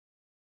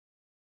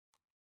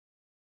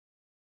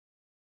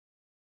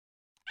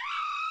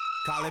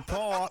Call it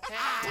Paul.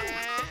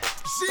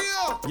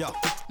 Shield. Yo.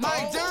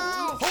 Mike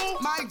Jones.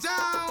 Mike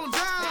Jones.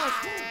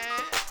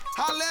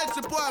 Holla at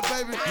your boy,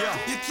 baby. Yeah.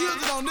 You killed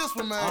it on this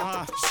one,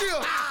 man.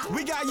 Shield.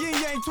 We got Yin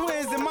Yang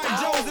Twins and Mike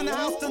Jones in the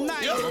house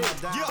tonight.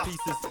 Yeah.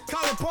 Pieces.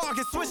 Colin Park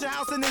and Swisher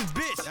House in this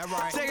bitch. That's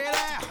right. Check it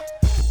out.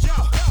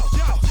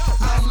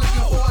 I'm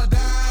looking for a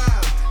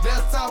dime.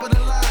 That's top of the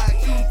line.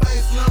 Cute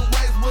face, slim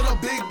waist with a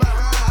big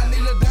behind. I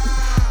need a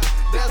dime.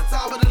 That's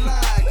top of the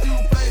line.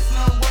 Cute face,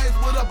 slim waist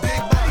with a big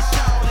behind.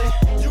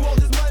 You want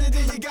this money,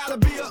 then you gotta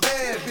be a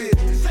Bad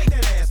bitch. Shake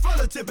that ass from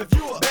the tip if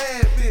you a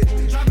Bad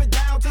bitch. Drop it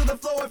down to the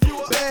floor if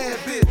you a Bad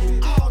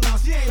bitch. Oh no,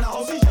 she ain't a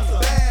hoe, she just a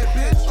Bad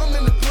bitch. I'm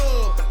in the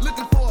club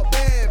looking for a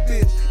bad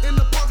bitch. In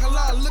the parking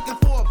lot looking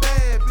for a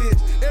bad bitch.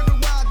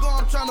 Everywhere I go,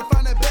 I'm trying to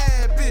find that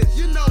bad bitch.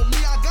 You know me,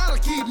 I gotta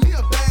keep me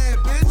a bad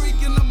bitch.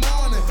 Freak in the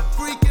morning,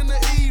 freak in the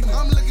evening.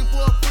 I'm looking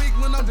for a freak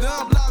when I'm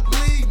done block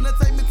bleeding. Now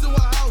take me to a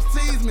house,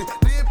 tease me,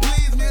 then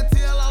please me and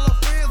tell all her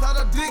friends how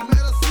the dick made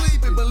her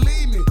sleeping.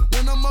 Believe me,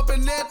 when I'm up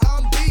in that,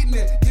 I'm beating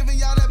it. Giving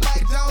y'all that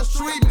Mike Jones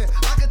treatment.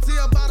 I can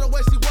tell by the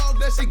way she walk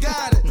that she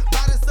got it.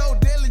 Body so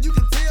deadly, you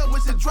can tell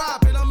when she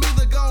drop it. I'm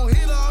either gon'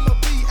 hit her, I'ma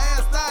be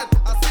assed out.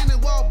 I seen it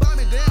walk by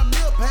me, damn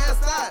near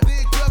passed out.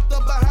 Then crept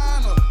up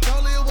behind her,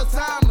 told her it was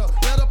time to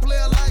let a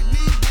player like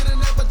me get in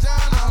that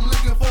vagina. I'm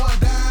looking for a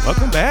dime.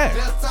 Welcome back.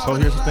 So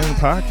Here's the Thing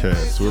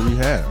podcast, where we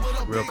have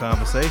Real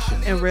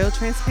conversation. And real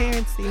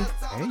transparency.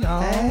 Hey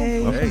y'all,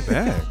 Hey. welcome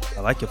back.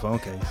 I like your phone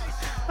case.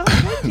 Oh,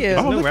 thank you.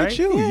 Oh, look right? at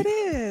you! Yeah, it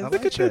is. Look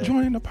like at you that.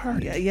 joining the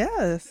party. Yeah,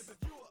 yes.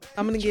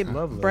 I'm going to get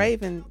Lovely.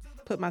 brave and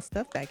put my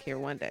stuff back here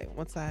one day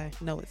once I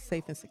know it's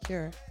safe and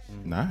secure.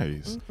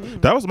 Nice.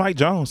 That was Mike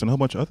Jones and a whole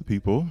bunch of other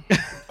people.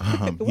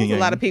 There was a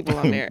lot of people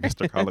on there.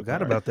 Mr. Colin Forgot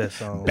Park. about that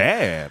song.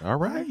 Bad. All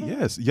right.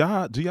 Yes.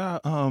 Y'all.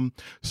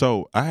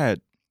 So I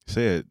had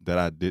said that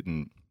I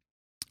didn't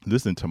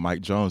listen to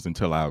Mike Jones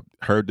until I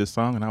heard this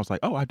song, and I was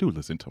like, oh, I do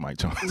listen to Mike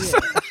Jones.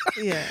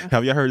 Yeah.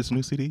 Have y'all heard his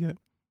new CD yet?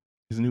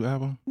 His new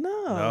album?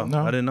 No.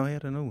 No. I didn't know he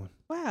had a new one.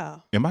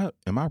 Wow. Am I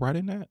right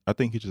in that? I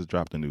think he just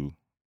dropped a new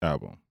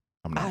album.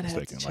 I'm not I'd have to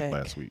mistaken, check.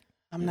 like last week.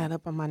 I'm not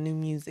up on my new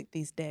music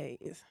these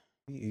days.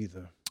 Me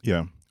either.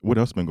 Yeah. What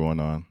else been going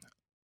on?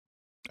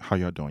 How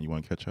y'all doing? You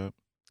want to catch up?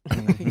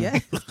 Yeah.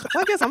 Well,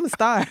 I guess I'm going to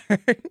start.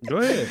 Go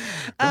ahead.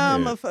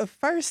 ahead.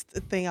 First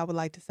thing I would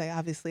like to say,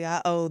 obviously,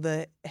 I owe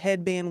the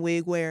headband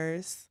wig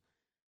wearers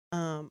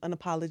an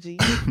apology.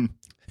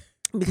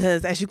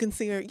 Because as you can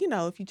see, or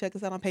if you check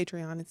us out on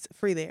Patreon, it's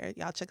free there.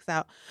 Y'all check us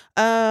out.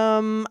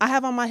 I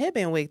have on my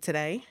headband wig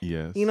today.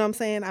 Yes. You know what I'm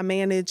saying? I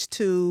managed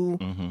to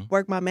Mm-hmm.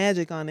 work my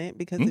magic on it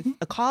because it's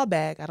a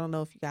callback. I don't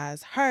know if you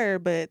guys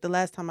heard, but the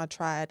last time I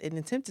tried and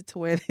attempted to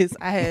wear this,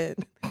 I had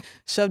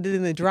shoved it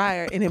in the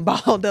dryer and it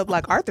balled up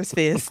like Arthur's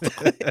fist.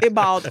 It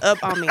balled up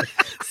on me.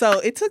 So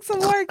it took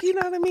some work, you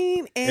know what I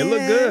mean? It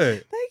looked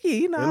good. Thank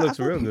you. It looks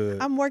real good.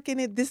 I'm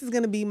working it. This is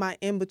going to be my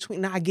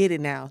in-between. Now I get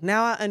it now.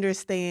 Now I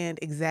understand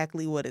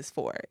exactly what it's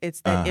for. It's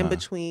that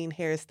in-between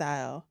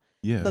hairstyle.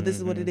 Yeah. So this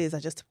is what it is. I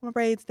just took my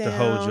braids down. To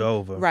hold you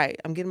over. Right.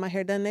 I'm getting my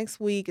hair done next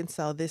week. And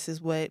so this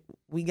is what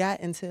we got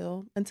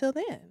until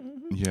then.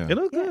 Yeah. It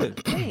looked Yeah.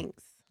 good.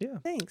 Thanks. Yeah.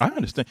 Thanks. I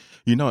understand.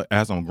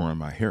 As I'm growing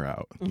my hair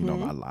out,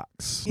 my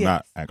locks, Yes.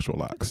 not actual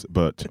locks,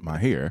 but my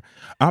hair,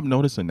 I'm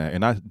noticing that.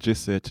 And I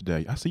just said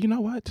today, I said, you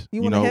know what?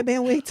 You want a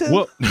headband wig too?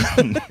 Well,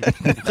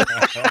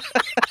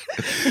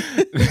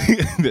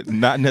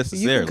 not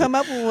necessarily. You can come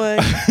up with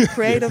one.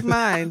 Creative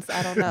minds.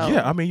 I don't know.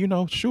 Yeah, I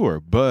mean, sure.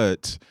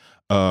 But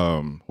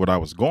what I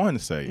was going to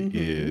say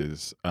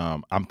is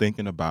I'm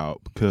thinking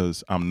about,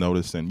 because I'm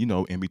noticing,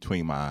 in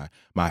between my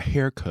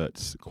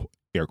haircuts,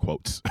 air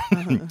quotes,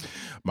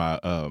 my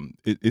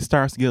it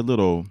starts to get a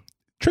little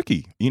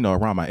tricky,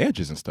 around my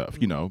edges and stuff,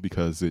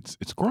 because it's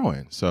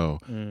growing. So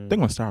they're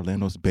gonna start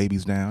letting those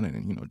babies down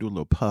and do a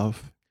little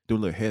puff, do a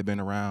little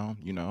headband around,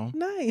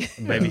 Nice.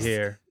 Baby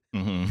hair. I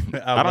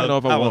don't know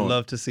if I would want.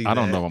 love to see I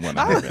don't that. know if I'm gonna.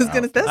 I was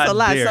gonna. That's a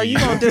lot. So you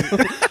gonna do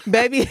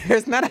baby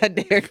hairs? Not I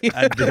dare you.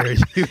 I dare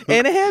you.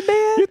 And a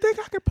headband. You think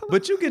I could pull?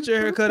 But you get your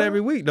hair cut every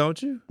week, don't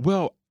you?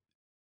 Well,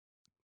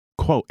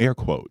 quote air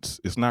quotes.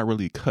 It's not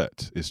really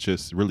cut. It's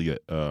just really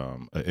a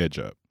edge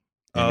up.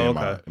 And Oh, then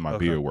okay. my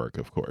Okay. beard work,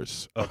 of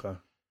course. Okay.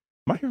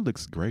 My hair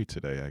looks great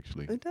today,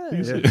 actually. It does.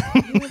 You see Yeah.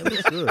 it? It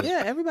looks good.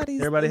 Yeah, everybody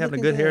having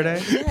a good hair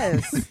day?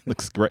 Yes.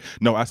 Looks great.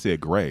 No, I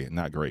said gray,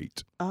 not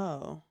great.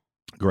 Oh.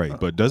 Great,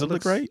 but does it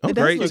look great? It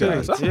does Great, look you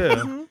great. guys. Oh, Yeah.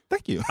 Mhm.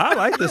 Thank you. I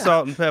like the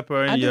salt and pepper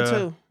I in do your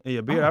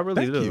too. beard. I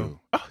really thank do. You.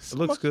 Oh, so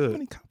looks much good.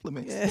 Many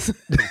compliments. Yes.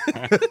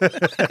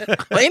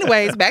 Well,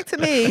 anyways, back to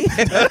me.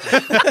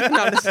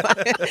 No, I'm just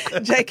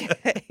fine.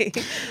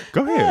 JK.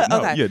 Go ahead. No,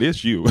 okay. yeah, it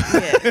is you.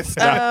 Yes. it's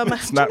not, it's I'm not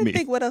trying to me.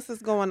 think what else is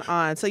going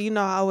on. So,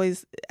 I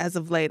always, as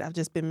of late, I've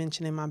just been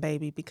mentioning my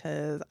baby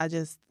because I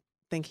just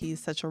think he's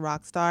such a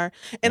rock star.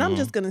 And I'm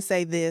just going to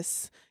say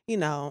this,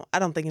 I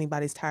don't think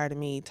anybody's tired of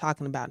me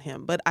talking about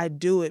him, but I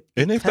do it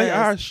because, And if they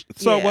are,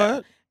 so yeah.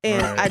 what?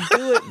 And Right. I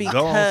do it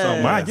Go on somewhere.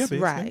 because, Mind your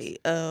business. right,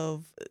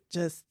 of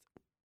just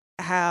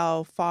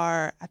how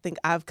far I think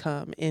I've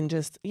come in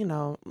just,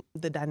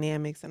 the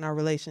dynamics in our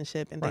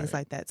relationship and things Right.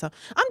 like that. So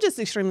I'm just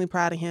extremely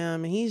proud of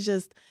him. And he's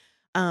just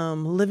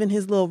living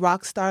his little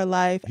rock star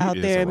life He out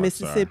is there a in rock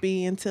star.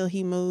 Mississippi until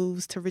he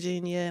moves to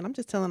Virginia. And I'm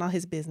just telling all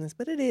his business,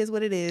 but it is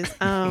what it is.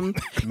 Making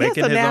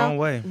so his now- own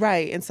way.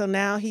 Right. And so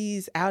now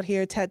he's out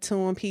here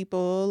tattooing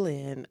people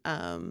and,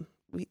 so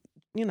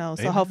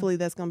Amen. hopefully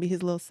that's going to be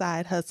his little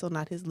side hustle,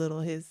 not his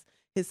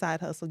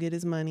side hustle, get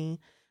his money.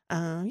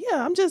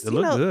 I'm just, It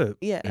looked good.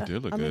 Yeah. It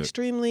did look I'm good.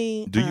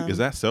 extremely. Do you is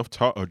that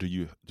self-taught or do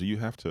you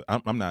have to?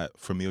 I'm not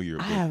familiar I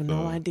with have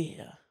no the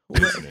idea.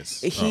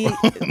 business.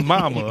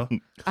 Mama,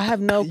 I have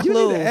no you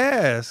clue. need to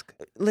ask.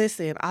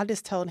 Listen, I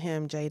just told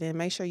him, Jaden,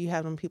 make sure you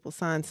have them people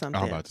sign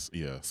something. I'm about to,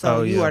 yeah. So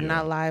Oh, you yeah. are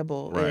not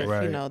liable Right, if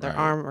right, their right.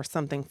 arm or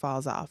something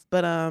falls off.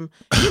 But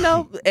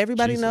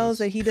everybody knows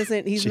that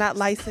he's not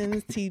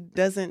licensed. He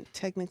doesn't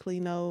technically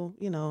know,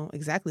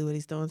 exactly what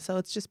he's doing. So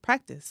it's just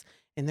practice.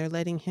 And they're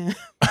letting him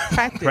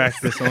practice.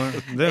 Practice on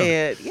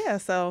them.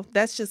 And so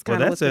that's just Well,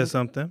 kind of that says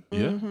something. Yeah.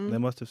 Mhm. They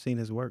must have seen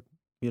his work,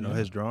 Yeah.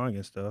 his drawing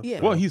and stuff. Yeah.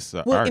 Well, he's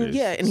an Well, artist.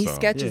 and he so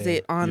sketches Yeah.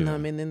 it on Yeah.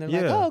 them, and then they're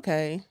like, Yeah. "Oh,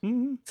 okay."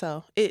 Mhm.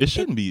 So It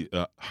shouldn't be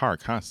a hard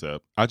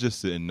concept. I just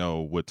didn't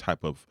know what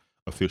type of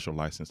official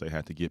license they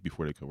had to get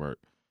before they could work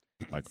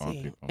on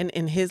See, people.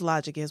 and his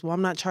logic is, well,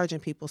 I'm not charging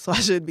people, so I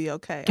should be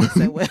okay. I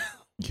said, well,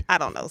 I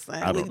don't know,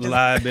 son. I We don't just-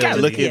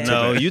 Liability. look into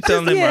no, that. you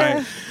telling him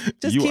right.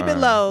 Just You keep it are-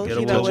 low. Get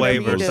a whatever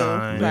waiver you do.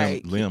 sign.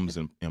 Right. Limbs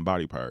and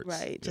body parts.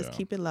 Right. Just Yeah.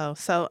 keep it low.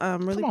 So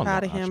I'm really Come on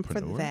proud now, of him for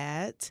entrepreneur.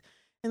 that.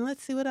 And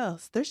let's see what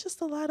else. There's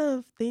just a lot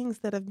of things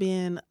that have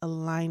been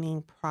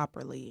aligning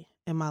properly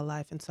in my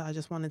life. And so I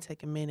just want to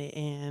take a minute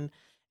and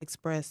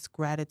express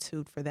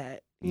gratitude for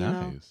that. You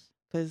know? Nice.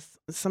 Because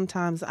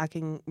sometimes I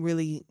can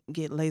really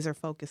get laser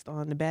focused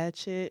on the bad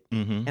shit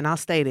Mm-hmm. and I'll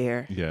stay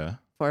there Yeah.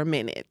 for a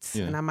minute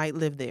Yeah. and I might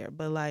live there.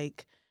 But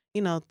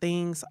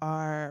things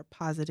are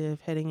positive,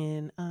 heading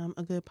in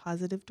a good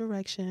positive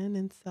direction.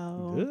 And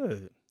so,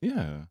 Good.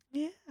 Yeah.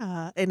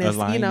 yeah. And as, as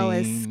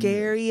Aligning.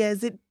 scary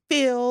as it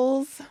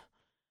feels.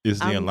 Is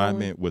the I'm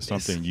alignment with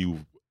something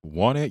you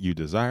wanted, you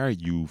desire,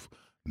 you've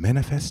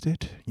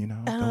manifested?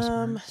 Those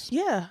words?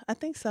 Yeah, I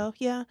think so.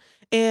 Yeah.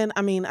 And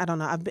I mean, I don't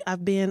know.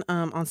 I've been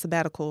on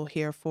sabbatical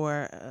here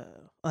for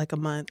like a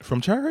month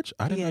From church?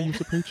 I didn't know Yeah. you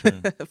was a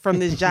preacher. from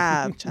this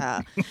job,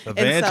 child.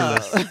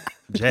 Evangelist. And so,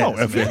 Jazz.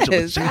 Oh,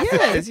 evangelist.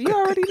 yes, you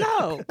already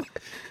know.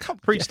 Come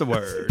preach the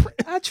word.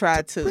 I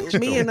tried to. Preach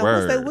Me the and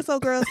word. what's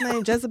old girl's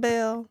name?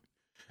 Jezebel.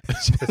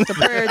 The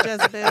prayer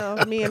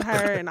Jezebel. Me and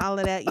her and all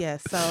of that.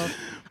 Yes. So,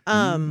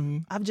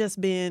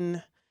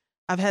 Mhm.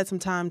 I've had some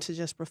time to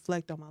just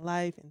reflect on my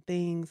life and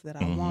things that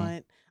I Mhm.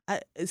 want.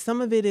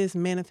 Some of it is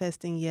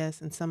manifesting,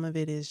 yes, and some of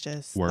it is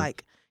just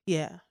Work.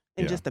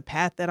 And Yeah. just the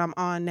path that I'm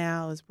on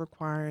now is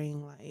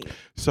requiring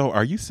So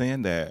are you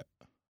saying that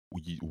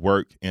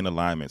work and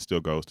alignment still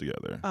goes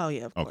together? oh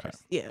yeah, of Okay.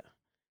 course, yeah.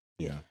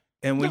 Yeah.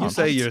 And when No, you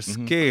say I'm you're just-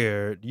 mhm.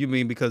 scared, you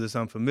mean because it's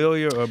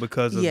unfamiliar or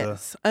because of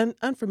Yes,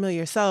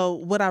 unfamiliar. So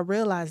what I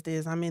realized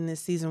is I'm in this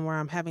season where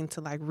I'm having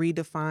to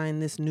redefine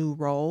this new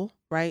role,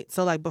 right?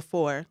 So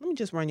before, let me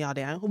just run y'all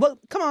down. Well,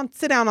 come on,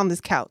 sit down on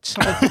this couch.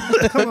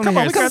 Come on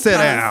here, we got sit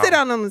time. down. Sit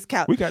down on this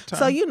couch. We got time.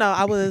 So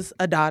I was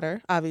a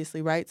daughter,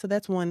 obviously, right? So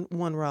that's one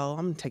role.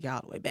 I'm gonna take you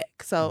all the way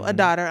back. So a Mhm.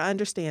 daughter, I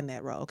understand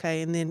that role,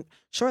 okay? And then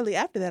shortly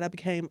after that, I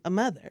became a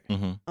mother,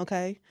 Mhm.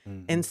 okay?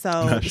 Mhm. And so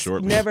Not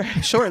shortly. never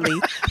shortly.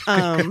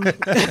 There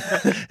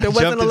Jumped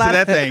wasn't a into lot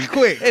that of thing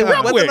quick. It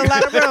Real wasn't quick. a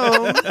lot of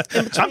room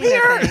in between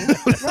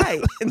that thing.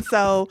 Right. And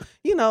so,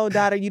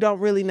 daughter, you don't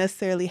really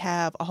necessarily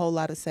have a whole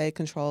lot of say,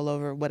 control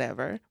over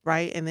whatever,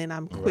 right? And then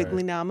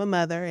now I'm a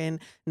mother and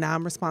now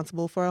I'm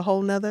responsible for a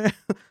whole nother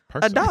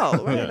Person.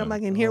 adult, right? Yeah. I'm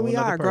like, and A here whole we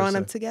nother are growing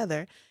up person.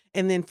 together.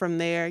 And then from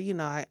there,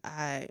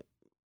 I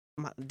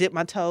dipped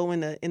my toe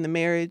in the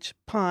marriage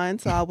pond.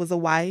 So I was a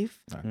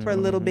wife for a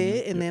little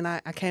bit. And then I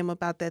came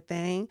up out that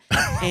thing.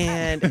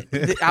 And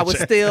I was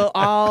still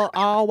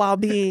all while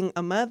being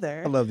a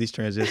mother. I love these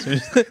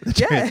transitions.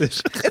 Yeah,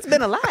 it's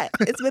been a lot.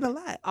 It's been a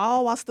lot.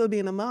 All while still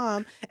being a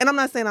mom. And I'm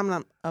not saying I'm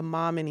not a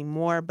mom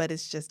anymore, but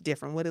it's just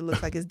different. What it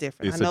looks like is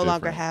different. It's I a no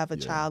longer different- have a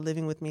yeah. child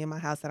living with me in my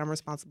house that I'm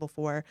responsible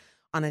for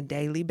on a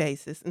daily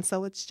basis. And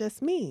so it's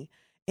just me.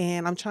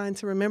 And I'm trying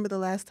to remember the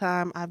last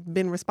time I've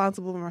been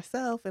responsible for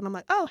myself. And I'm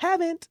like, oh,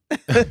 haven't.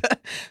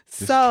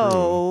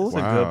 So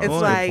true. That's a good Wow. it's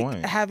point. like Good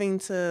point. having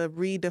to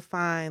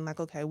redefine,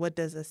 okay, what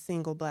does a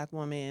single Black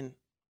woman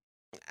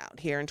out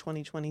here in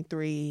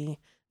 2023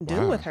 do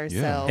Wow, with yeah.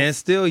 herself? And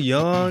still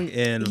young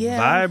and Yeah.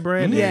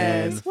 vibrant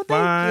Yes. and Well, thank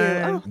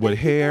you. fine. Oh, With thank you,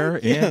 hair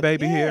thank you. and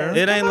baby hair.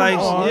 It ain't Come like-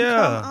 on,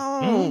 yeah.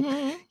 come on.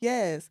 Mhm.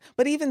 Yes,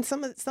 but even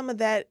some of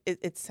that,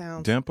 it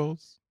sounds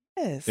Dimples.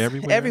 yes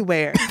everywhere?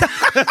 everywhere,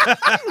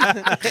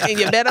 and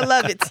you better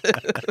love it too.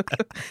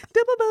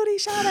 Dimple booty,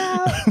 shout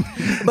out,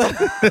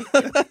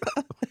 but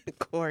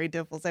Corey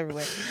dimples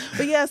everywhere.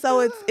 But yeah,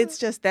 so it's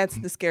just that's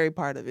the scary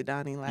part of it,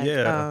 Donnie.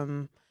 Yeah.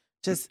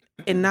 Just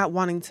in not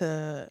wanting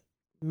to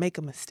make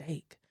a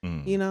mistake,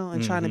 Mm.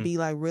 and trying to Mhm. be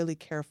really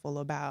careful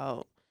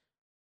about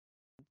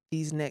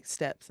these next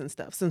steps and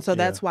stuff. And so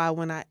that's why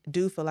when I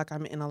do feel like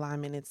I'm in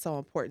alignment, it's so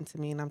important to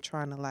me, and I'm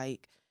trying to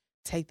like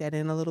take that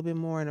in a little bit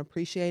more and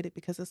appreciate it,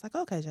 because it's like,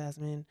 okay,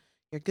 Jasmine,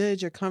 you're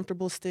good, you're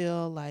comfortable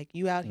still, like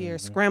you out here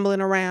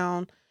scrambling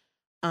around,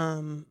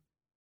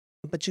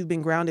 but you've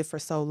been grounded for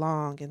so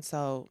long, and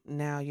so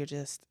now you're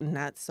just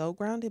not so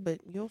grounded, but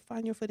you'll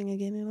find your footing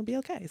again and it'll be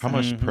okay. So, How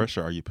much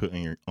pressure are you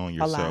putting on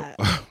yourself?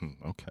 A lot.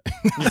 Okay.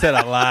 You said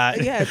a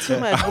lot. Yeah, too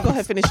much. Well, go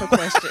ahead, finish your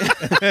question.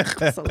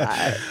 That's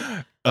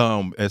a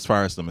lot. As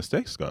far as the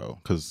mistakes go,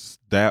 because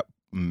that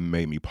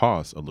made me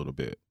pause a little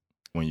bit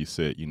when you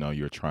said,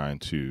 you're trying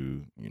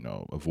to,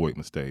 avoid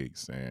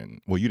mistakes.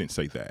 And, well, you didn't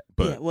say that,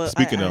 but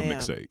speaking of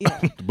mistakes,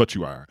 but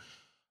you are.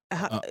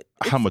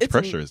 How much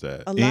pressure is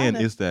that? And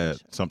is that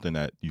something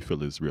that you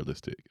feel is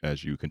realistic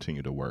as you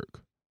continue to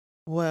work?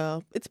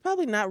 Well, it's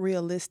probably not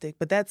realistic,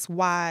 but that's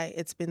why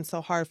it's been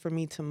so hard for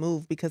me to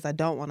move, because I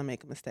don't want to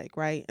make a mistake,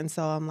 right? And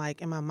so I'm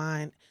like, in my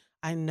mind,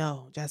 I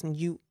know, Jasmine,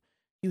 you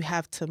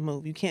have to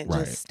move. You can't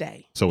just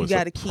stay. So you it's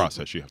a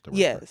process you have to work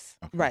Yes,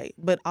 okay. right.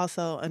 But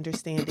also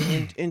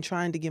understanding and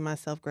trying to give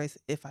myself grace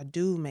if I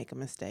do make a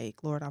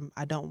mistake. Lord,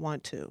 I don't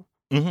want to.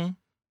 Mm-hmm.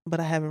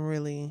 But I haven't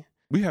really...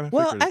 We haven't.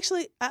 Well,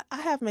 actually, I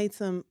have made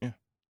some. Yeah.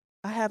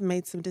 I have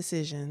made some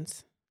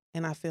decisions,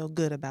 and I feel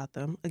good about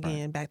them.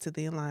 Again, back to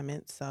the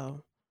alignment.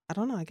 So I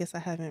don't know. I guess I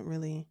haven't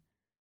really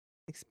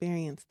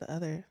experienced the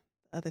other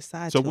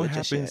side. So to what it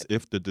just happens yet.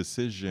 if the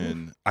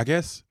decision? I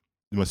guess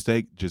the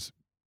mistake just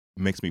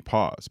makes me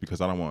pause,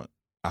 because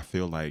I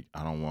feel like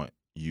I don't want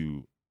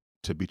you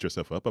to beat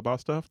yourself up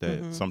about stuff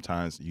that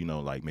sometimes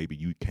like maybe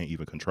you can't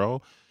even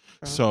control.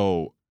 Right.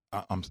 So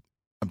I'm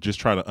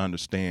just trying to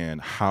understand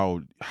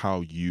how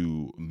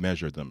you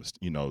measure them,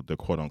 the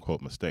quote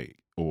unquote mistake,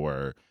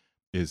 or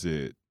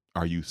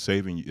are you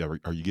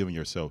giving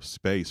yourself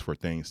space for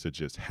things to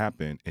just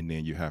happen, and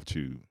then you have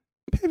to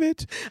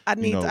pivot?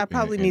 I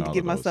probably need to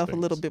give myself a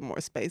little bit more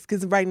space,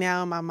 because right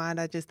now in my mind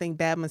I just think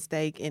bad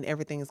mistake and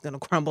everything is going to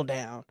crumble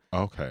down.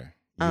 Okay.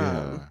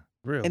 Yeah.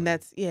 Really? And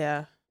that's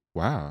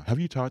Wow. Have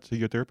you talked to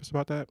your therapist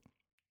about that?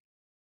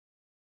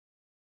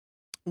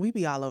 We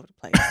be all over the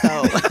place,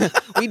 so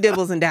we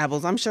dibbles and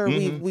dabbles. I'm sure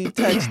we've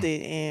touched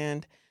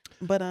it,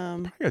 but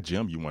probably a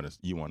gem you want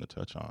to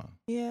touch on.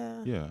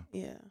 Yeah.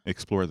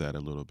 Explore that a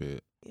little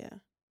bit. Yeah,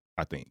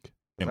 I think.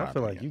 I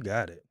feel like you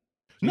got it.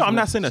 No, I'm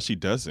not saying that she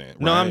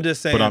doesn't. No, right? I'm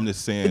just saying. But I'm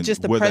just saying, it's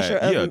just the pressure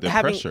of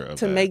having pressure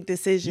to make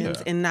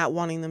decisions and not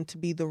wanting them to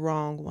be the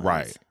wrong ones.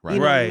 Right. You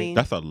know what I mean?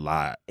 That's a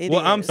lot.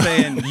 I'm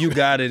saying you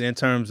got it in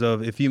terms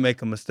of if you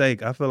make a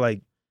mistake, I feel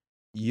like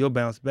you'll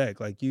bounce back.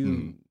 Like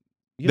you.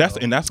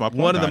 That's my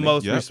point. One of the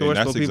most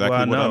resourceful people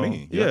I know. I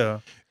mean. Yeah.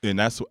 And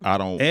that's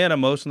and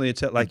emotionally,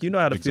 like you know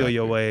how to feel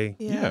your way.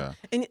 Yeah.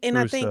 And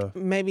I think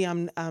maybe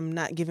I'm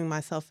not giving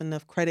myself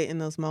enough credit in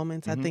those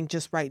moments. I think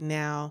just right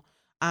now,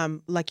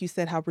 like you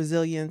said, how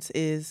resilience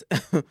is,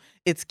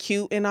 it's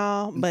cute and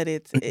all, but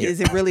is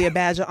it really a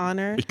badge of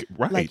honor?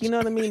 Right. Like, you know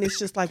what I mean? It's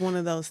just like one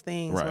of those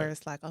things where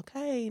it's like,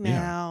 okay,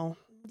 now.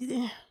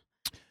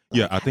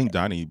 Yeah, I think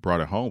Donnie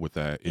brought it home with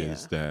that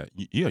is that,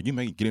 you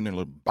may get in there a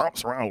little,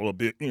 bounce around a little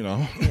bit,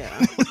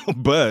 Yeah.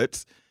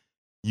 But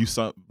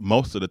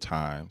most of the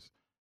times,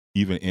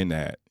 even in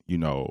that,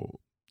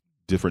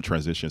 different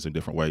transitions and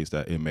different ways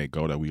that it may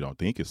go that we don't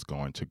think it's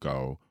going to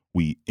go,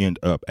 we end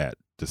up at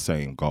the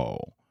same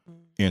goal.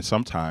 And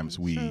sometimes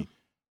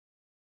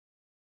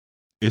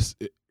if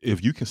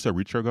you can still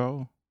reach your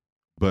goal,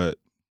 but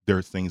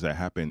there's things that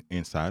happen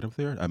inside of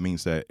there, that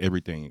means that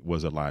everything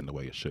was aligned the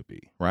way it should be,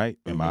 right?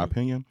 In my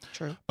opinion.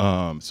 True.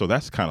 So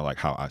that's kind of like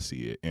how I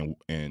see it.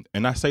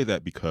 And I say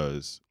that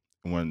because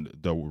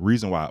the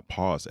reason why I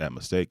pause at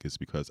mistake is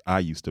because I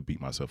used to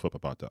beat myself up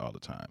about that all the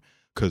time.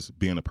 Because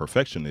being a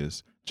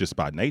perfectionist, just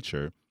by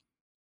nature,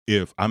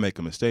 if I make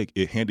a mistake,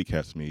 it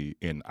handicaps me,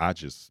 and I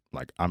just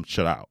I'm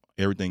shut out.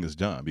 Everything is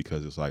done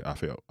because it's like I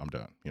failed. I'm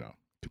done.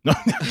 I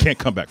can't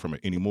come back from it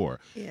anymore.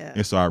 Yeah.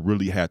 And so I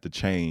really had to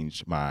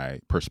change my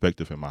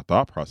perspective and my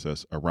thought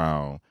process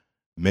around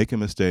making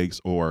mistakes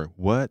or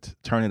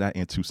turning that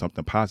into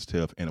something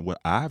positive. And what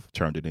I've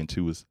turned it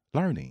into is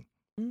learning.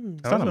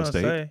 It's not a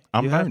mistake.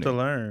 I'm learning. Have to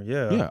learn.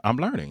 Yeah. Yeah, I'm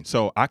learning.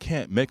 So I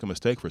can't make a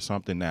mistake for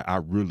something that I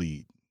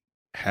really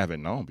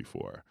haven't known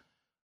before.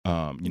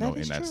 In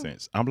that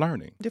sense, I'm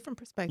learning. Different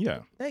perspective. Yeah.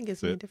 That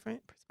gives me a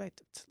different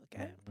perspective to look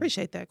at.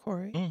 Appreciate that,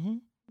 Corey. Mm-hmm.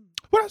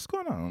 What else is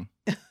going on?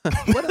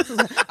 What else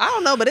I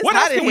don't know, but it's what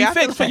hot else in can here. we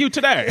fix for you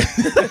today?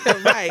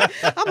 Right.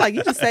 I'm like,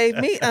 you just saved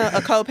me a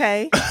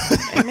copay.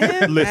 Hey,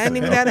 man, we ain't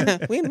even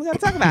gotta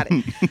talk about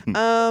it.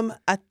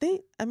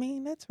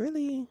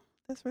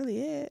 That's really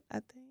it, I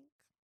think.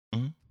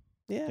 Mm-hmm.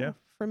 Yeah.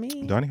 For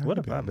me. Donnie, what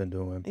have I been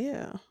doing?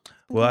 Yeah.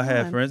 Well, I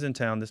had friends in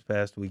town this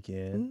past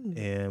weekend,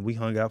 and we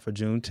hung out for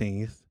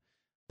Juneteenth.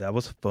 That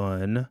was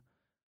fun.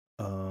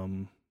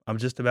 I'm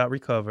just about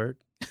recovered.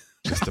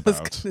 Just about. I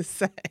was going to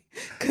say,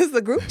 because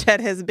the group chat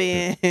has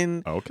been really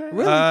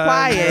I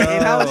quiet,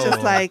 and I was just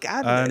know. like,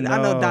 I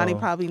know Donnie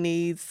probably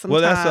needs some time.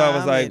 Well, that's why I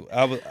was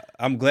like,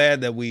 I'm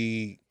glad that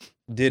we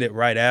did it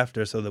right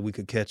after so that we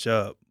could catch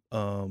up.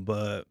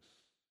 But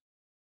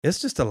It's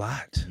just a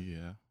lot.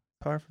 Yeah.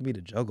 Hard for me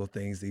to juggle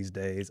things these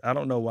days. I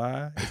don't know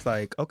why. It's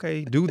like,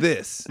 okay, do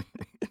this.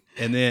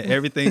 And then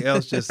everything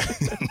else just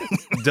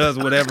does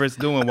whatever it's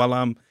doing while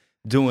I'm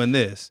doing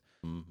this.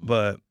 Mm-hmm.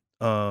 But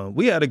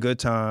we had a good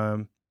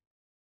time.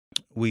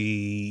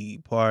 We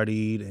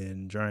partied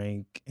and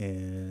drank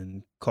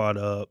and caught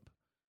up.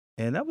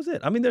 And that was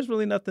it. I mean, there's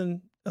really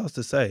nothing else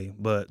to say.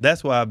 But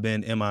that's why I've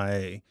been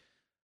MIA.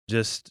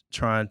 Just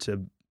trying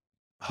to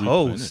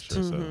host.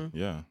 Replenish yourself.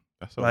 Yeah.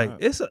 That's a Like,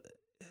 lot.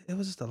 it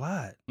was just a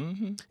lot.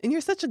 Mm-hmm. And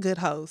you're such a good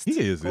host. He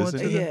is, Going isn't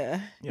to he? the-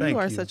 Yeah, Yeah. you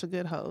are Thank you. such a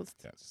good host.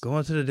 Yes.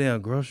 Going to the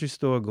damn grocery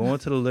store, going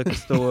to the liquor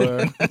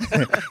store.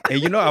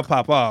 And you know I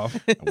pop off.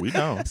 We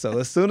know. So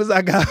as soon as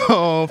I got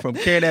home from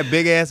carrying that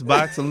big ass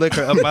box of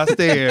liquor up my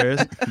stairs,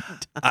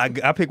 I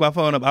picked my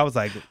phone up. I was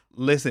like,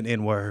 listen,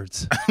 in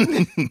words.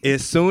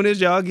 As soon as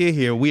y'all get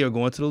here, we are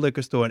going to the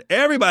liquor store and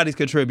everybody's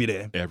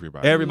contributing.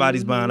 Everybody.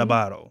 Everybody's buying a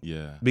bottle.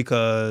 Yeah.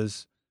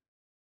 Because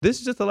this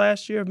is just the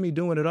last year of me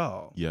doing it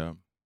all. Yeah.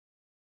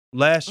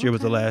 Last year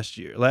was the Okay. last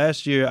year.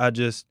 Last year,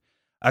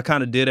 I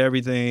kind of did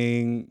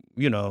everything,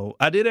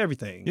 I did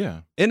everything.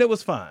 Yeah. And it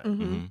was fine Mhm.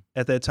 Mm-hmm.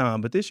 at that time.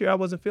 But this year, I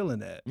wasn't feeling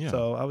that. Yeah.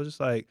 So I was just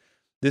like,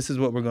 this is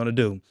what we're going to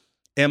do.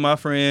 And my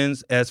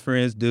friends, as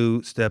friends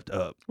do, stepped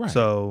up. Right.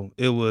 So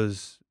it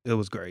was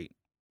great.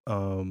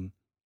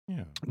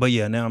 Yeah. But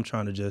yeah, now I'm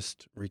trying to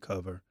just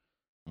recover.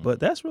 But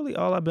that's really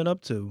all I've been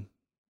up to.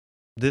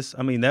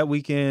 That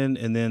weekend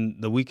and then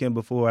the weekend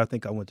before, I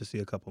think I went to see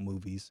a couple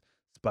movies.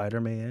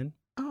 Spider-Man.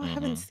 Oh, I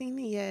haven't Mhm. seen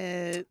it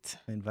yet.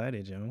 I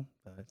invited you.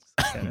 But it's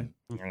okay.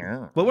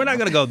 But we're not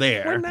gonna go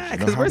there. We're not You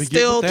know because how we're we get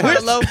still with trying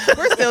to that.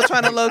 we're still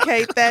trying to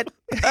locate that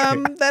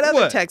that other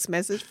What? text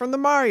message from the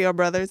Mario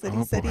brothers that he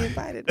Oh, said he boy.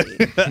 invited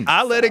me.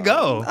 I let it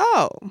go.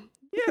 Oh, look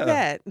Yeah.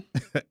 at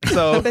that.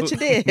 So I bet you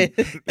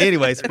did.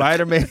 anyway,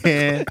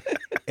 Spider-Man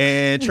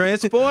and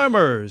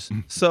Transformers.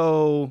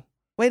 So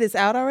Wait, it's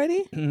out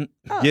already?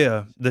 Oh.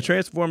 yeah, the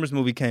Transformers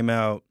movie came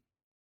out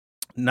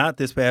not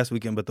this past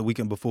weekend, but the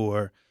weekend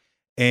before,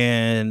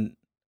 and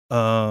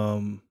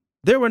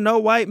there were no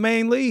white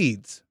main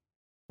leads,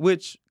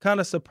 which kind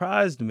of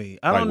surprised me.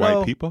 I Like don't know.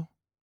 white people?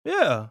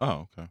 Yeah,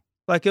 Oh, okay.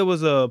 like it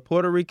was a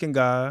Puerto Rican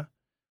guy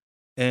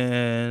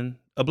and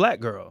a black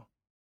girl.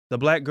 The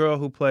black girl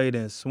who played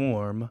in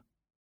Swarm.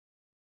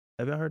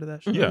 Have y'all heard of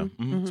that show? Yeah. Mhm,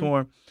 Mhm. mhm.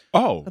 Swarm.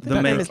 Oh, I think her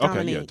that name girl. is Okay, yeah,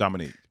 Dominique.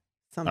 Dominique.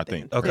 Something. I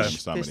think. Okay.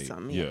 Fish Dominique.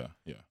 something, Yeah,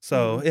 yeah.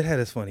 So it had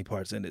its funny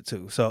parts in it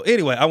too. So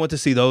anyway, I went to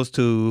see those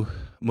two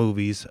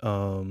movies.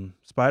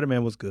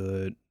 Spider-Man was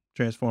good.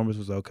 Transformers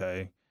was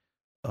okay.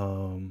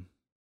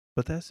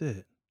 But that's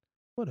it.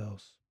 What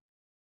else?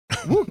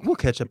 We'll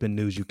catch up in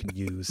news you can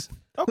use.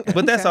 Okay.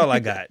 But that's Okay. all I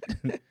got.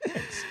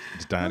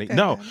 It's Donnie. Okay.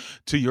 No,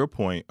 to your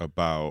point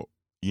about,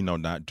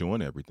 not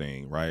doing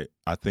everything, right?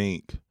 I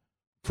think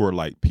for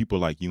like people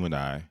like you and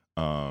I,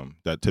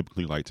 that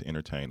typically like to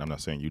entertain. I'm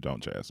not saying you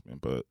don't, Jasmine,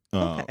 but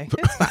Okay,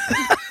 it's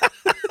fine.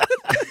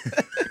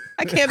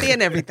 I can't be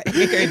in everything.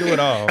 You can't do it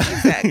all.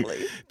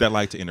 Exactly. that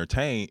like to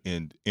entertain,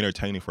 and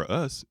entertaining for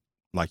us,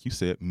 like you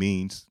said,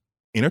 means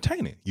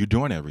entertaining. You're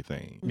doing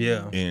everything.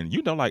 Yeah. And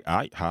like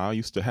how I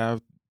used to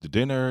have the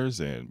dinners,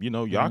 and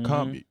y'all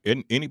come,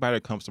 and anybody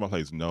that comes to my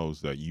place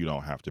knows that you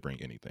don't have to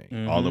bring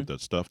anything. All of the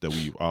stuff that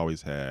we've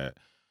always had,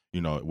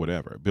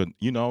 whatever. But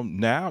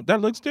now that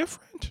looks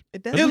different.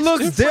 It does. It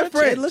looks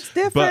different. It looks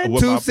different.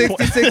 what my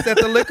 $2.66 at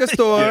the liquor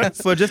store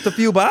Yes. for just a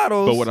few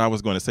bottles. But what I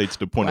was going to say, to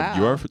the point Wow.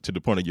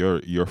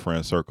 of your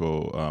friend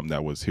circle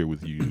that was here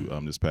with you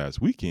this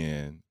past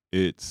weekend,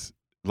 it's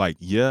like,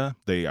 yeah,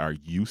 they are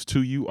used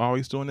to you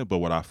always doing it. But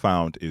what I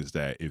found is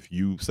that if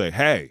you say,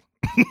 hey,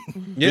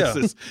 yeah.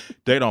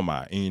 they don't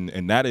mind.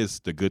 And that is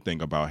the good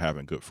thing about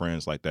having good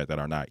friends like that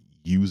are not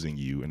using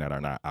you and that are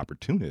not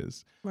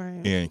opportunists,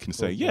 Right. and can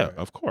say, Good yeah, word.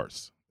 of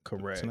course.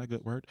 Correct. Isn't that a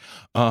good word?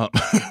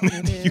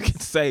 It You can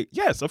is. say,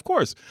 yes, of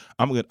course.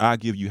 I'll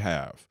give you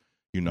half,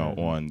 Mhm.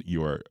 on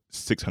your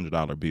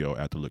 $600 bill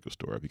at the liquor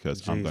store,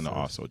 because I'm going to Jesus.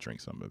 also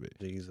drink some of it.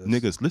 Jesus.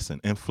 Niggas, listen,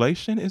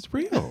 inflation is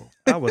real.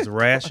 I was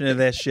rationing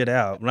that shit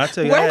out. When I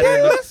tell you,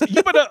 Okay, listen,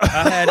 you better.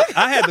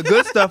 I had the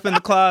good stuff in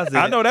the closet.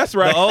 I know that's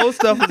right. The old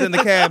stuff was in the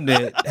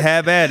cabinet.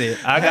 Have at it.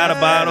 I got a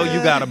bottle.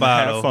 You got a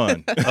bottle.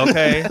 Have fun.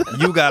 Okay,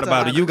 you got a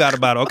bottle. You got a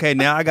bottle. Okay,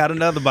 now I got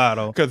another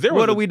bottle. Because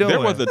what are we doing? There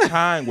was a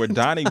time where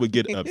Donnie would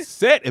get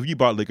upset if you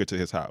brought liquor to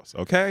his house.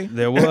 Okay,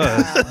 There was,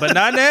 but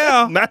not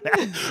now.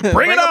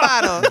 Bring it a on.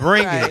 bottle.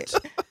 Bring Right. it.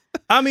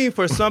 I mean,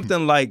 for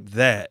something like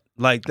that,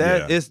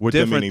 it's With the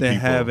different many than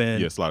people. having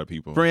Yes, a lot of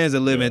people. friends that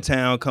live Yeah. in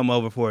town come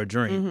over for a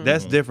drink. Mhm.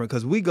 That's different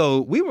because we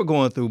were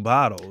going through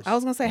bottles. I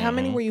was gonna say, how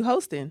many Mhm. were you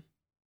hosting?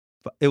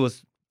 It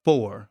was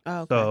 4. Oh,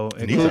 okay. So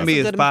And these include are- me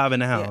That's as a good 5 in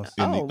the yeah. house.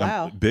 And Oh,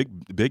 wow.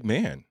 big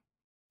man.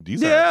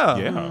 These Yeah.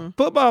 are, yeah. Mhm.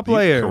 Football These-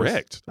 players.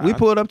 correct. We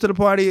pulled up to the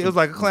party. It was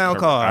like a clown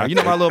car. You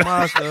know my little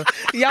monster.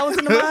 Y'all was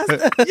in the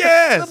Mazda?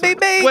 Yes. The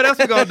BB? What else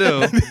we gonna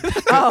do?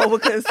 Oh,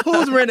 because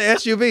Who's renting an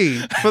SUV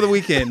for the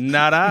weekend?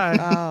 Not I.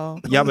 Oh,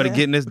 Y'all better yeah.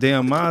 get in this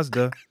damn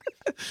Mazda.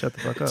 Shut the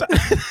fuck up.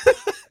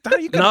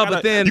 You No,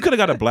 but then- you could have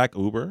got a black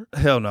Uber.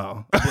 Hell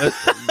no.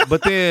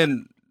 But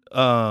then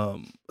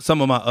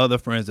some of my other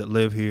friends that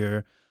live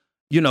here,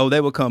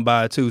 they would come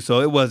by too.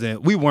 So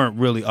we weren't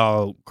really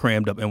all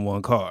crammed up in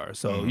one car.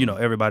 So,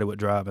 everybody would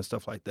drive and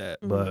stuff like that.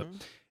 But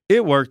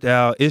it worked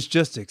out. It's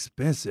just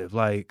expensive.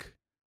 Like,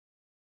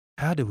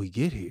 how did we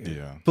get here?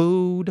 Yeah.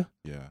 Food,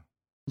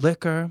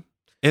 liquor.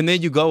 And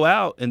then you go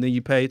out and then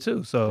you pay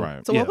too. So,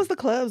 Right. So what was the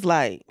clubs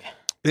like?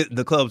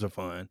 the clubs are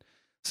fun.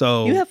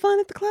 So You have fun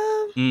at the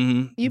club?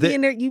 mhm. You be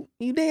in there, you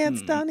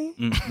dance, Donnie?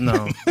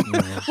 No.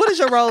 What is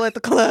your role at the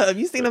club?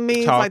 You seen the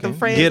memes like the Talking.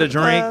 friends Get a at the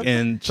drink club?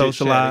 and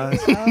socialize.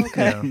 Oh,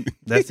 okay. Yeah,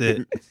 that's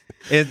it.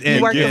 And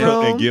You work the give,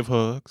 room? and give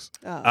hugs.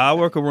 Oh, I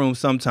work a room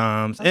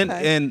sometimes.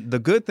 Okay. And the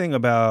good thing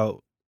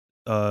about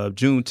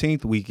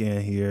Juneteenth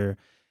weekend here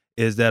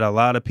is that a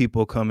lot of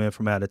people come in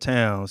from out of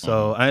town.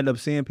 So I end up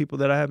seeing people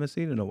that I haven't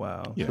seen in a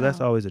while. Yeah. So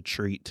that's always a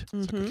treat.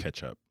 It's like Mhm. a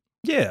catch up.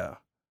 Yeah.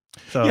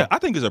 So Yeah, I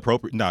think it's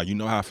appropriate. Now, you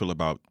know how I feel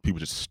about people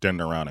just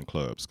standing around in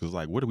clubs because,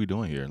 like, what are we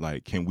doing here?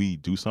 Like, can we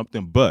do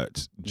something?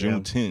 But Yeah.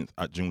 Juneteenth,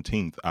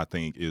 I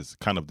think, is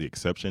kind of the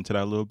exception to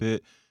that a little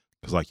bit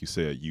because, like you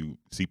said, you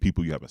see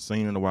people you haven't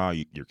seen in a while.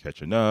 You're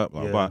catching up.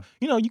 Blah, Yeah.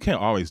 blah. You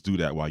can't always do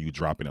that while you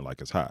dropping it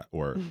like it's hot.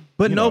 Or,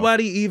 But you know.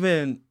 nobody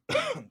even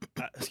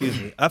excuse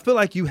me. I feel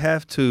like you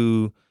have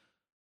to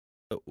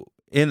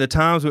in the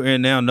times we're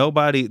in now,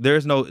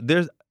 there's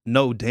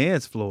no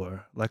dance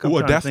floor. Like I'm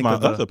well, trying to that's think my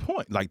of a- other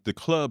point. Like the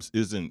clubs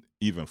isn't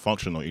even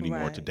functional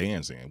anymore to Right.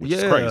 dance in, which yeah,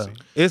 is crazy.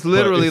 It's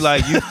literally it's-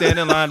 like you stand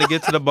in line to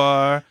get to the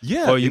bar.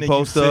 Yeah, Or you and then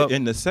post sit up.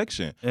 in the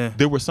section. Yeah.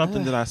 There was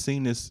something that I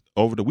seen this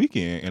over the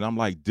weekend, and I'm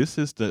like, this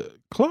is the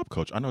club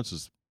culture. I know this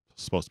is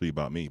supposed to be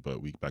about me, but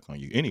we back on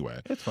you anyway.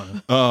 It's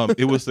fine.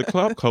 It was the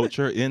club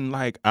culture, and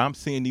like I'm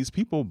seeing these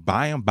people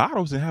buying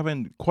bottles and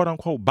having quote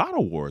unquote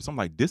bottle wars. I'm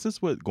like, this is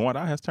what going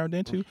out has turned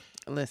into.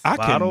 Listen,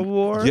 Bottle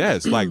wars?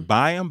 Yes, like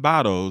buying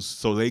bottles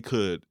so they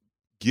could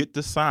get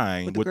the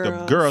sign With with the the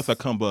girls. girls that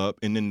come up,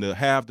 and then to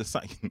have the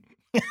sign.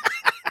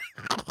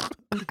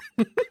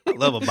 I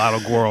love a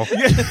bottle girl.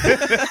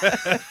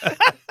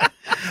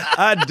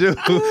 I do.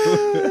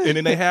 And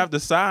then they have the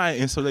sign,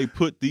 and so they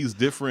put these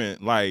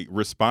different like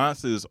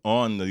responses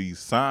on these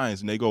signs,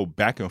 and they go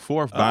back and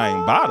forth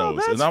buying bottles.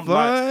 That's And I'm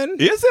fun.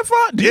 like, is it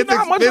fun? Do you It's know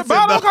how much a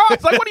expensive, bottle though.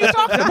 costs? Like, what are you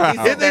talking about?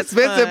 It's It's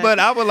expensive, fun. but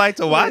I would like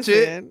to watch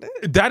it.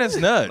 Listen. That is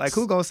nuts. Like,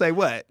 who gonna say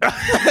what?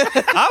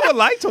 I would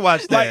like to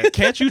watch that. Like,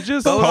 can't you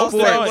just Who post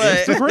gonna it say on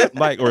what? Instagram,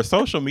 like, or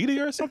social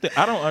media or something?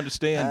 I don't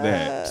understand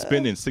that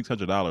spending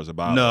 $600 a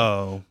bottle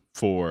no.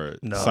 for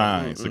No.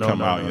 signs to No, come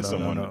no, out no, and no,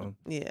 someone. no.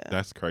 Yeah.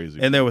 That's crazy.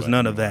 And there was But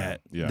none of anyway,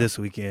 that Yeah. this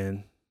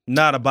weekend.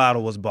 Not a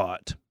bottle was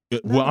bought.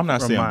 Well, I'm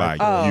not From saying my-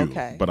 by Oh, you,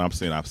 okay. but I'm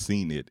saying I've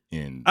seen it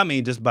in I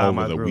mean, just by over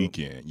my the group.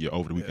 weekend. Yeah,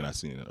 over the weekend I've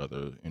seen it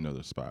in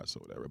other spots or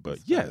whatever. But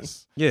That's funny.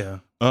 yes. Yeah.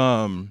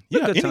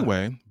 Yeah, good time.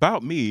 anyway,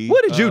 about me.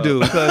 What did you do?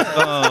 Because What's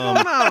going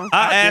on?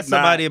 I asked did not-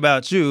 somebody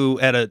about you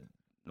at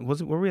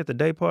were we at the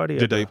day party?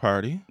 The day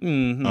party.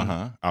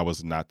 Mm-hmm. I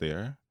was not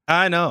there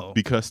I know.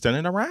 because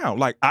standing around,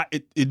 like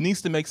it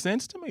needs to make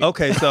sense to me.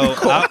 Okay, so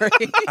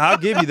I'll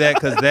give you that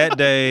because that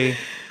day,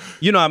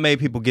 I made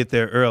people get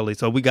there early.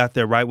 So we got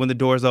there right when the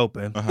doors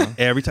open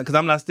every time because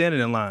I'm not standing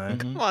in line.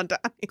 Mm-hmm. Come on,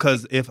 Donnie.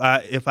 Because if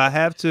I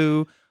have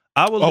to,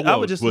 I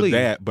would just leave.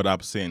 that, but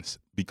I'm saying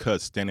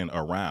because standing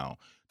around,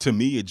 to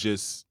me, it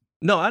just.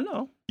 No, I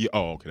know. Yeah,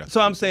 oh, okay. That's So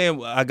what I'm you said.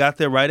 saying I got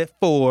there right at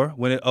 4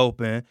 when it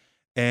opened,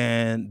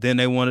 and then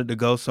they wanted to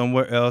go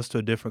somewhere else to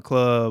a different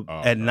club Oh,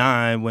 at okay.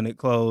 9 when it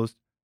closed.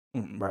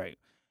 Right.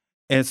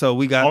 And so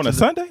we got on to a the-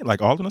 Sunday,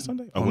 like all on a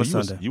Sunday. On well, a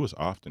Sunday. you was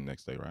off the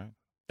next day, right?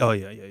 Oh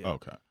yeah.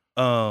 Okay.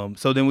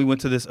 So then we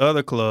went to this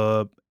other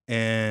club,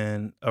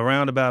 and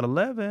around about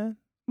 11,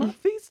 my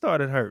feet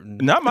started hurting.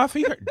 Not my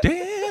feet hurt.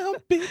 Damn,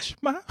 bitch,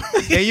 my.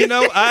 And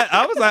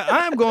I was like,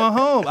 I am going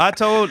home. I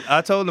told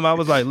them, I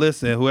was like,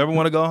 listen, whoever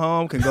want to go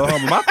home can go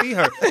home. But my feet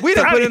hurt. We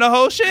done put in a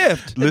whole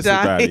shift. Listen,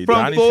 Donnie. Donnie. From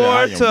Donnie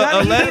 4 said I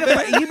am- to Donnie,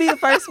 11. you be the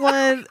first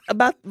one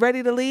about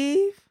ready to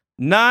leave?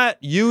 Not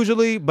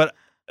usually, but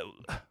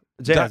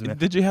Jasmine.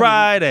 Did you have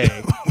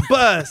Friday,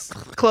 bus,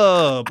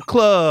 club,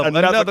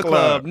 Another another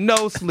club, club.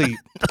 no sleep.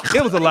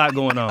 It was a lot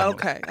going on.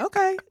 Okay.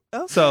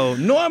 So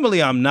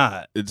normally I'm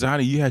not.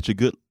 Johnny, you had your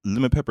good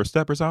lemon pepper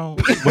steppers on.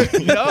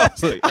 No.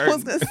 I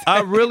was gonna say. I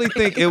really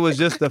think it was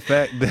just the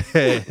fact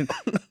that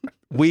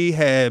we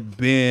had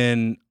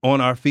been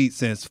on our feet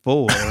since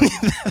 4.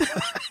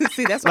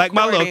 See, that's Like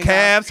my little recording,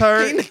 calves though.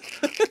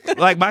 hurt.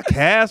 Like my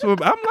calves were.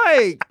 I'm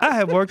like, I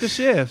have worked a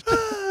shift.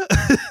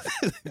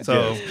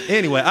 So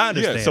anyway, I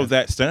understand. Yeah, so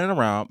that standing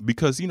around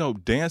because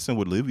dancing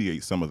would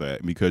alleviate some of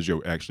that because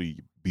you'll actually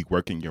be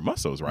working your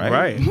muscles, right?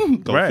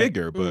 Right. Go Right.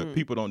 figure. But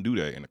people don't do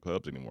that in the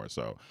clubs anymore.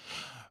 So,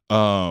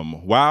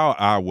 while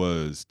I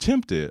was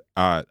tempted,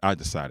 I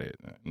decided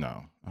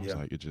no. I was Yeah.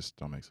 like, it just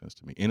don't make sense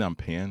to me, and I'm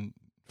paying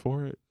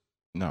for it.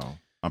 No,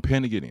 I'm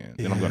paying to get in,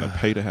 and I'm going to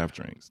pay to have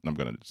drinks, and I'm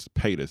going to just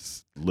pay to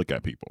And look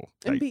at people.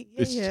 Like, be-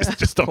 it's yeah,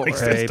 just don't make of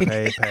sense. course.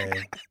 to me.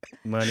 pay.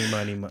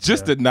 Money.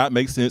 Just did not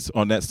make sense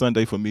on that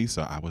Sunday for me,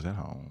 so I was at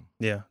home.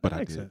 yeah, But that I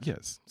makes did, sense.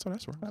 yes. So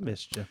that's right. I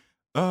missed you.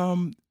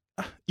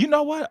 You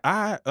know what?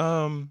 I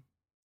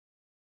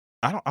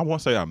I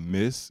won't say I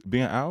miss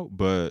being out,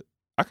 but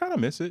I kind of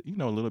miss it,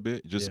 a little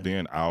bit. Just Yeah.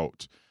 being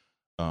out,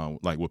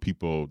 like with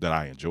people that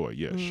I enjoy.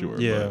 Yeah, sure.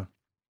 Yeah.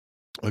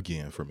 But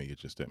again, for me, it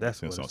just didn't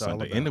That's make sense what on it's all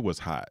Sunday, about. and it was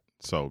hot.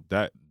 So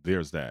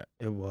there's that.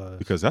 It was.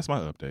 Because that's my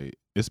update.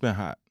 It's been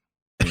hot.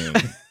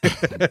 And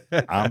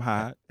I'm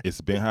hot.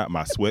 It's been hot.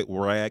 My sweat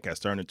rag has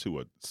turned into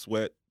a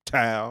sweat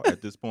towel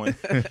at this point.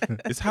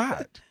 It's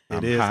hot.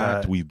 It is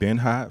hot. We've been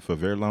hot for a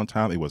very long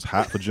time. It was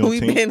hot for Juneteenth.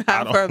 We've been I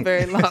hot don't- for a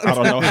very long time. I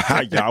don't know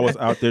how y'all was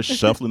out there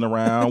shuffling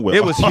around. With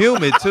It was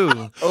humid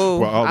too. Oh,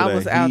 Well, all of I that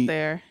was out heat.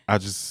 there. I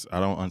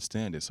don't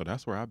understand it. So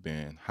that's where I've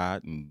been,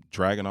 hot and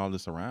dragging all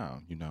this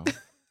around,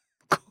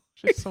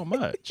 Just so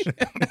much.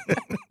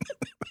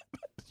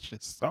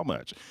 Just so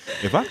much.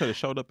 If I could have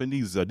showed up in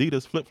these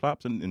Adidas flip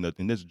flops and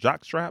in this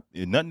jock strap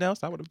and nothing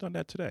else, I would have done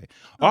that today.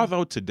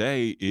 Although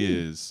today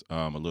is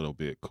a little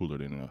bit cooler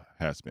than it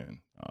has been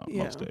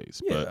most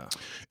days. Yeah. But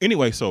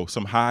anyway, so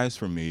some highs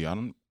for me.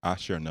 I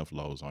share enough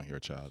lows on here,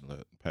 child, in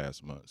the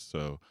past months.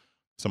 So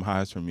some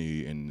highs for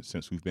me, and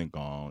since we've been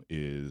gone,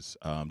 is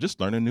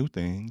just learning new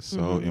things.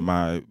 So in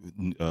my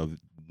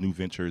new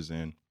ventures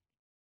and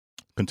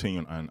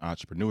continuing on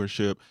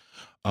entrepreneurship,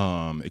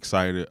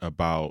 excited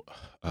about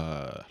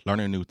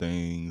learning new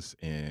things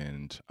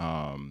and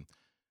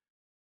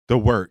the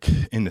work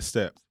in the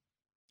steps.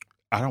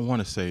 I don't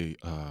want to say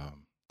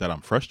that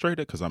I'm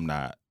frustrated, because I'm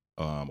not,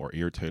 or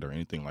irritated or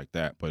anything like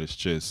that, but it's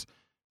just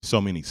so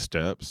many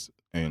steps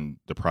in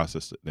the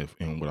process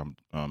in what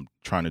I'm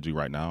trying to do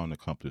right now and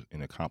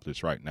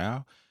accomplish right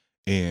now.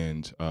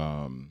 And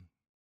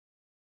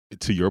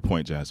to your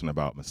point, Jasmine,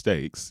 about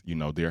mistakes,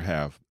 there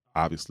have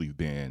obviously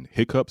been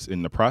hiccups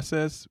in the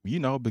process,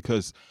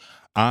 because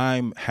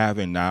I'm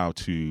having now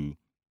to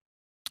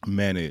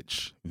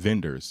manage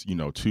vendors,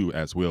 too,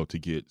 as well, to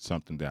get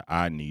something that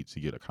I need to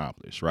get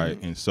accomplished,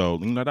 right? And so,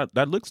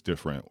 that looks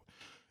different.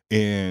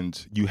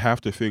 And you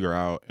have to figure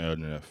out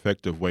an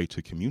effective way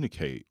to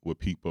communicate with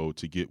people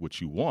to get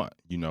what you want,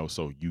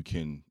 so you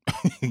can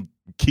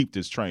keep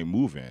this train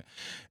moving.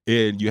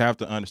 And you have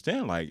to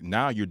understand, like,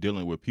 now you're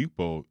dealing with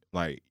people,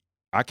 like,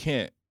 I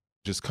can't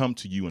just come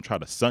to you and try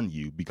to sun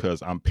you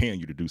because I'm paying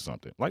you to do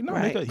something. Like, no,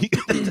 Right.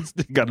 nigga,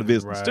 he got a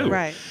business Right. too.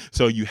 Right.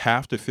 So you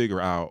have to figure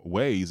out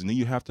ways, and then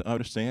you have to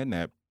understand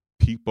that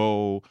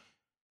people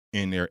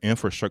in their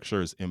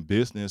infrastructures in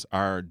business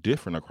are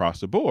different across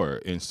the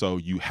board. And so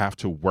you have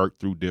to work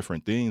through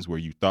different things where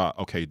you thought,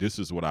 okay, this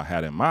is what I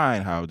had in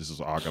mind, how this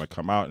is all going to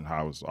come out and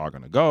how it's all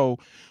going to go.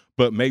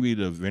 But maybe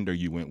the vendor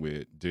you went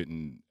with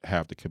didn't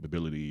have the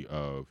capability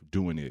of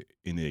doing it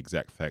in the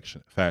exact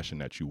fashion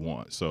that you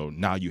want. So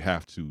now you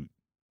have to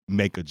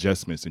make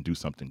adjustments and do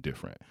something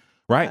different,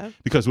 right? Okay.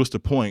 Because what's the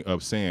point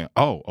of saying,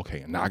 oh,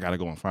 okay, now I got to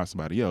go and find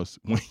somebody else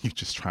when you're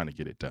just trying to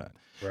get it done?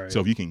 Right. So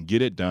if you can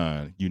get it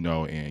done,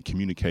 and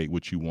communicate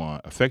what you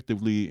want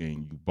effectively,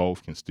 and you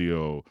both can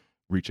still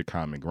reach a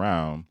common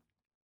ground,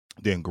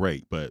 then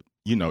great. But,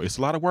 it's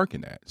a lot of work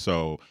in that.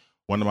 So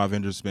one of my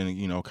vendors has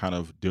been, kind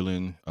of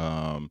dealing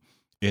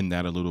in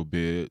that a little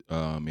bit,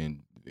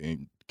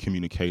 and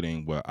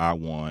communicating what I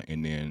want,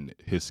 and then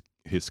his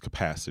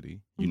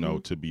capacity,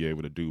 to be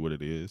able to do what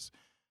it is.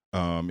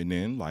 And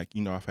then, like,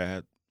 I've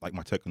had, like,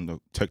 my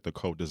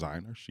technical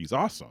designer. She's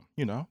awesome.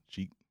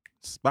 She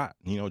spot,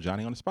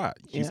 Johnny on the spot.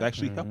 She's Yeah.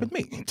 actually helping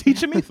me,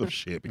 teaching me some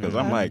shit, because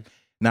I'm like,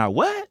 now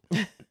what?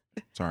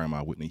 Sorry,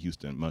 my Whitney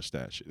Houston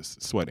mustache is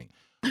sweating.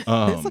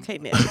 It's okay,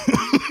 Nick.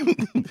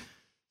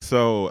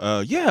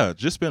 So,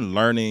 just been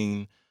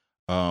learning,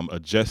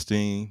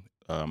 adjusting,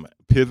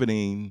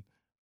 pivoting,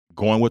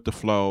 going with the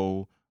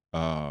flow,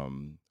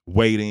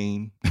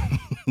 waiting,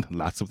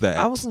 lots of that.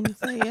 I was going to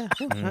say, yeah,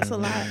 that's a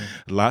lot.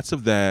 Lots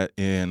of that.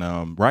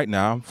 And right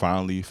now, I'm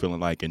finally feeling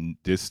like in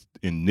this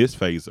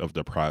phase of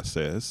the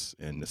process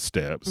and the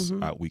steps,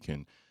 we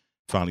can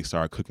finally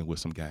start cooking with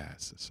some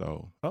gas.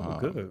 So,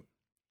 good.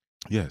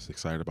 yes,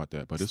 excited about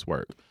that. But it's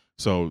work.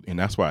 So, and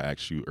that's why I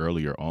asked you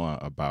earlier on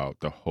about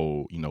the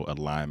whole,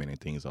 alignment and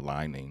things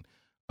aligning.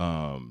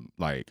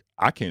 Like,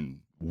 I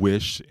can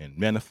wish and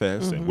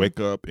manifest and wake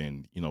up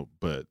and,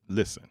 but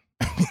listen.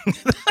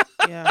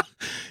 Yeah.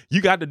 You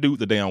got to do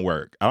the damn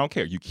work. I don't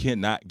care. You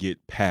cannot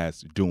get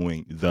past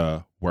doing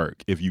the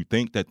work. If you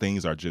think that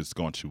things are just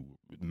going to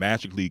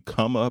magically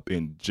come up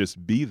and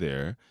just be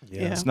there,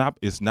 Yeah.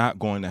 it's not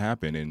going to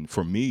happen. And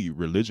for me,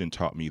 religion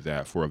taught me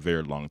that for a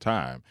very long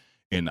time,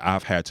 and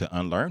I've had to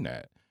unlearn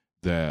that.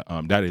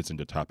 That isn't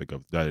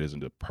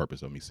the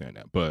purpose of me saying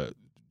that, but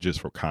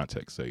just for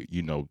context sake,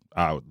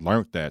 I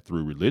learned that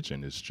through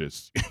religion. It's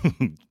just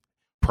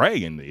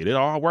pray and it'll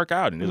all work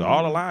out and it's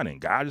all aligning.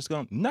 God is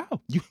going, no,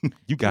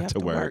 you got to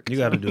work. You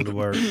got to do the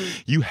work.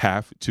 You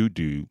have to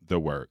do the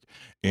work.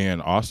 And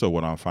also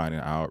what I'm finding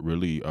out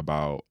really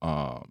about,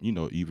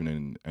 even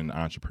in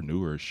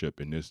entrepreneurship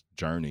in this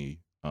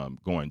journey,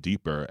 going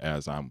deeper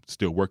as I'm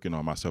still working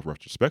on myself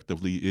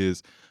retrospectively,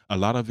 is a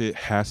lot of it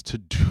has to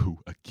do,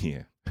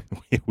 again,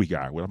 we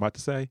got what I'm about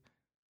to say,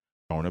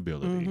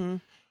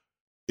 vulnerability.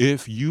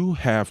 If you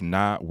have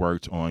not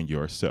worked on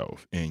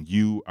yourself and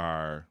you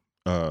are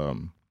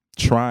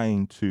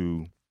trying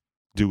to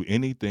do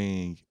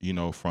anything,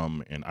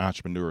 from an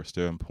entrepreneur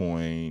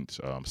standpoint,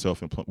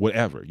 self-employed,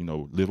 whatever,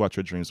 live out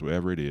your dreams,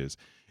 whatever it is.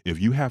 If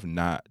you have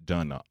not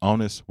done the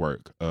honest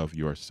work of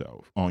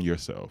on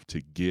yourself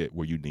to get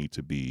where you need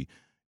to be,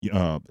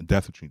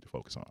 that's what you need to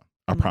focus on.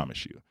 I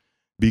promise you.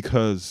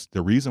 Because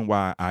the reason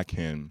why I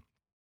can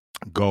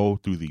go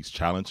through these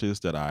challenges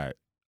that's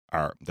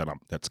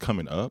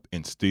coming up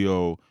and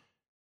still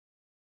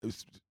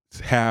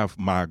have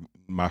my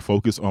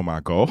focus on my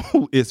goal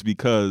is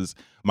because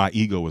my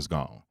ego is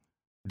gone.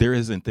 There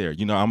isn't there.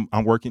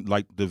 I'm working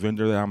like the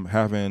vendor that I'm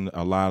having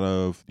a lot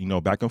of,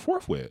 back and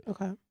forth with.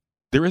 Okay.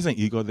 There isn't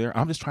ego there.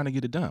 I'm just trying to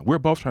get it done. We're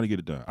both trying to get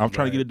it done. I'm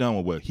trying to get it done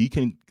with what he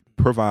can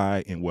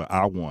provide and what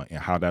I want and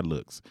how that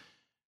looks.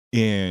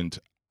 And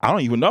I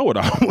don't even know what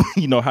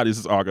how this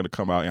is all going to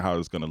come out and how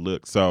it's going to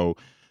look. So,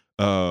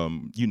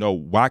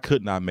 why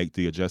couldn't I make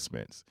the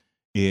adjustments?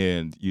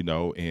 And,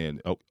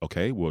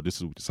 okay, well, this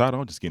is what we decided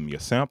on. Just give me a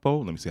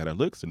sample. Let me see how that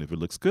looks. And if it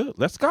looks good,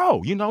 let's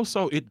go.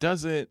 So it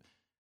doesn't,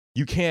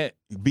 you can't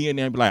be in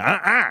there and be like,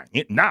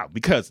 no,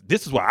 because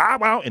this is what I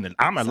want, and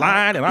I'm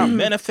aligned, and I'm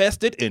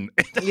manifested, and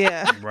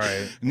yeah,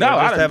 right. No,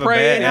 I just have a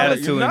bad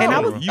attitude. And I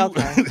was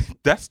okay.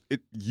 That's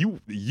it.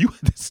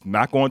 It's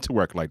not going to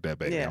work like that,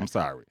 baby. Yeah. I'm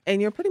sorry.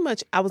 And you're pretty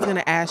much. I was going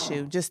to ask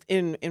you just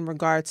in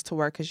regards to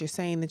work, because you're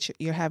saying that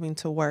you're having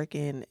to work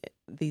in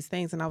these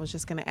things, and I was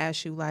just going to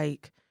ask you,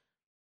 like,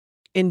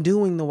 in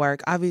doing the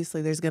work,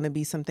 obviously, there's going to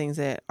be some things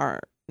that are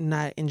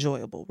not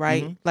enjoyable,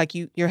 right? Mm-hmm. Like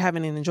you're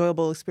having an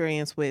enjoyable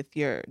experience with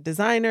your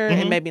designer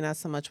and maybe not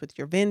so much with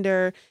your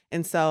vendor.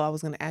 And so I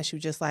was going to ask you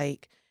just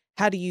like,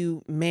 how do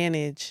you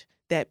manage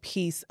that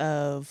piece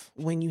of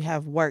when you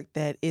have work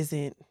that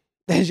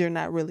you're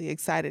not really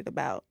excited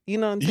about? You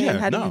know what I'm saying? Yeah,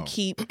 how do you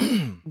keep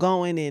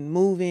going and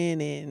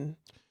moving and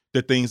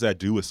the things that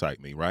do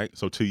excite me, right?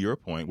 So to your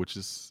point, which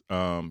is,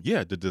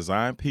 the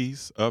design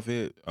piece of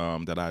it,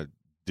 that I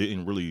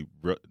didn't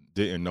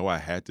know I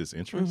had this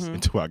interest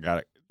until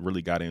I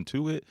really got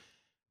into it.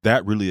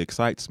 That really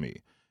excites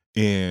me,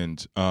 and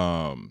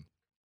so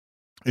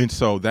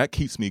that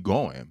keeps me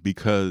going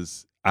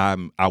because I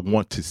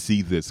want to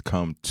see this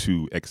come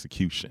to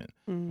execution,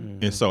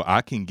 and so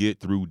I can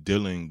get through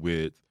dealing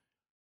with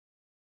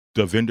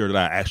the vendor that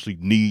I actually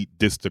need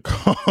this to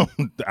come.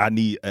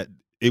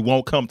 It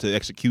won't come to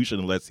execution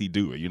unless he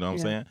do it. You know what I'm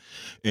saying?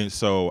 And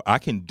so I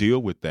can deal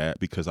with that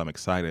because I'm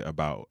excited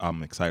about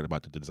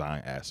the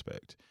design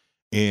aspect.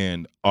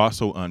 And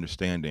also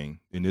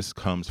understanding, and this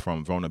comes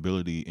from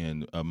vulnerability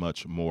in a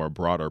much more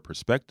broader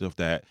perspective,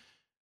 that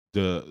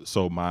the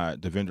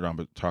vendor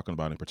I'm talking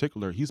about in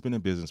particular, he's been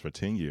in business for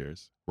 10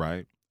 years,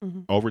 right?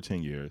 Over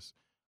 10 years.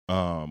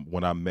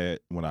 When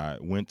I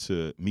went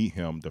to meet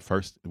him,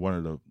 one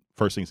of the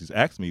first things he's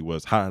asked me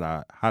was, how did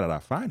I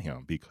find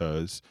him?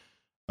 Because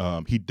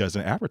he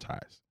doesn't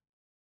advertise.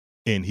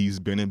 And he's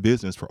been in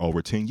business for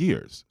over 10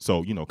 years.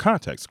 So,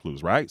 context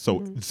clues, right?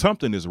 So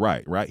something is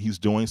right? He's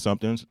doing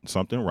something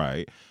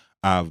right.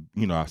 I've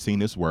seen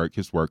his work.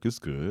 His work is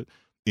good.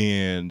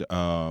 And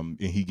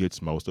he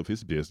gets most of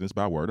his business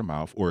by word of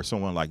mouth. Or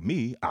someone like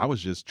me, I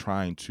was just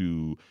trying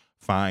to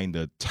find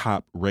the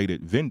top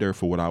rated vendor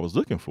for what I was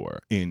looking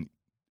for. And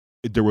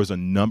there was a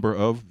number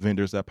of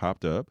vendors that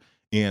popped up.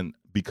 And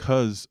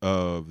because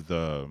of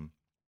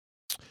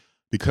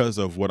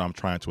what I'm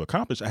trying to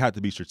accomplish, I had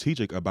to be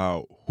strategic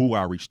about who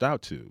I reached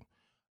out to.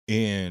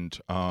 And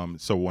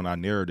so when I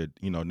narrowed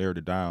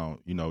it down,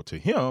 to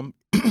him,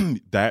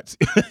 that's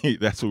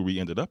where we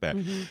ended up at.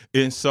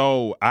 And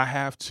so I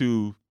have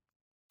to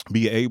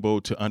be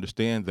able to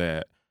understand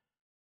that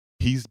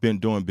he's been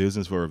doing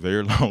business for a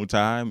very long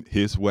time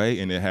his way,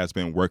 and it has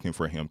been working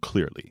for him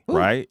clearly,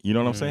 right? You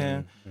know what I'm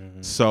saying?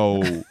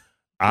 So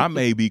I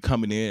may be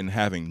coming in and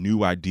having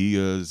new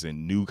ideas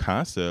and new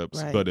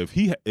concepts, but if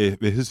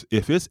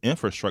his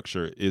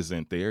infrastructure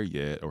isn't there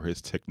yet or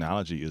his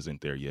technology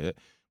isn't there yet,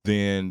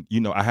 then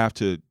I have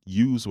to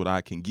use what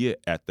I can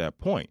get at that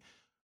point.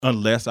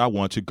 Unless I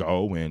want to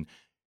go and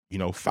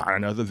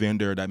find another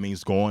vendor, that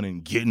means going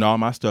and getting all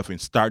my stuff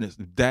and starting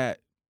that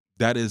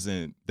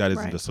isn't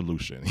the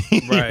solution.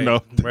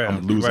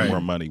 I'm losing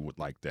more money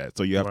like that.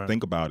 So you have to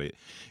think about it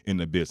in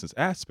the business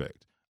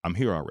aspect. I'm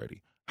here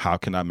already. How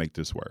can I make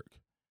this work?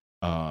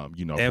 And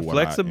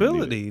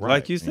flexibility,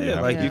 like you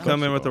said, you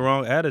come in with the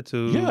wrong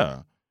attitude. Yeah.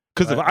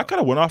 Because if I kind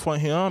of went off on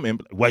him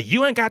and, well,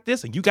 you ain't got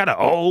this and you got an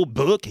old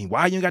book and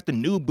why you ain't got the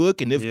new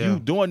book and if you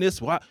doing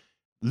this, why?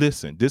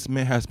 Listen, this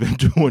man has been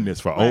doing this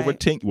for over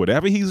 10,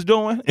 whatever he's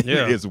doing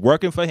is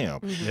working for him.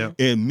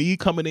 And me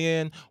coming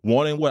in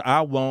wanting what I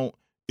want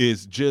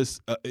is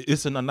just,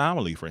 it's an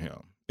anomaly for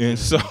him. And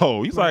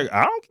so he's like,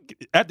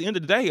 at the end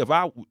of the day, if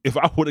I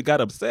would have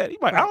got upset,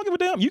 he's like, I don't give a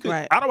damn.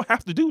 I don't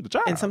have to do the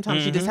job. And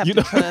sometimes you just have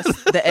to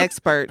trust the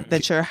expert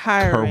that you're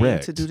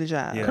hiring to do the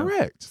job. Yeah.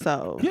 Correct.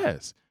 So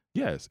yes.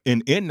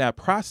 And in that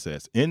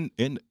process, in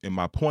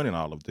my point in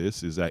all of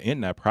this is that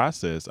in that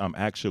process, I'm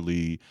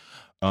actually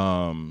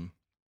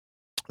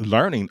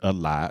learning a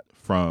lot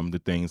from the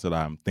things that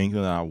I'm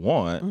thinking that I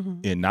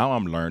want. And now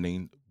I'm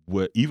learning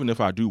even if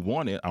I do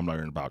want it, I'm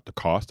learning about the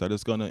cost that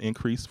it's going to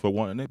increase for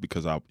wanting it,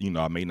 because I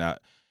may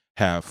not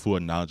have full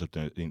knowledge of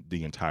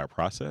the entire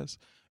process.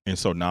 And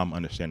so now I'm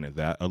understanding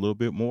that a little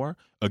bit more.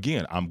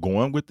 Again, I'm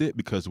going with it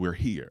because we're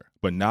here.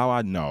 But now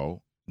I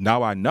know,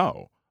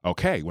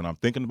 okay, when I'm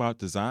thinking about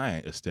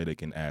design,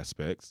 aesthetic, and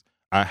aspects,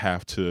 I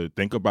have to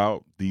think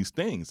about these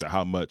things,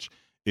 how much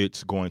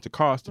it's going to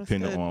cost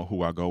depending on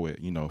who I go with,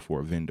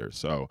 for a vendor.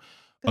 So,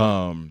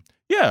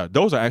 yeah,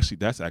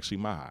 that's actually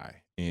my eye.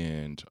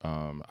 And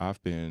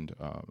I've been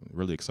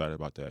really excited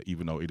about that,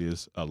 even though it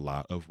is a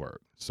lot of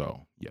work.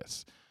 So,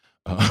 yes.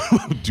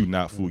 Do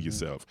not fool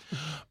yourself.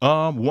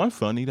 One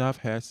funny that I've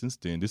had since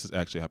then, this has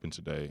actually happened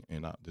today,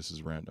 and this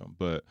is random,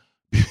 but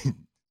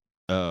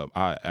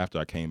after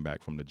I came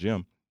back from the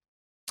gym,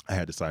 I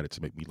had decided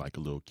to make me like a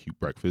little cute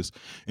breakfast.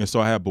 And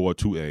so I had boiled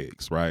 2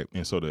 eggs, right?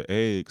 And so the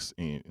eggs,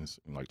 and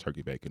like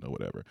turkey bacon or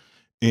whatever,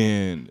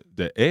 and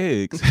the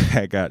eggs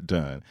had got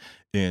done.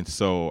 And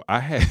so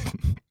I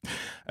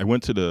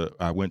went to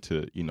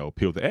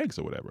peel the eggs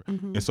or whatever.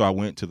 Mm-hmm. And so I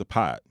went to the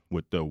pot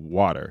with the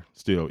water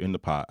still in the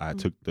pot. I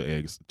took the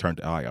eggs, turned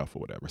the eye off or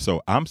whatever.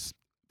 So I'm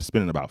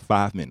spending about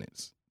 5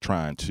 minutes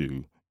trying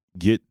to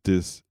get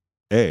this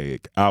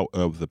egg out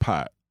of the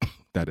pot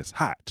that is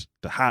hot,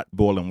 the hot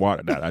boiling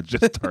water that I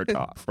just turned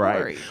off,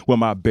 right? With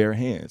my bare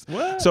hands.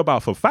 What? So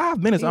about for 5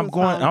 minutes,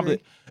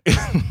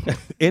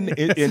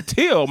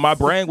 until my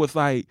brain was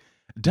like,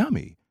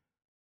 dummy,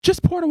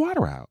 just pour the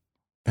water out.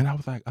 And I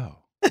was like, oh,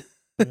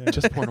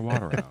 just pour the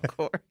water out.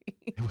 Corey.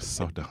 It was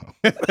so dumb.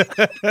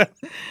 It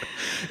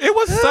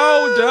was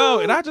so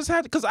dumb. And I just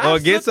had to, because I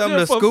get something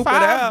to scoop it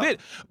out.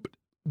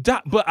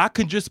 But I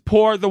could just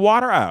pour the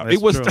water out. That's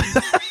it was.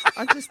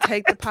 I just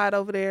take the pot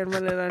over there and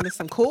run it under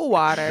some cool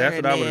water. That's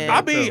what I would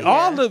have done. I mean,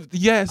 all of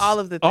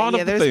the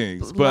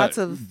things, but lots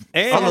of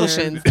and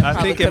solutions.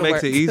 I think it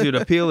makes it easier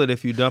to peel it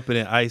if you dump it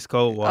in ice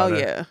cold water. Oh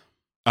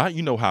yeah.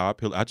 You know how I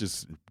peel it. I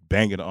just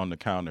bang it on the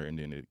counter and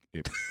then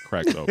it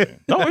cracks open.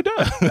 No, it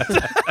does.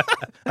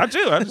 I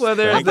do. I just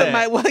there's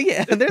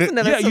that. There's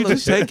another solution. You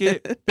just take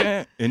it,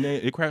 bang, and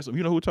then it cracks.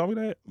 You know who told me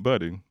that?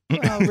 Buddy.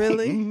 Oh,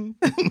 really? Mhm.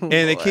 And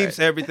it keeps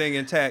everything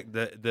intact.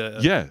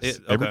 Yes,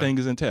 everything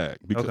is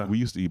intact because we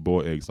used to eat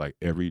boiled eggs like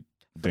every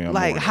damn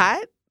morning.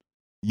 Hot?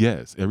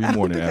 Yes, every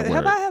morning at work.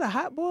 Have I had a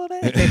hot boiled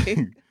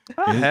egg?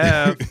 I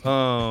have.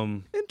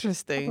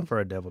 Interesting. I prefer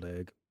a deviled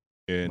egg.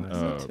 And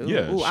too.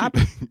 yeah, Ooh,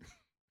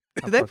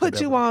 do they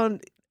put you on?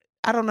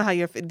 I don't know how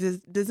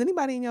does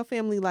anybody in your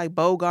family like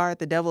Bogart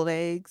the deviled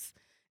eggs?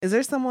 Is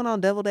there someone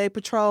on deviled egg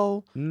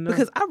patrol? No.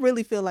 Because I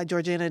really feel like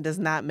Georgina does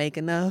not make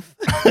enough.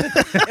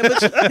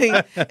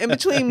 in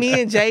between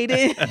me and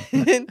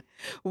Jaden,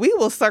 we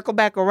will circle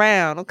back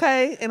around,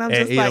 okay? And I'm And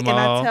just eat like, 'em and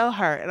all. I tell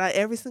her, and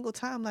every single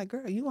time, like,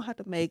 girl, you gonna have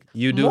to make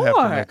You do more. have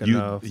to make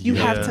enough. You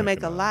have Yeah. to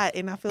make a lot,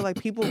 and I feel like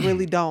people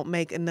really don't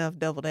make enough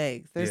deviled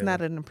eggs. There's Yeah.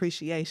 not an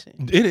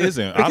appreciation. it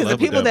isn't. Because I the love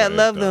people a that deviled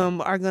love egg, though.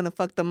 them are gonna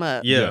fuck them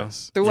up Yeah.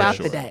 Yes, throughout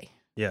for the sure. day.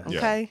 Yeah.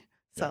 Okay,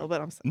 so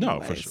but I'm No,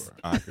 for anyways, sure.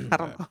 I agree with I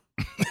don't that. know.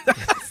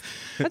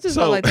 I just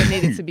So- felt like that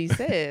needed to be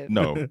said.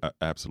 No,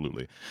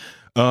 absolutely.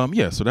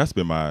 Yeah, so that's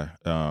been my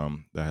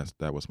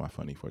that was my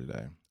funny for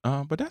today.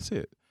 But that's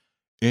it.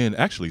 And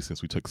actually,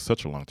 since we took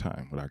such a long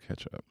time with our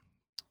catch up,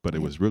 but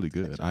it was really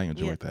good. I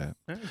enjoyed that.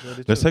 I enjoyed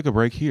it Let's too. take a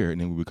break here,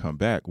 and then when we come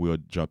back, we'll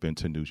jump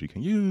into news you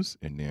can use,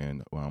 and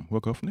then we'll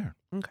go from there.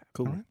 Okay.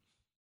 Cool. All right.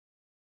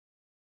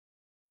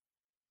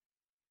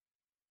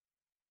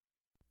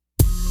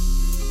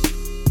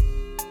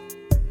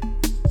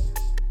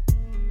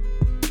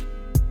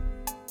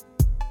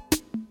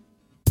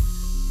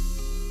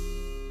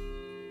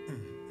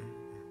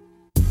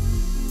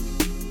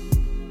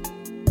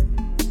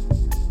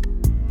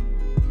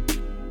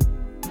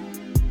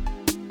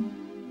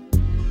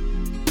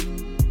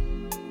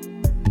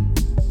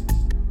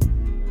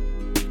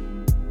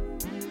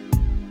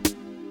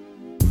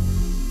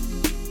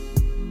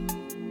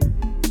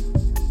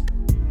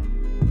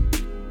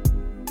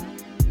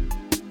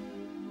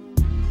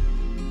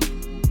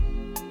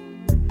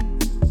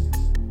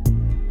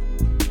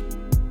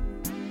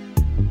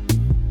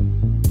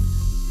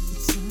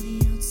 It's sunny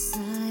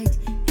outside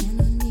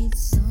and I need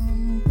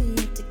somewhere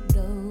to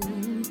go.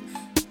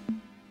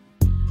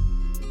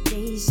 The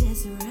day's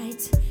just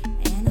right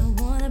and I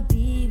wanna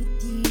be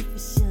with you for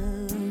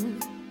sure.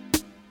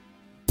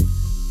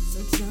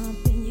 So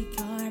jump in your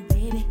car,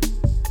 baby,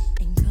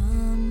 and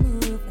come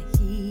over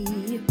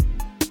here.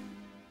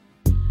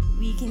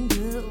 We can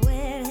do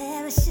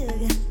whatever,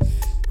 sugar.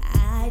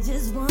 I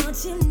just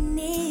want you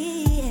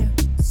near.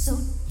 So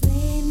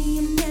play me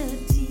a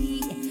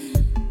melody.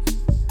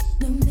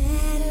 No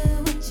matter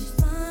what you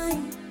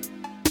find,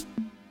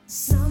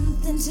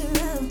 something to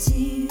roll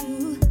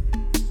to,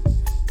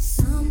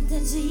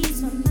 something to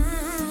ease my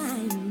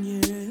mind.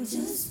 Yeah.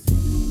 Just play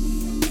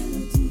me a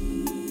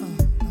melody.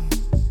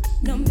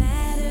 No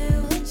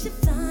matter what you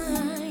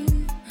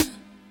find,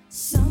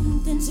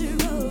 something to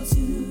roll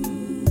to.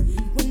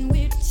 When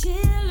we're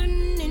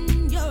chilling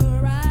and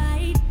you're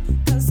right,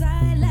 'cause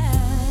I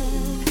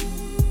love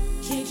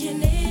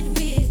kicking it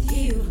with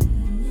you.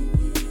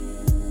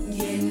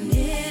 Getting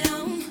it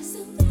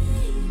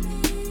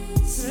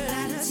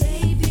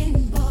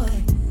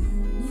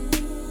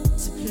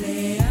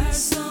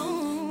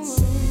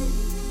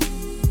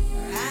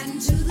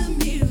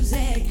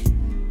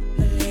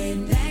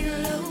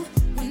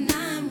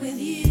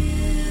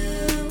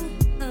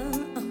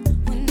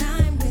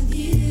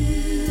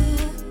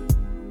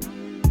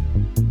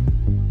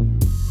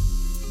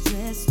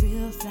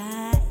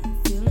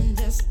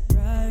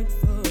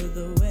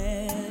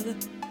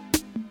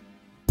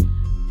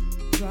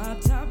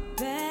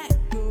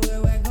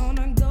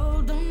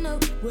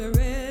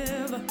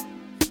wherever.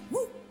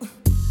 Woo.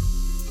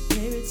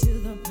 Maybe to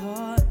the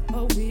park,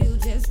 or we'll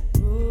just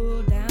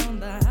roll down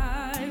the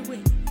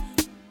highway.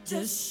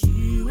 Just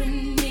you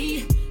and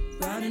me,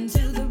 riding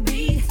to the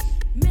beat.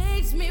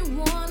 Makes me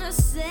wanna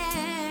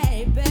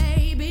say,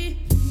 baby,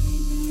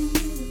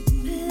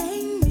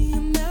 play me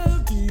a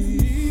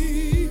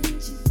melody.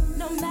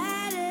 No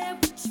matter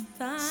what you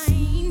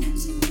find,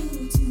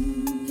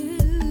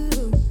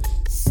 ooh,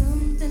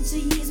 something to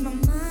ease my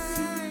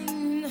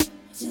mind.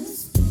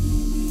 Just play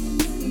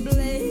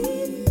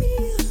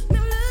me a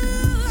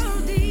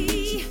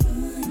melody,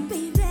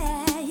 baby,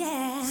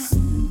 yeah.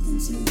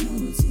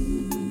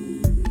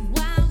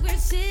 While we're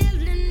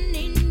chilling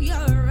in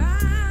your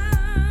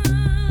eyes,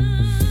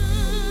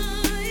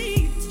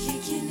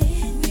 kicking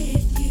it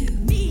with you,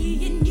 me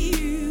and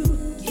you,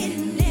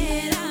 getting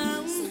it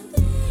on.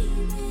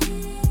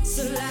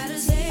 So light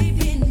as a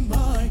pin,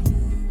 boy,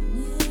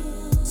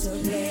 so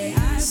play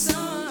our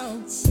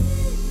song,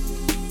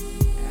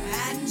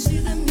 riding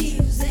to the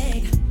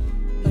music,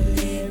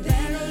 lay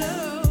back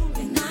low,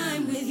 and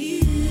I'm with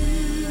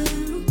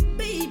you,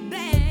 baby,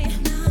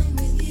 and I'm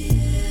with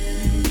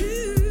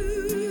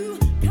you,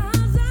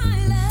 'cause I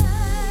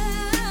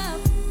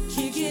love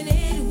kicking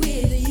it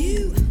with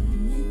you,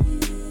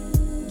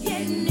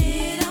 getting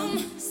it on.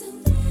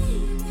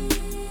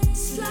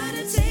 Slide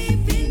a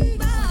tape in,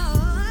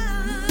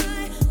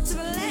 boy, to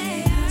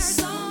play our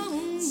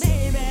song,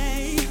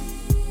 baby,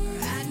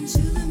 riding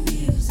to the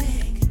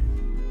music,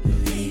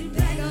 lay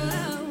back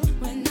low,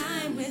 when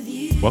I'm with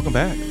you. Welcome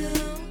back.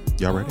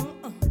 Y'all ready?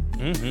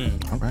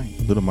 Mm-hmm. All right.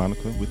 Little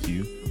Monica with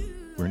you.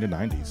 We're in the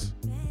 90s.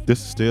 This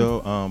is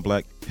still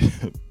black.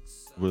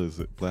 What is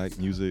it? Black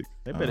music.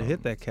 They better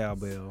hit that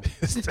cowbell.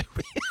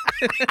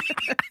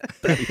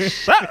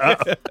 Shut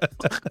up.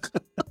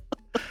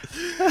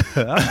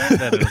 I heard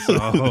that in a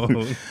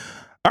song.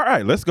 All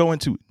right. Let's go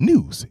into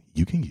news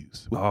you can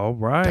use. All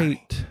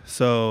right.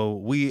 So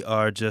we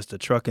are just a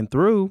trucking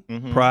through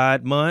Mhm.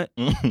 Pride Month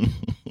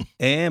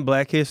and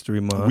Black History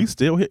Month. We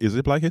still here. Is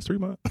it Black History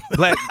Month?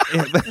 Black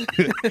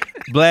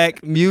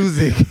Black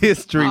Music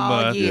History Oh,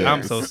 Month. yes.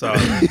 I'm so sorry.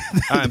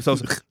 I'm so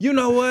sorry. You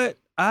know what?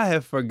 I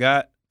have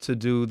forgot to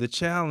do the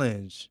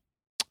challenge,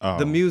 Oh.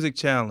 the music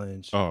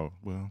challenge. Oh,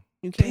 well.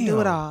 You can't do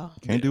it Damn. all.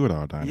 Can't do it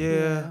all, Dinah.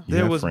 Yeah, You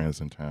there have was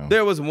friends in town.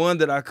 there was one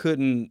that I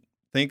couldn't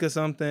think of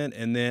something,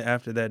 and then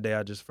after that day,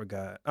 I just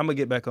forgot. I'm gonna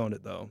get back on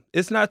it though.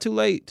 It's not too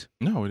late,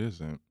 No, it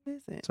isn't.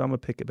 Is it? so I'm gonna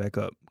pick it back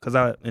up because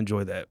I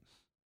enjoy that.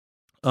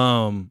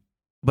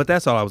 But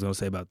that's all I was gonna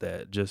say about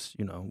that. Just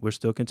we're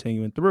still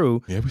continuing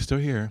through. Yeah, we're still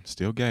here.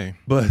 Still gay.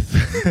 But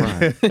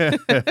Right.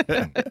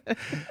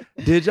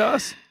 did y'all?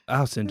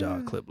 I'll send y'all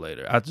a clip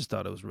later. I just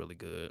thought it was really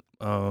good.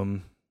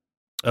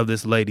 Of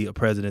this lady, a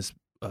president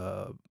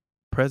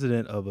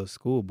of a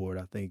school board,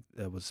 I think,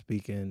 that was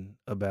speaking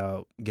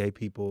about gay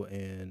people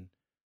and,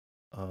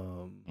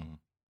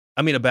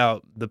 I mean,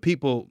 about the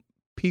people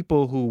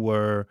who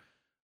were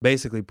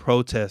basically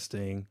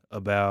protesting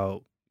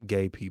about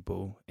gay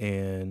people,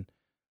 and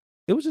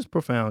it was just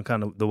profound,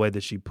 kind of the way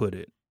that she put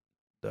it.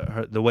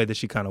 The way that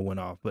she kind of went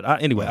off. But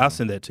anyway, I'll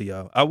send that to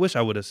y'all. I wish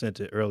I would have sent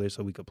it earlier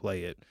so we could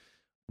play it.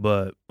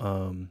 But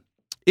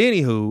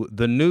anywho,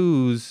 the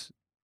news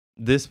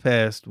this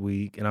past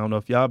week, and I don't know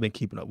if y'all been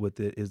keeping up with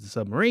it, is the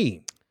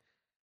submarine.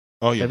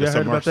 Oh, yeah. Have you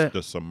heard about that?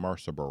 The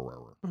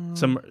submersible.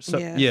 Yes.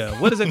 Yeah,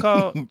 what is it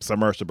called?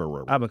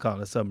 Submersible. I've been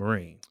calling it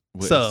submarine.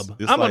 Well, Sub.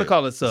 it's I'm gonna like-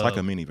 call it sub. It's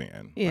like a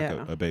minivan. Yeah.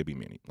 Like a baby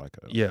mini. Like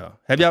a Yeah.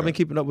 Have y'all like been a-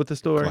 keeping up with the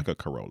story? like a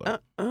Corolla.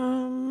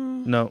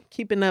 No.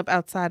 Keeping up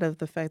outside of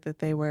the fact that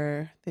they've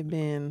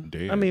been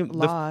Dead. I mean, the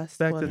lost.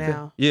 fact Well, that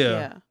now.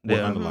 yeah. Well,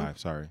 Yeah. unalive,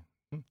 sorry.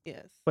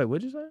 Yes. Wait,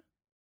 what'd you say?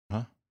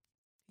 Huh?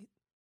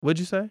 What'd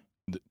you say?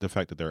 The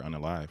fact that they're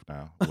unalive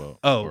now. Well,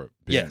 Oh, or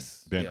been,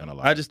 yes. Been Yeah.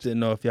 unalive. I just didn't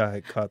know if y'all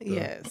had caught the,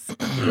 Yes.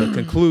 the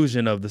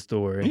conclusion of the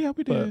story. Yeah,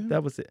 we But did.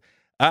 that was it.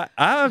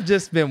 I've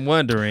just been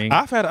wondering.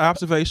 I've had an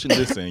observation.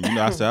 Listen,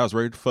 I said I was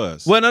ready to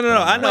fuss. Well, no.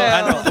 I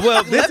know.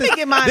 Well, this let me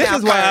get mine this out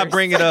is why I first.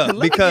 bring it up Let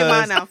me get because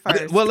mine out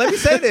first. Well, let me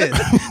say this.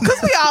 Because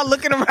we all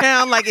looking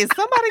around like, is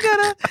somebody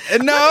gonna?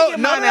 No. get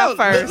mine out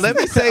first. Let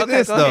me say Okay,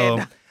 this go though.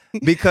 ahead.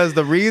 Because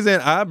the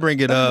reason I bring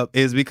it up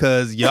is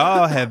because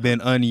y'all have been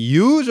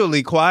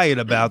unusually quiet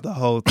about the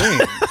whole thing.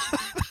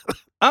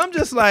 I'm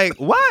just like,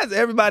 why is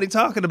everybody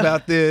talking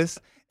about this?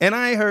 And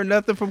I ain't heard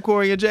nothing from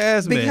Corey and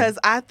Jasmine. Because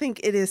I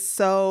think it is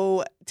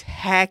so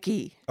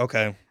tacky.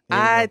 okay. Here we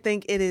I go.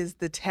 think it is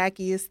the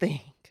tackiest thing.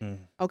 Mm.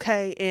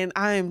 Okay. And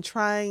I am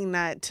trying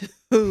not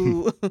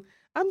to,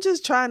 I'm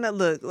just trying not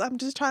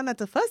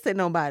to fuss at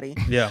nobody.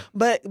 Yeah.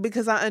 But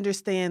because I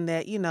understand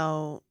that,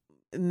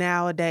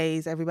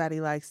 nowadays everybody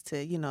likes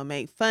to,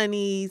 make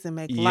funnies and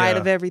make light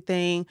Yeah. of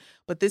everything.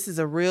 But this is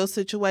a real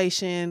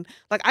situation.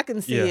 Like I can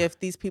see Yeah. if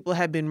these people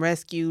have been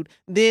rescued,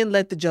 then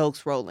let the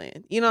jokes roll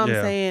in. You know what Yeah.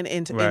 I'm saying?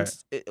 And Right.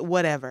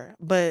 whatever.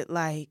 But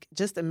like,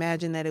 just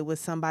imagine that it was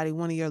somebody,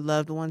 one of your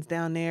loved ones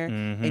down there,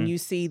 Mhm. and you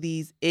see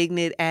these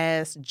ignorant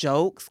ass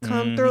jokes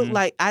come through. Mhm.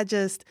 Like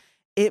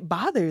it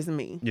bothers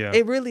me. Yeah.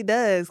 It really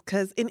does.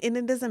 And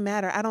it doesn't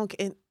matter.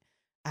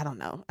 I don't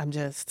know. I'm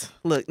just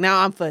look,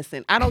 now I'm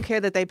fussing. I don't care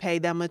that they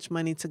paid that much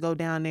money to go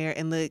down there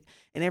and look,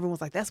 and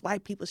everyone's like, that's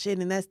white people shit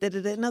and that's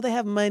da-da-da. No, they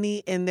have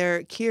money and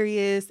they're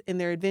curious and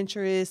they're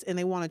adventurous and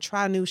they want to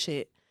try new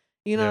shit.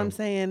 You know what I'm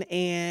saying?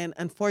 And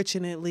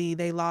unfortunately,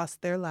 they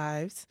lost their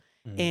lives.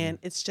 And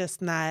it's just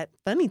not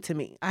funny to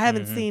me. I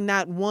haven't seen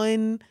not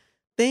one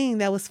thing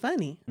that was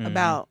funny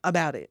about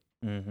it.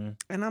 And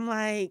I'm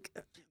like,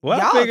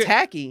 y'all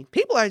tacky.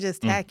 People are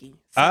just tacky.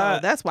 So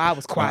that's why I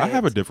was quiet. I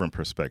have a different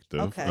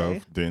perspective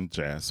than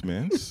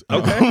Jasmine's.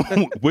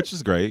 Which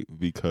is great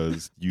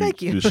because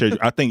Thank you. share,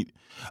 I think,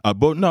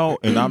 but no,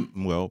 and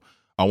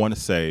I want to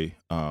say,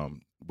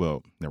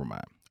 never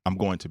mind. I'm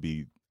going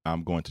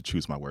to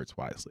choose my words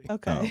wisely.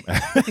 Okay.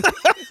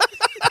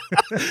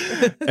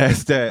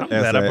 As that, I'm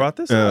glad I brought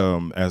this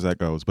up. As that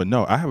goes, but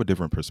no, I have a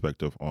different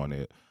perspective on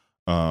it,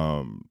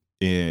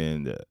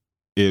 and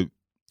it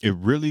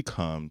really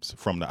comes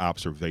from the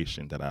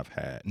observation that I've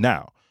had.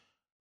 Now,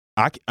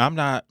 I'm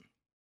not,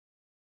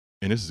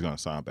 and this is gonna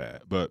sound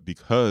bad, but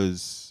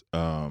because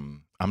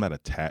I'm not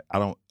attached, I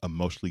don't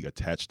emotionally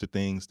attach to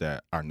things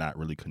that are not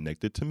really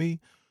connected to me.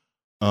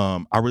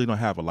 I really don't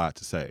have a lot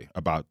to say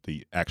about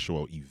the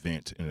actual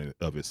event in and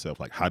of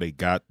itself, like how they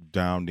got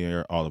down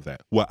there, all of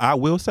that. What I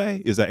will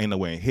say is that ain't no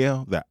way in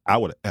hell that I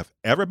would have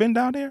ever been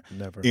down there.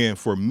 Never. And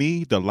for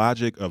me, the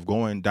logic of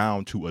going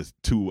down to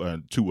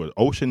an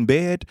ocean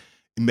bed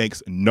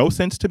makes no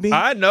sense to me.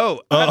 I know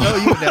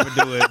you would never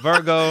do it,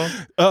 Virgo.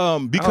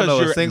 Because know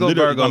a you're single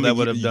Virgo that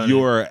would have done it.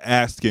 You're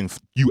asking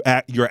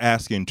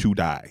to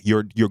die.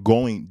 You're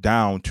going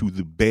down to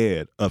the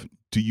bed of.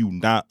 Do you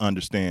not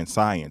understand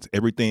science?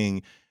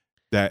 Everything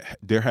that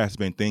there has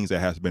been things that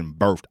has been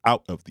birthed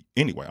out of the.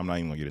 Anyway, I'm not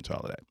even gonna get into all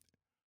of that.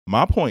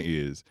 My point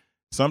is,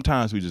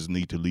 sometimes we just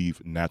need to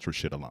leave natural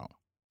shit alone,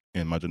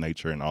 and Mother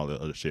Nature and all the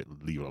other shit,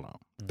 leave it alone.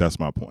 That's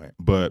my point.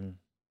 But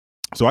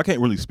so I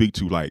can't really speak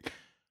to like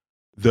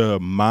the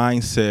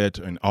mindset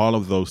and all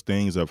of those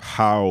things of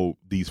how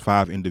these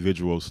 5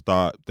 individuals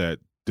thought that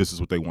this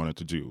is what they wanted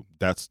to do.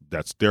 That's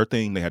their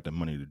thing. They had the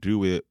money to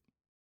do it.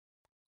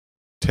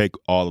 Take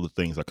all of the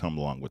things that come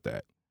along with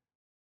that.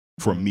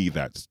 For me,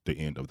 that's the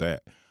end of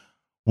that.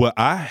 What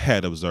I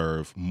had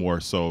observed more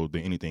so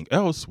than anything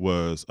else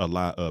was a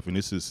lot of, and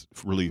this is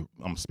really,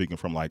 I'm speaking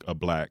from like a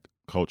Black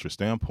culture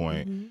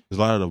standpoint, there's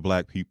a lot of the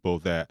Black people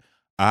that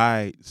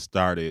I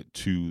started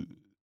to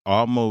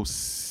almost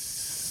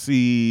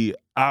see,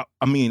 I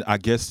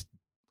guess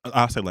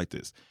I'll say it like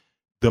this,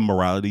 the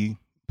morality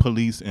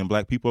police and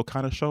Black people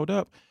kind of showed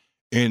up.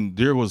 And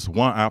there was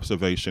one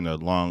observation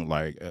along,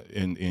 like,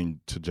 in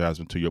to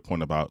Jasmine, to your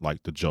point about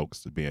like the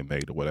jokes being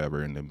made or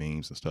whatever, and the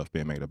memes and stuff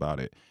being made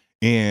about it.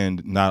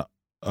 And not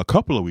even a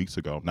couple of weeks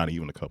ago,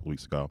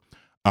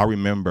 I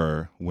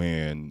remember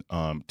when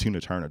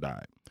Tina Turner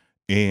died,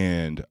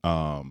 and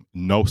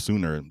no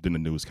sooner than the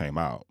news came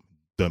out,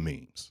 the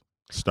memes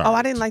started. Oh,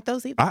 I didn't like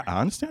those either.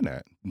 I understand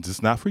that.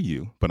 It's not for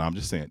you, but I'm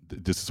just saying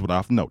this is what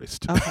I've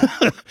noticed.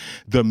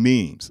 The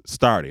memes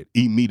started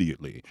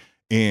immediately.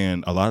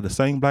 And a lot of the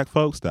same Black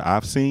folks that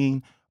I've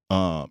seen,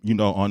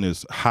 on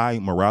this high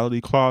morality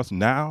clause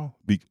now,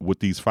 with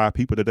these 5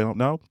 people that they don't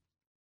know,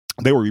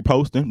 they were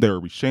reposting, they were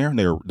resharing,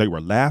 they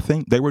were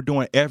laughing, they were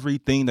doing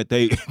everything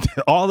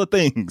that all the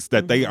things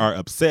that they are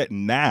upset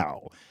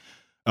now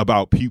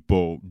about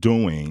people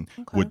doing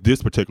with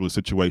this particular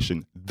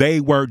situation,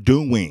 they were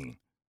doing.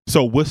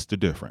 So what's the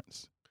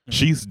difference?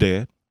 She's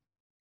dead.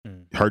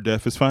 Her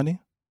death is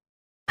funny.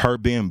 Her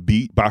being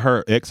beat by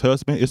her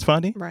ex-husband is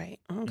funny. Right.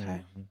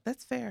 Okay.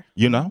 That's fair.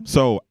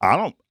 So I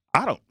don't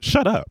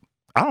shut up.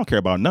 I don't care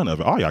about none of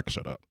it. All y'all can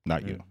shut up.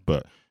 Not you.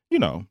 But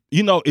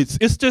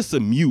it's just a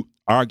mute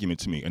argument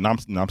to me. And I'm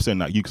saying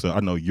not you, because I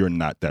know you're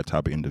not that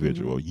type of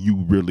individual. You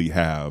really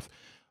have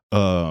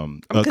a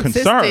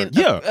concern.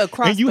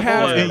 Across and you the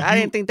have board. and I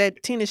you, didn't think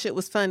that Tina shit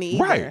was funny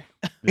either. Right.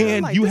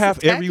 I'm like, this is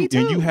tacky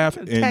too.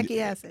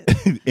 Tacky asses.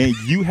 And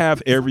you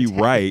have every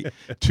right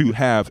to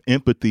have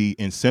empathy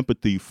and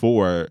sympathy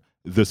for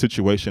the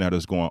situation that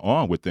is going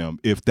on with them,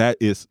 if that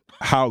is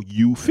how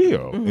you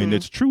feel and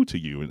it's true to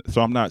you.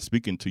 So I'm not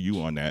speaking to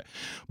you on that,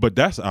 but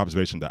that's the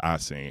observation that I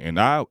seen. And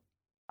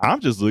I'm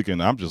just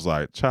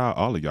like, child,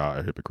 all of y'all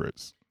are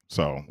hypocrites.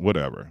 So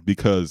whatever,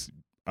 because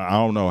I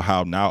don't know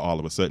how now all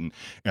of a sudden,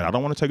 and I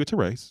don't want to take it to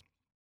race,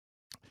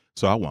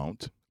 so I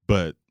won't,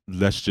 but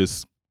let's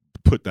just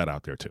put that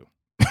out there too.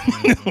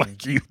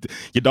 Like you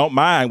don't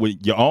mind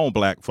with your own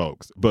Black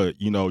folks, but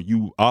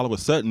you all of a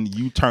sudden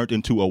you turned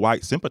into a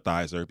white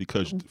sympathizer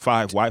because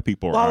 5 white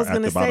people are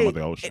at the bottom of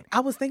the ocean. I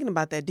was thinking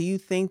about that. Do you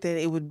think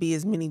that it would be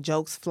as many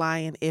jokes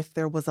flying if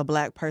there was a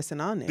Black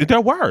person on there?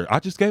 There were. I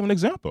just gave an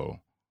example.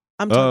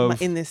 I'm talking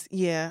about in this.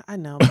 Yeah, I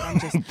know.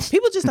 But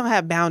people just don't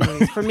have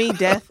boundaries. For me,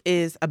 death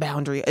is a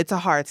boundary. It's a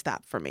hard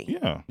stop for me.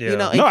 Yeah.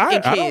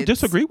 I don't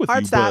disagree with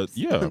hard you. Stops,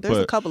 but there's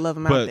a couple of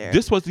them out there. But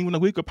this wasn't even a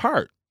week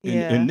apart.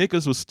 And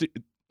niggas was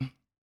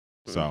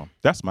so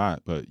that's mine.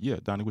 But yeah,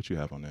 Donnie, what you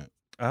have on that?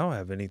 I don't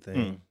have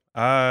anything.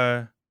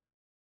 I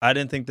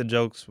didn't think the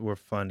jokes were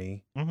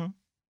funny.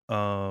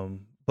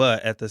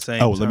 But at the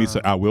same time, let me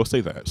say, I will say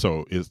that.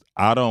 So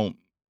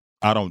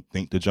I don't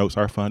think the jokes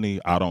are funny.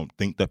 I don't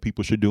think that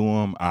people should do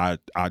them. I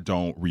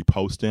don't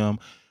repost them.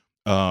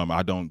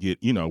 I don't get,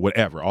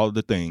 whatever, all of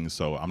the things.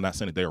 So I'm not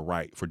saying that they're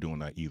right for doing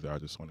that either. I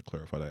just want to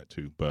clarify that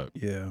too. But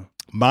Yeah.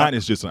 mine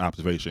is just an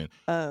observation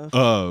of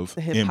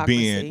the and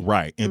being hypocrisy.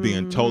 right and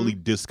being Mhm. totally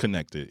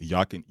disconnected.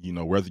 Y'all can,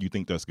 whether you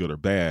think that's good or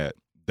bad,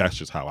 that's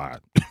just how I.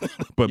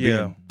 But Yeah.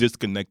 being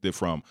disconnected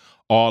from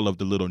all of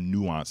the little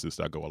nuances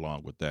that go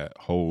along with that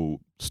whole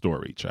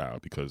story,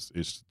 child, because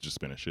it's just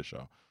been a shit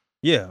show.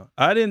 Yeah.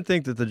 I didn't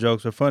think that the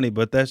jokes were funny,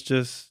 but that's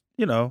just,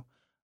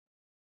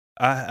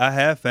 I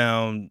have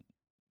found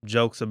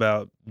jokes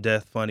about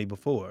death funny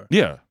before.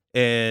 Yeah.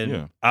 And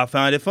Yeah. I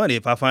find it funny.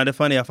 If I find it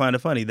funny, I find it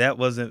funny. That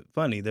wasn't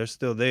funny. They're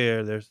still there.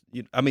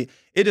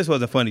 It just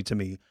wasn't funny to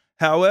me.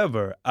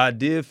 However, I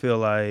did feel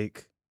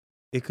like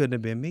it couldn't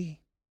have been me.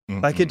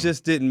 Like it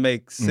just didn't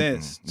make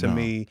sense to no.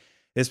 me,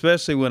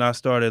 especially when I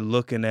started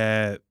looking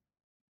at,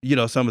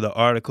 some of the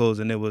articles,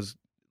 and it was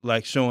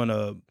like showing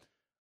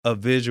a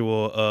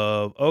visual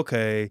of,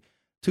 okay,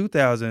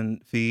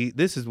 2,000 feet,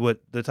 this is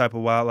what the type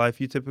of wildlife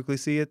you typically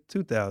see at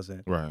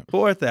 2,000. Right.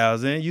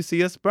 4,000, you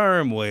see a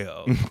sperm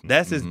whale.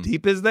 That's as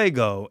deep as they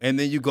go. And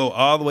then you go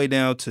all the way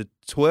down to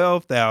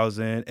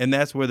 12,000, and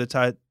that's where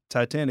the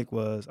Titanic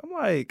was. I'm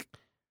like,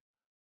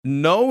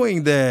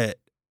 knowing that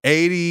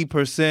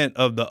 80%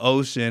 of the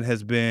ocean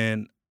has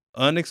been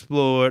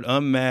unexplored,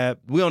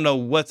 unmapped, we don't know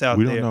what's out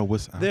We there. don't know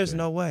what's out There's there.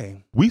 no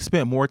way. We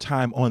spent more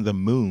time on the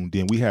moon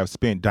than we have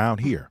spent down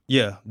here.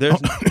 Yeah,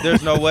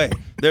 there's no way.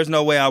 There's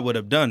no way I would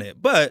have done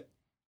it. But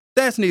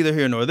that's neither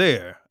here nor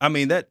there. I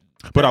mean, that.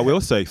 But I will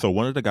say, so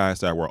one of the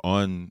guys that were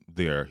on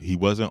there, he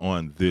wasn't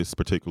on this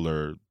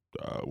particular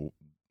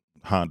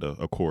Honda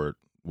Accord,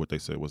 what they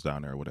said was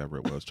down there, whatever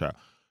it was, child.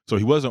 So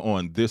he wasn't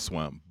on this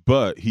one,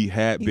 but he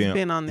had He's been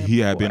been on there He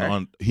had been before.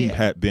 on. He Yeah.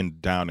 had been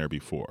down there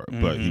before,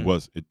 but he Mhm.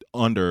 was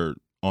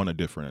on a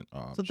different.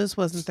 So this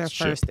wasn't their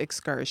ship. first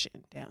excursion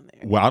down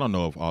there. Well, I don't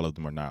know if all of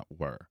them or not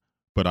were,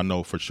 but I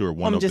know for sure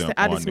one of them.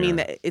 I on just mean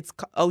there- that it's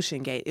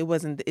Ocean Gate. It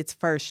wasn't its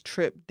first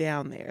trip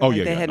down there. Oh Like,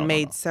 yeah, they yeah, had no, no,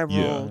 made no. several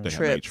Yeah, they had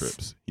made trips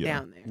trips. Yeah.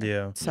 down there.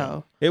 Yeah.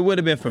 So It would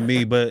have been for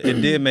me, but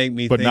it did make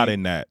me but think. not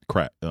in that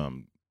crap.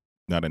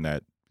 Not in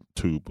that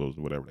tube or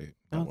whatever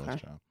that was, Okay.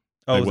 child.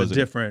 Oh, it it was a wasn't-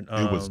 different.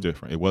 It was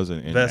different. It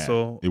wasn't in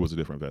vessel. That. It was a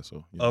different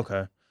vessel. Yeah.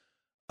 Okay.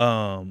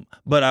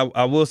 But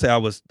I will say I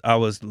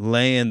was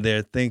laying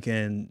there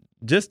thinking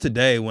just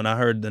today when I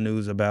heard the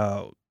news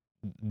about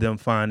them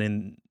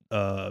finding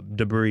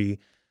debris,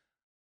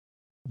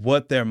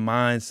 what their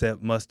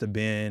mindset must have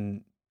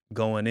been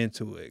going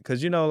into it.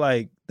 Because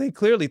like they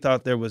clearly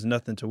thought there was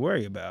nothing to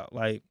worry about.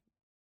 Like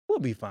we'll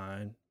be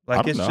fine. Like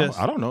I don't it's know. just.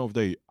 I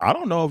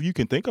don't know if you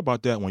can think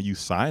about that when you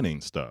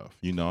signing stuff.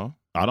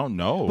 I don't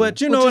know. But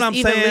you Well, know what just I'm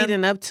even saying?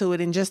 leading up to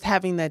it and just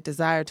having that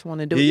desire to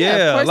want to do it. Yeah,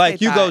 of course like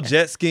they you go thought-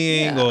 jet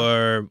skiing Yeah.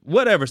 or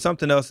whatever,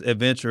 something else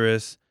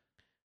adventurous.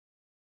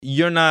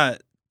 You're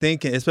not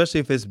thinking, especially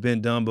if it's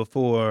been done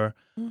before.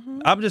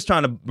 Mhm. I'm just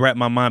trying to wrap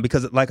my mind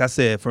because, like I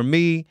said, for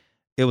me,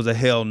 it was a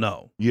hell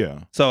no. yeah.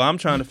 So I'm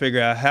trying to figure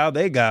out how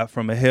they got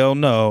from a hell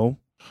no.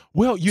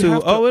 Well, you To,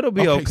 have to, "Oh, it'll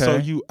be okay."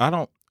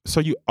 So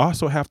you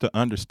also have to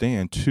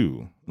understand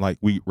too. Like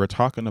we're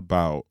talking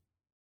about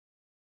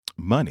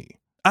money.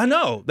 I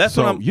know. That's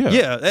So, what I'm. yeah.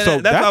 Yeah, and So that's what I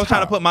was that's trying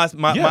how- to put my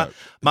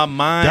Yeah.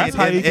 mind That's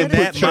how you in can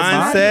that put your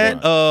mind mindset on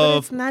it. But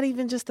of. it's not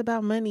even just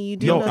about money. You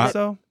do Yo, know think that.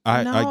 so?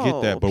 I get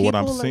No, that, but what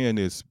I'm people are- saying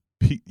is,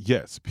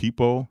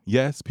 people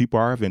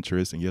are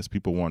adventurous, and yes,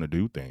 people want to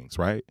do things,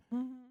 right?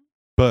 Mhm.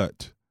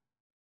 But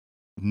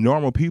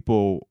normal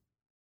people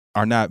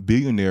are not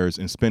billionaires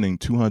and spending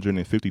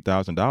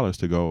 $250,000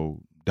 to go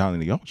down in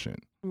the ocean.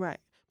 Right.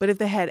 But if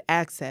they had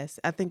access,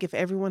 I think if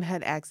everyone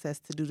had access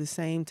to do the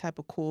same type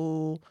of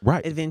cool,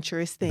 Right.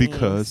 adventurous things.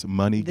 Because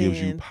money gives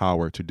you then-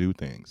 power to do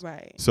things.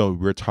 Right. So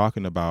we're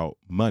talking about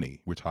money.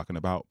 We're talking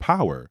about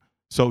power.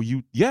 So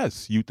you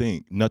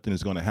think nothing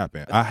is going to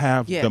happen. I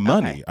have Yeah, the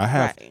money. okay, I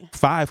have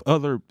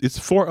right. it's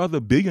 4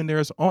 other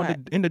billionaires on Right.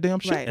 in the damn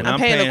ship. Right. And I'm I'm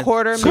paying paying- a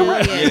quarter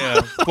Correct. million.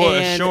 Yeah, for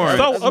and assurance.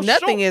 So, of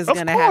nothing course, is of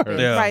going to course. happen.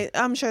 Yeah. Right.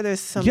 I'm sure there's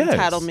some Yes.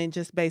 entitlement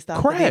just based off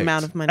of Correct. the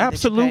amount of money that you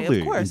Absolutely. pay.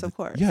 Of course, of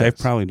course. Yes. They've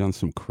probably done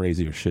some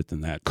crazier shit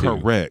than that too.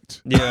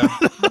 Correct. Yeah,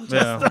 Just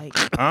yeah. like,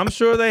 I'm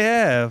sure they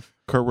have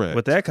Correct.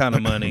 with that kind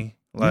of money.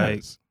 Like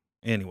Yes.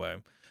 anyway,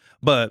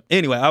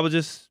 I was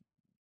just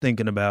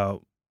thinking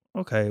about.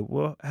 Okay,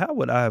 well, how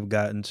would I have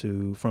gotten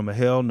from a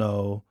hell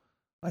no?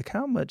 Like,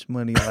 how much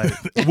money? Like,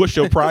 What's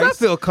your 'cause price? I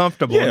feel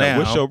comfortable yeah. now.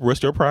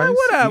 What's your price?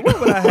 What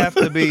would I have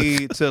to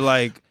be to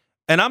like?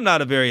 And I'm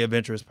not a very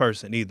adventurous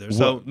person either,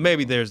 so What?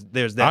 maybe there's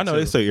that. I know too.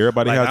 they say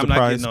everybody Like, has I'm a not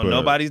price, getting on but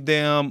nobody's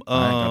damn.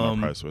 I ain't got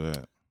no price for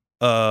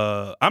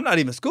that. I'm not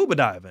even scuba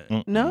diving.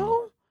 Mm-mm.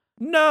 no,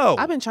 No,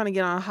 I've been trying to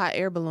get on a hot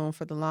air balloon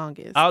for the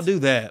longest. I'll do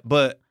that,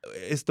 but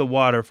it's the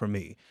water for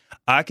me.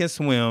 I can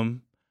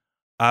swim.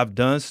 I've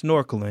done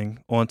snorkeling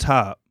on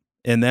top,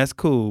 and that's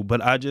cool.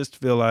 But I just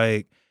feel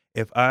like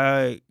if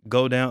I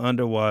go down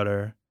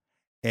underwater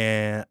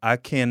and I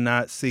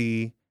cannot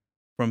see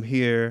from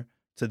here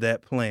to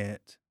that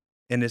plant,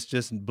 and it's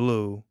just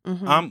blue,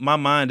 Mhm. my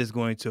mind is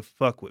going to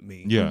fuck with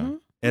me. Yeah. Mhm.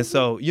 And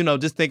so,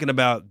 just thinking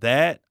about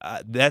that,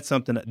 that's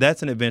an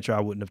adventure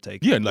I wouldn't have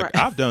taken. Yeah, like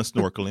Right. I've done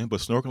snorkeling, but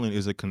snorkeling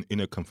is in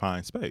a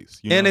confined space.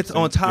 You And know it's what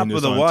I'm on saying? top And of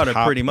it's the on water,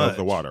 top pretty of much.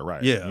 the water,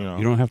 right? Yeah. You know?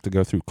 You don't have to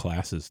go through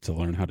classes to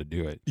learn how to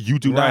do it. You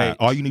do Right. not.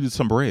 All you need is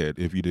some bread.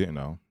 If you didn't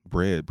know,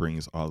 bread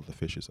brings all of the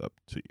fishes up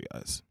to you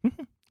guys.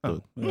 Oh,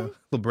 yeah.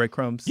 Little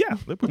breadcrumbs. Yeah,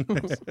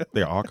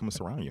 they all come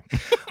around you.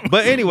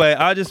 But anyway,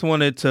 I just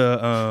wanted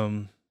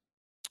to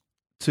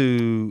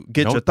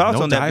get your thoughts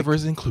no on that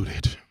divers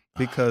included.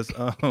 because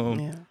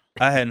Yeah.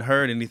 I hadn't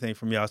heard anything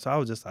from y'all, so I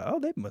was just like, oh,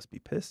 they must be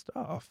pissed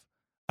off.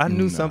 I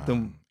knew Nah,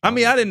 something. I I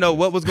mean, I wasn't didn't know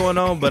what pissed. was going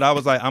on, but I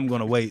was like, I'm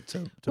gonna wait to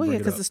Well, bring yeah, it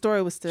because up. the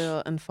story was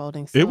still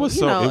unfolding. So, It was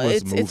you so- know, it was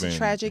it's a moving,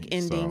 tragic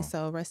ending. so-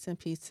 So rest in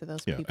peace to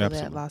those Yeah, people that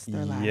absolutely. lost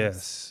their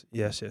lives.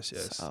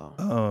 Yes.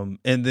 So-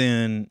 And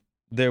then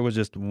there was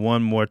just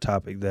one more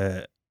topic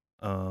that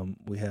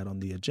we had on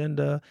the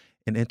agenda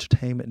in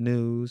entertainment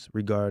news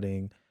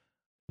regarding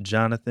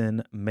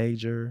Jonathan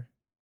Major.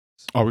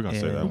 Oh, we're gonna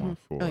say that And- one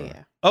for. Oh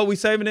yeah. Oh, we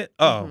saving it?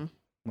 Oh, Mhm.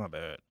 my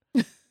bad.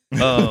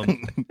 All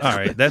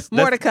right, that's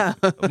More to come.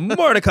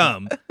 more to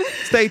come.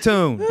 Stay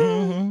tuned.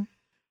 Mhm.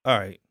 All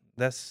right,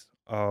 that's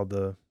all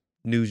the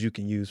news you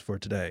can use for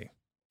today.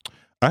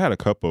 I had a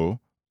couple.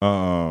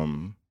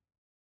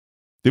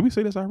 Did we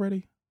say this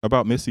already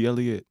about Missy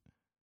Elliott?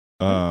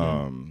 What's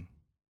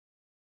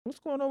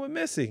going on with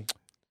Missy?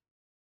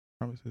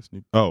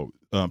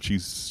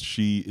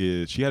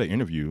 She had an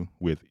interview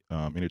with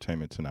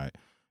Entertainment Tonight,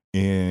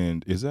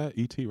 and is that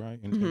ET right?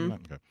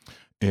 Entertainment Tonight? Okay.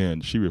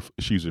 And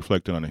she's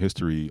reflecting on the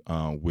history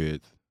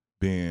with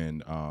being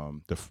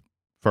the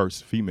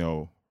first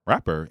female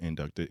rapper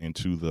inducted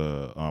into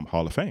the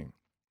Hall of Fame,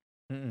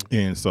 and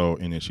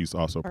then she's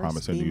also First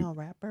promising female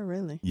rapper,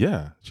 really?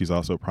 Yeah, she's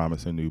also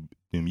promising new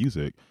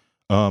music.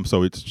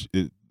 So it's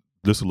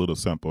just a little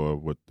sample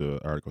of what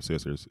the article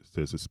says. It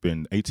says it's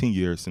been 18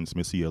 years since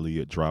Missy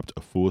Elliott dropped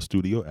a full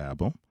studio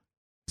album.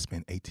 It's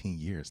been 18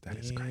 years. That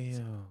is crazy.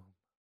 Damn.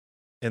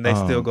 And they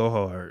still go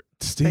hard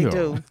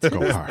Still, They do.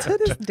 go hard. To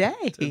this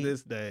day. to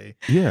this day.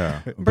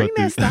 Yeah, Bring but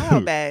that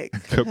style back.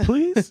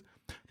 please.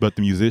 But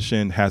the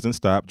musician hasn't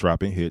stopped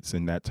dropping hits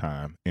in that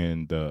time,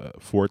 and the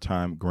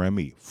four-time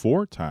Grammy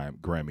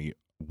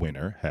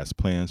winner has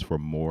plans for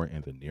more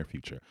in the near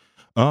future.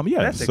 Yeah,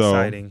 That's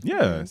exciting.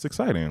 Yeah, it's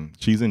exciting.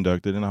 She's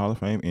inducted in the Hall of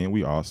Fame, and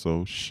we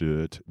also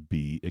should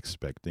be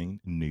expecting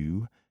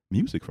new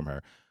music from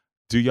her.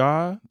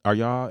 Are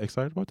y'all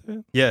excited about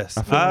that? Yes,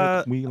 I feel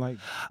like we like.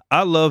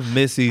 I love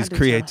Missy's I do too.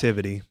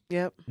 creativity.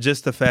 Yep.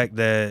 Just the fact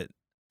that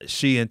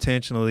she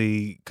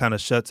intentionally kind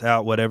of shuts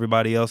out what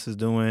everybody else is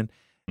doing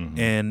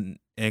Mhm.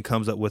 and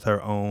comes up with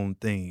her own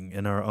thing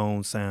and her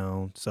own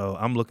sound. So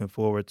I'm looking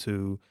forward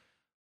to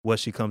what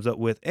she comes up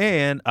with,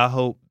 and I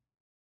hope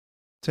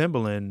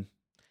Timbaland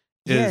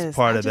is Yes,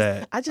 part I of just-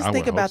 that. I just I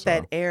think would hope about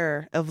that so.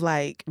 era of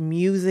like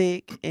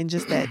music and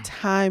just that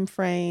time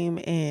frame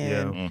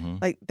and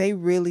Mhm. like they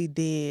really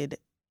did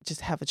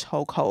just have a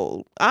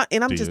chokehold.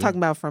 And I'm just Did. talking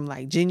about from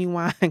like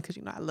Genuine because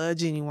I love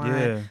Genuine,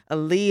 Yeah.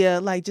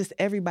 Aaliyah, like just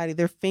everybody,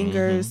 their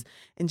fingers Mm-hmm.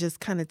 and just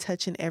kind of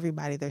touching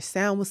everybody. Their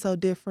sound was so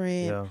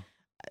different. Yeah.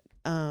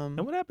 And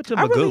what happened to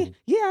I Magoo? really,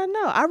 yeah, I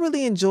know. I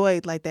really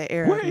enjoyed like that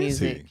era Where of is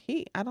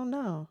music. I don't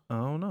know. I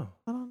don't know.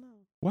 I don't know.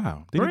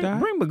 Wow, did he die?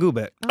 Bring Magoo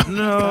back. I don't think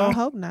so. No. I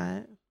hope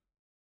not.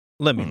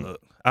 Let me Hmm.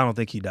 look. I don't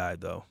think he died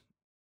though.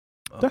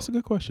 That's a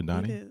good question, It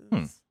Donnie.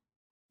 is.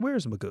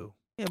 Where's Magoo?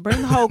 Yeah,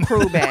 bring the whole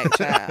crew back,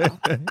 child.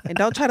 And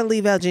don't try to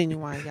leave out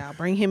Genuine, y'all.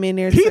 Bring him in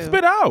there He's too.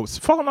 been out,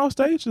 falling off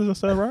stages and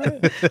stuff,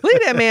 right?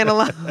 Leave that man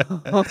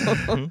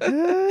alone.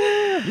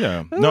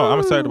 Yeah. No, I'm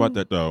excited about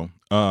that though.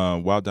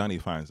 While Donnie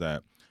finds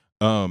that.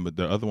 But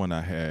the other one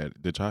I had,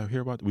 did y'all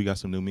hear about? We got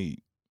some new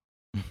meat.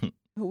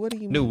 What do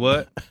you mean? New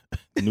what?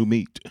 New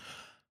meat.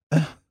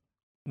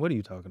 What are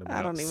you talking about?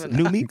 I don't even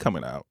New know. meat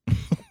coming out.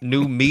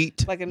 New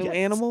meat. Like a new Yes.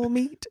 animal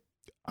meat?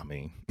 I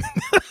mean,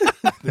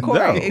 Corey,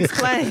 no.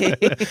 explain.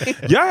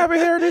 Y'all haven't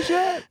heard this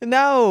yet?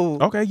 No.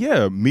 Okay,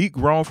 yeah, meat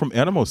grown from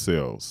animal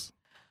cells.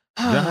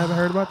 Y'all haven't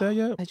heard about that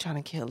yet? They're trying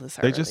to kill us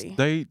They early.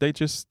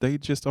 just they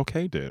just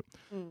okayed it.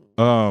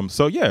 Mm.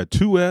 So yeah,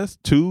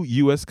 two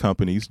U.S.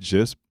 companies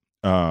just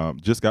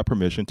got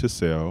permission to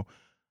sell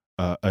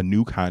a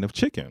new kind of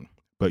chicken,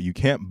 but you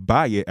can't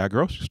buy it at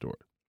grocery store.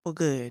 Well,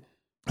 good.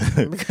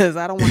 Because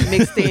I don't want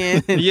mixed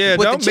in Yeah,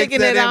 with don't the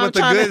chicken mix that in I'm with the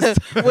trying good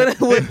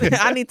to. With,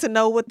 I need to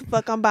know what the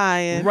fuck I'm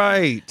buying.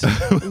 Right.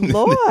 Lord.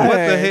 What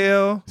the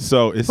hell?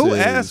 So it Who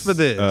says, asked for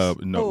this?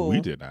 No, we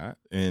Who? did not.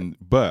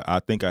 But I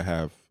think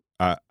I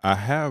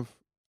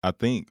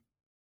think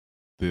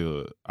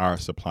our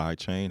supply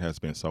chain has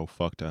been so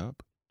fucked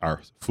up.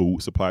 Our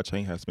food supply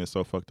chain has been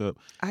so fucked up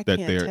I that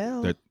can't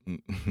tell. They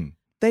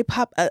They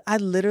pop. I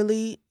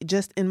literally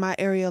just in my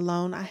area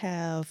alone, I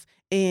have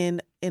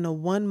in a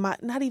 1 mile,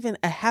 not even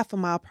a half a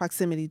mile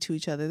proximity to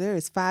each other. There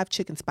is 5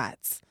 chicken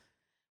spots.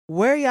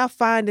 Where y'all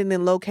finding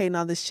and locating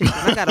all this chicken?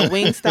 I got a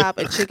Wingstop,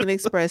 a Chicken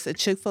Express, a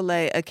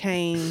Chick-fil-A, a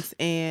Cane's,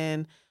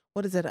 and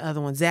what is that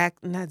other one?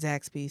 Not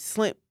Zaxby's,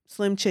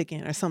 Slim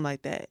Chicken or something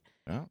like that.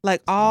 Yeah.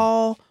 Like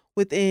all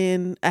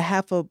within a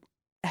half a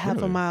half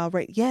Really? a mile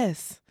rate.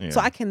 Yes. Yeah. So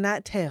I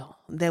cannot tell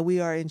that we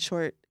are in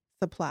short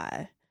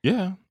supply.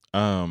 Yeah.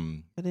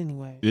 But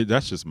anyway.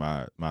 That's just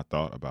my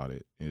thought about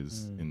it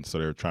is, and so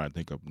they're trying to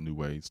think of new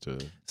ways to.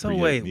 So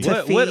create wait, meat. To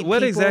what feed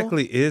people?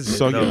 exactly is it?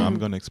 So though? yeah, I'm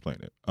going to explain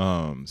it.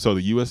 So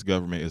the U.S.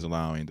 government is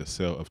allowing the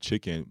sale of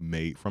chicken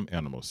made from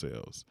animal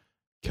cells.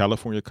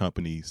 California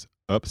companies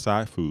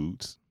Upside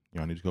Foods,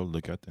 y'all need to go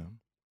look at them,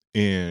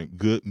 and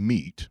Good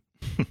Meat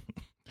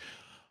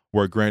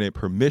were granted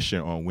permission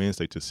on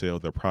Wednesday to sell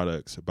their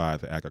products by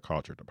the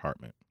Agriculture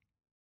Department.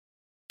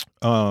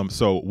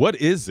 So what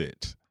is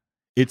it?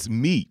 It's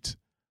meat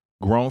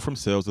grown from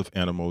cells of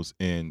animals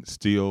in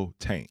steel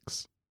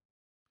tanks.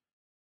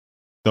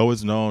 Though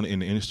it's known in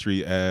the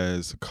industry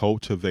as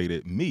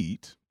cultivated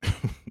meat,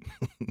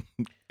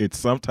 it's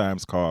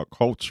sometimes called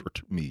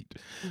cultured meat,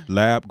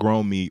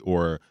 lab-grown meat,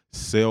 or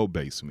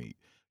cell-based meat.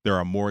 There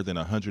are more than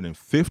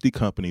 150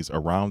 companies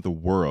around the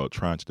world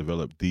trying to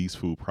develop these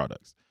food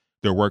products.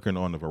 They're working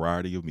on a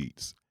variety of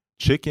meats: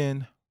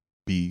 chicken,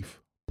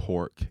 beef,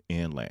 pork,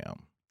 and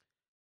lamb.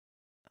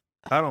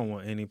 I don't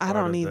want any part I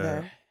don't of either.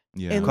 that.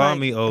 Yeah. And Call like-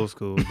 me old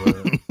school,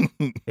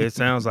 but it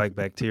sounds like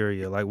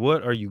bacteria. Like,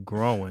 what are you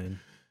growing?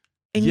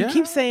 And you Yeah.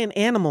 keep saying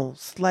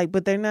animals, like,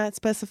 but they're not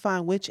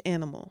specifying which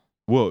animal.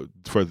 Well,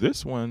 for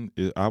this one,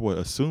 I would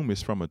assume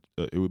it's from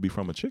it would be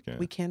from a chicken.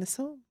 We can't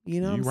assume. You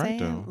know what You I'm right,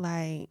 saying? though.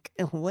 Like,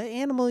 what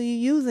animal are you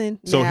using?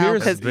 So now? here's-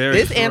 Because Very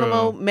this true.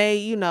 animal may,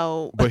 you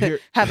know, But here-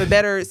 have a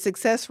better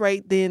success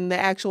rate than the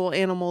actual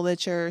animal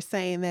that you're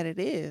saying that it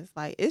is.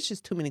 Like, it's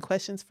just too many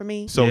questions for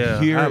me. So Yeah,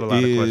 I here have a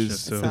lot of is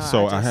questions, too. so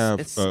So I I have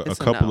just- a it's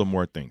a couple no. of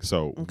more things.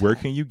 So where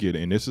Okay. can you get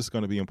it? And this is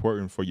going to be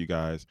important for you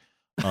guys.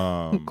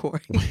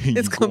 Corey, when it's you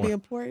going to be going-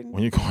 important.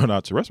 When you're going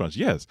out to restaurants,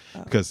 yes,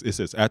 Oh. because it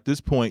says at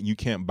this point you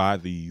can't buy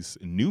these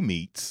new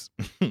meats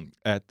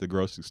at the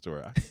grocery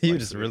store. I You like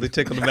just to- really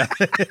tickled the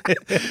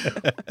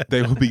back.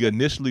 They will be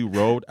initially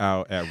rolled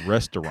out at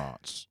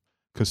restaurants.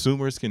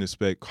 Consumers can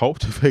expect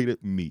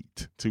cultivated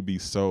meat to be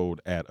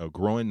sold at a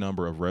growing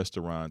number of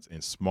restaurants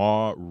and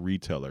small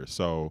retailers.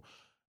 So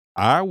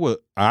I would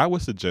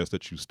suggest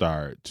that you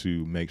start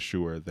to make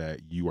sure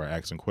that you are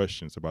asking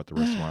questions about the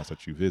restaurants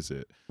that you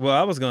visit. Well,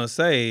 I was gonna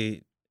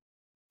say,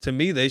 to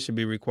me, they should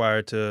be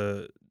required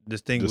to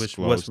distinguish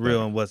Disclose what's real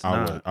that. and what's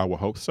I not. would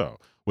hope so.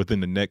 Within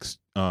the next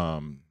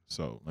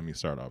so let me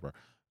start over.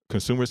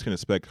 Consumers can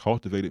expect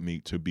cultivated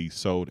meat to be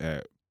sold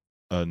at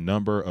a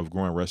number of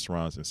growing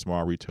restaurants and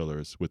small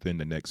retailers within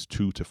the next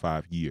 2 to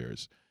 5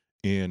 years,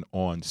 and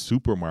on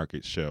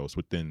supermarket shelves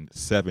within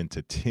 7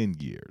 to 10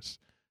 years.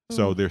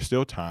 So there's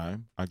still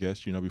time, I guess,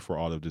 before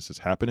all of this is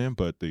happening,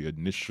 but the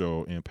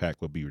initial impact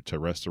will be to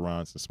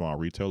restaurants and small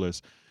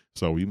retailers.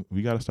 So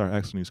we got to start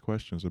asking these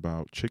questions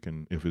about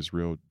chicken, if it's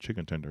real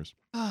chicken tenders.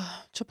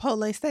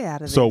 Chipotle, stay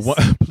out of this. So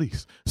one,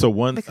 please.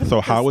 Because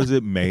So how is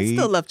it I made?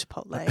 still love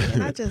Chipotle,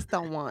 and I just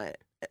don't want.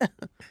 I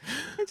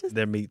just,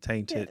 Their meat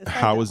tainted. yes, I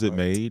How is it don't.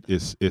 made?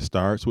 It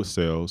starts with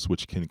cells,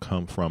 which can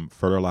come from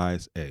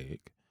fertilized egg,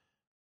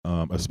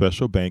 a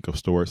special bank of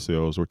stored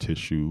cells or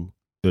tissue,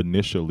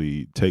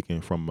 initially taken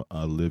from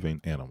a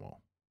living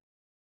animal.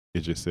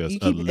 It just says You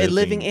keep a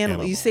living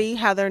animal. You see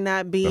how they're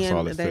not being,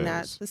 all it they're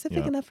not says. specific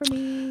Yeah. enough for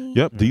me.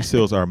 Yep, these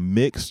cells are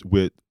mixed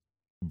with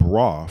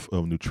broth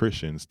of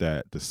nutrients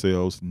that the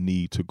cells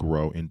need to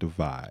grow and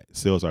divide.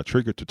 Cells are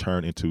triggered to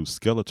turn into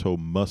skeletal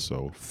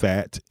muscle,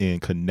 fat,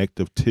 and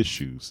connective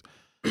tissues.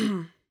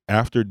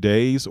 After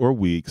days or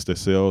weeks, the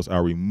cells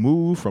are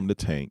removed from the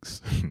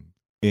tanks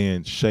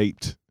and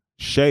shaped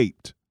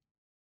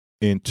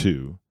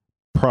into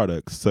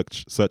products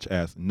such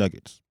as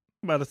nuggets.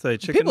 I'm about to say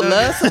chicken. People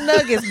love some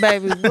nuggets,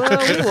 baby.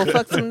 Well, we will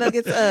fuck some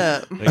nuggets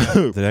up.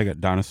 They got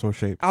dinosaur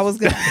shapes. I was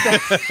gonna say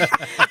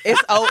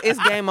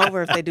it's game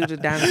over if they do the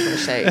dinosaur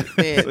shape.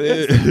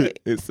 Then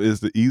It's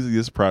the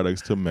easiest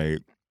products to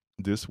make.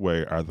 This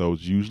way are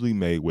those usually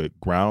made with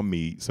ground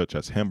meat, such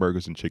as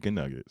hamburgers and chicken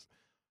nuggets.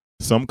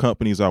 Some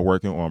companies are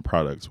working on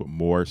products with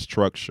more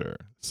structure,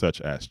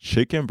 such as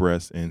chicken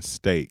breasts and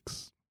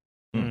steaks.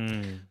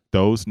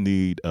 Those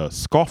need a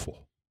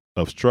scuffle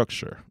of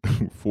structure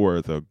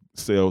for the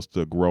cells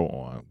to grow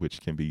on,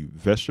 which can be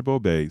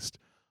vegetable-based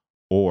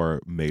or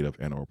made of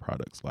animal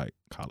products like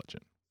collagen.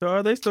 So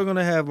are they still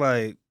gonna have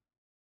like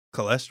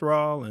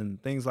cholesterol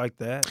and things like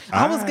that?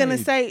 I was gonna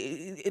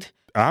say,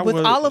 I with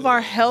would- all of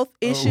our health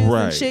issues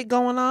right. and shit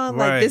going on,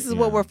 Right, like this is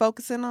what yeah. we're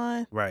focusing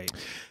on. Right.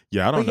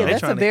 Yeah, I don't But yeah, know.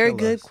 that's a trying to very kill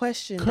good us.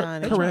 question, Cor-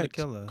 Donnie. trying to correct.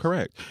 kill us.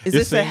 Correct. Is It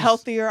this a seems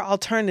healthier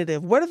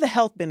alternative? What are the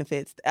health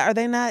benefits? Are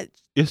they not?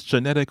 It's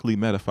genetically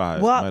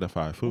modified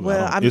food.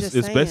 Well, I'm it's just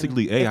it's saying,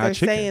 basically if AI they're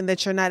chicken. saying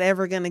that you're not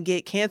ever gonna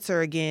get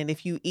cancer again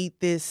if you eat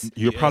this.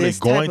 You're probably this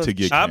type going of to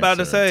get. I'm about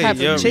to cancer. say Type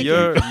of your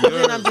chicken.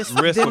 Then I'm just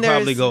risk then will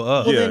probably there's- go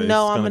up. Well, Yeah, then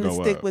no, it's I'm gonna gonna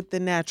go stick up. with the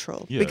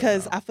natural Yeah.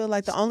 because I feel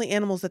like the only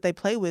animals that they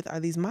play with are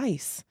these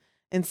mice.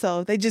 And so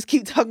if they just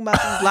keep talking about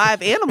these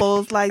live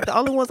animals, like the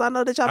only ones I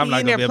know that y'all I'm be not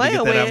in gonna there be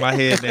able to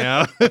playing get that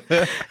out with. of my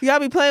head now. Y'all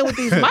be playing with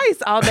these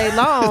mice all day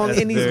long That's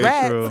and these very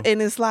rats, true.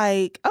 and it's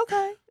like,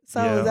 okay.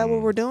 So Yeah. is that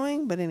what we're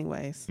doing? But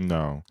anyways,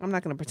 No, I'm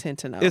not going to pretend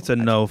to know. It's a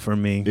no for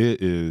me. it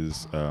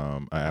is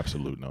an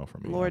absolute no for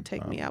me. Lord,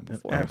 take me out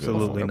before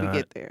absolutely before not. we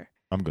get there.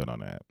 I'm good on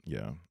that.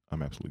 Yeah,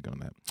 I'm absolutely good on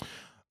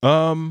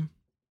that.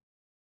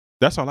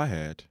 That's all I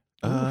had.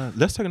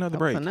 Let's take another That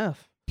break was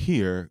enough.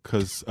 here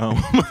because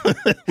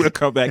we'll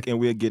come back and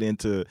we'll get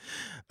into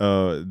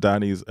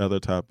Donnie's other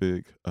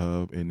topic,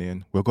 and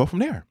then we'll go from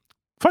there.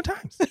 Fun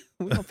times.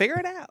 We're going to figure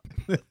it out.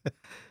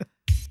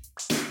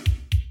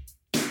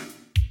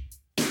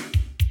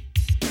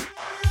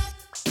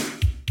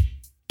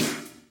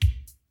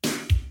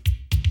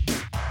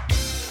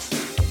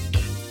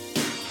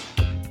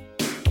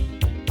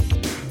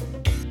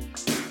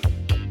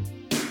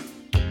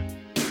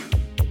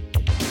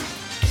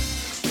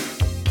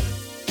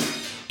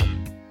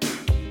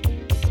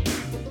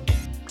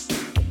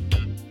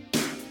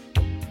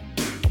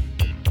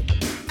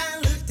 I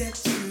looked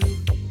at you,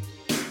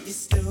 you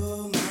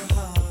stole my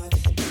heart.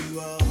 You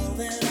are all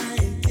that I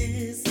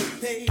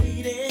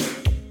anticipated.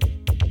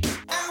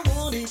 I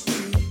wanted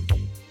you,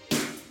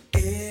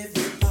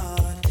 every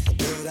part,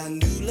 but I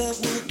knew love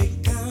would be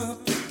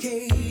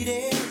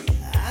complicated.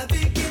 I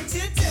began to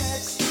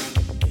touch,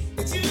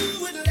 but you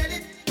wouldn't let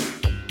it.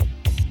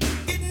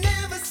 It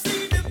never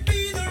seemed to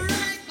be the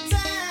right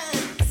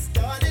time. I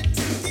started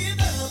to give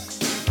up,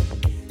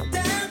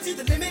 down to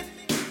the limit.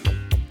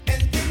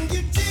 And then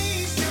you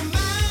changed your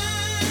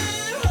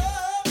mind, oh,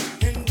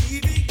 and we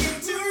begin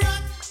to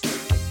rock,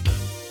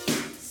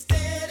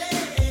 steady,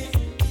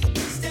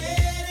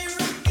 steady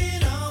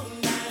rocking all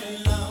night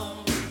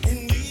long. And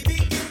we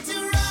begin to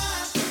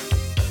rock,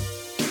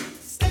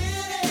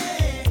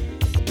 steady,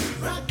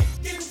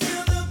 rocking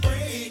till the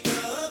break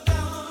of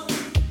dawn.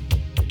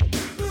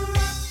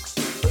 Rock,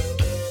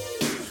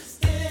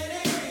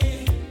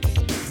 steady,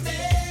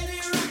 steady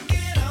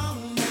rocking all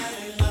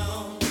night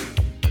long.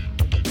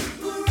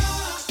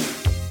 Rock,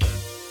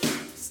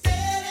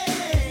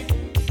 steady,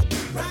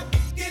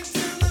 rockin'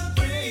 till the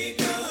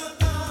break of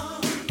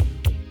dawn.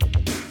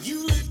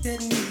 You looked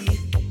at me,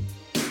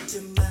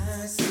 to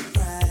my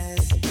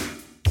surprise.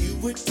 You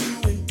were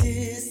too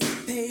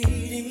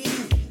anticipating.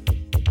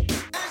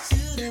 I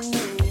should've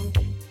known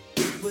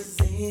it was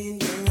in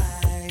your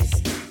eyes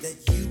that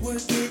you were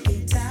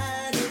getting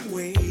tired of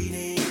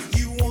waiting.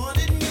 You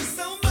wanted me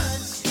so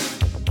much,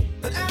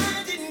 but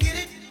I didn't get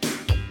it.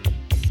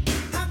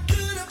 How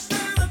could I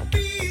find a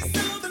piece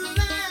of the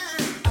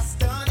line? I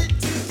started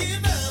to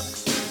give up,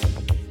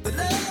 but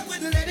love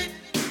wouldn't let it.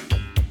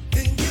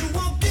 Then you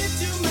walked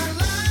into my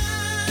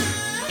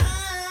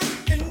life,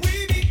 and we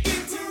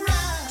began to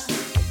ride,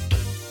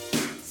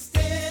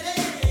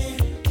 steady,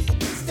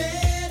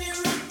 steady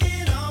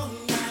rocking all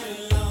night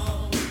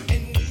long.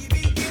 And we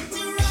began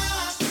to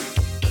rock,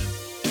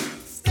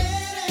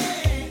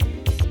 steady,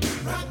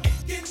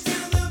 rocking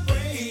till the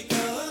break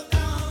of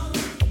dawn.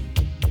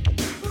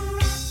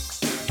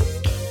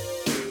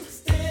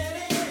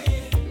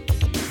 Steady,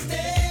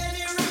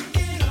 steady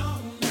rocking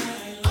all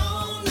night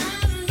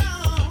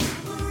long.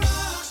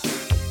 Rock,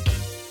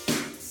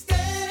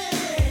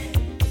 steady,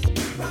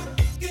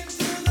 rocking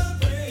till the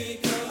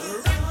break of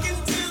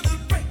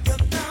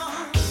dawn.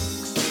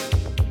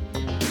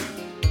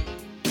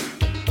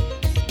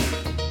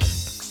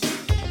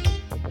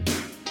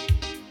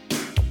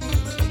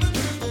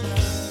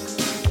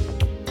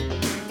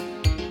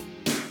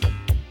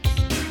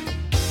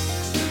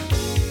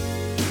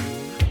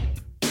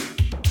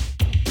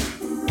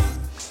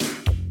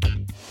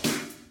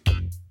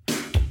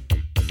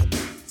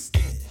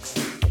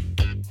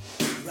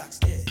 Rock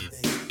steady,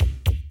 baby.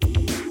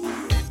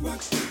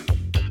 Rock steady,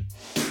 baby.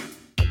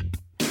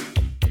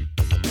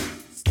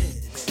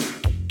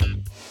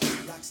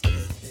 Rock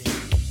steady, baby.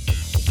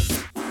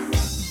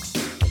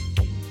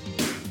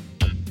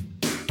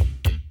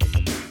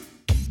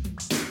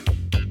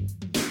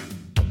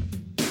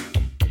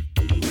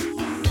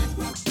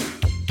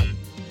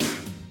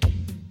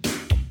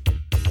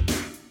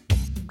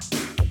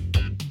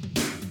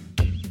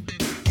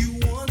 You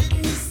wanted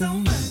me so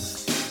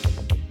much,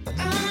 but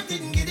I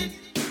didn't get it.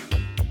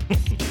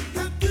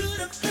 How could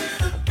I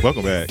find a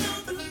Welcome back. piece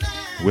of the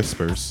line?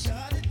 Whispers,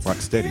 Rock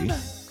Steady.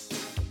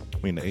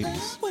 We in the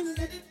 80s.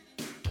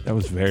 That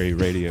was very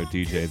radio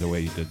DJ the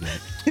way you did that.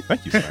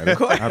 Thank you, Snyder.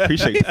 I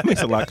appreciate it. That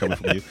makes a lot coming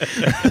from you.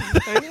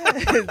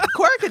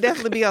 Corey could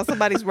definitely be on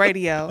somebody's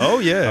radio. Oh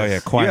yeah. Oh yeah,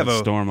 quiet You have a-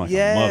 storm like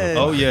Yes. a mother.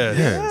 Oh yeah.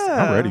 Yes,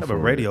 I'm ready I have for a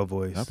it. radio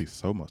voice. That'd be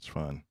so much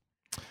fun.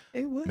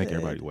 It would. Make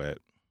everybody wet.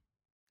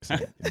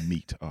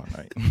 Meat all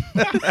night.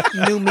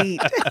 New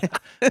meat.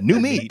 New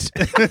meat.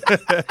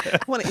 I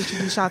want to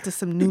introduce y'all to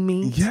some new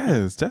meat.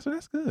 Yes, that's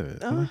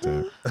good. I like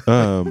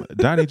that.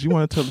 Donnie, do you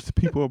want to tell the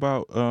people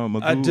about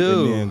Magoo I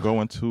do. and then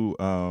go into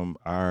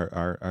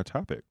our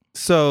topic?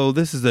 So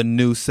this is a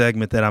new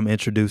segment that I'm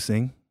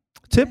introducing.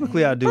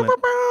 Typically I do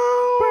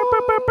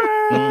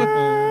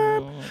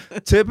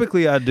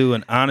Typically I do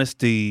an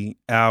honesty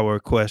hour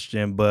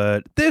question,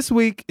 but this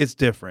week it's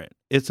different.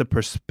 It's a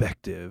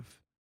perspective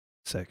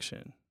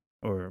section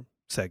or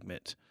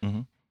segment.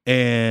 Mhm.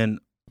 And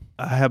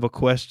I have a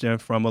question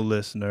from a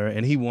listener,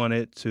 and he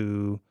wanted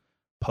to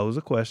pose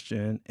a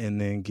question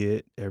and then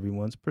get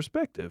everyone's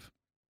perspective.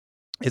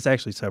 It's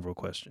actually several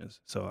questions.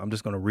 So I'm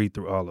just going to read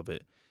through all of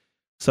it.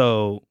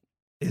 So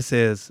it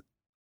says,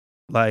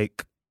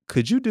 like,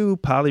 could you do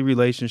poly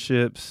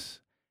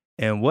relationships?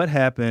 And what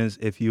happens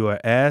if you are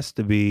asked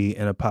to be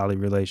in a poly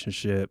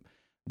relationship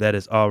that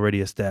is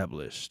already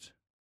established?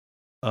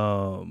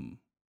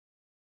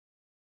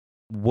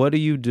 What do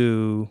you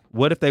do?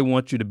 What if they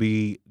want you to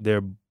be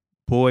their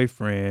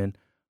boyfriend,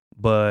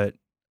 but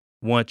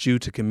want you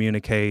to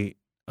communicate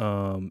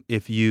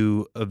if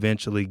you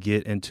eventually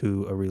get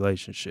into a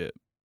relationship?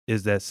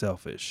 Is that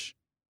selfish?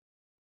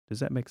 Does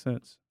that make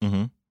sense?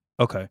 Mm-hmm.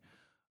 Okay.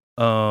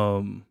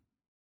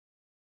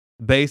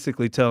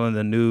 Basically telling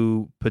the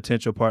new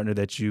potential partner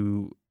that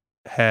you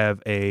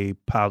have a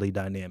poly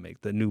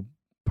dynamic, the new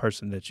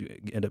person that you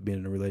end up being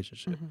in a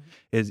relationship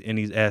and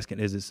he's asking,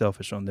 is it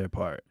selfish on their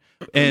part?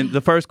 And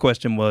the first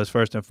question was,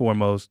 first and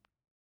foremost,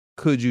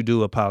 could you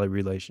do a poly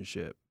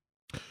relationship?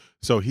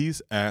 So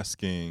he's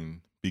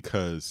asking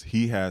because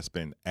he has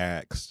been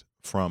asked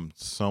from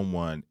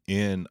someone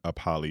in a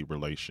poly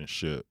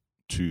relationship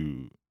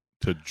to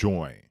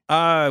join.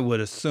 I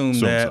would assume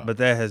So- that, but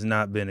that has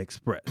not been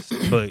expressed.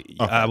 But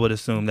I would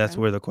assume that's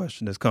Okay. where the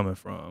question is coming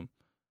from.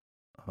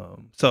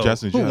 So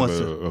Justin, do who you wants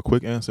have to? a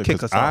quick answer? kick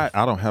 'Cause us off?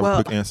 I don't have Well,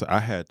 a quick answer. I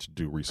had to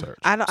do research.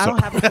 I don't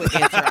have a quick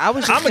answer. I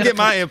was just I'm gonna get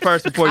mine in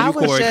first before I you,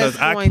 was Corey, because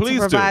just I going please to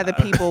do. provide the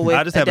people with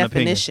I just a have an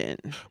opinion. definition.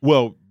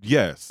 Well,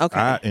 yes. Okay.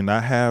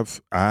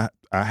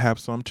 I have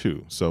some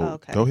too. So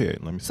Okay. go ahead.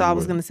 Let me see. So I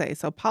was what- going to say,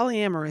 so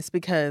polyamorous,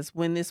 because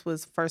when this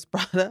was first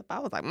brought up, I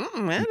was like, you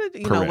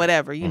know, Correct.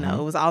 whatever, you know,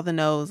 it was all the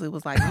no's. It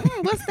was like,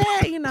 what's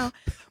that, you know?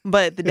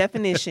 But the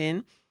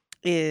definition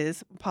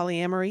is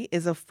polyamory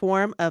is a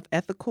form of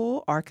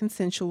ethical or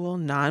consensual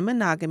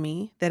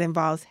non-monogamy that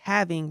involves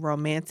having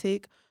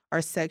romantic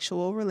or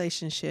sexual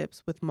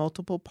relationships with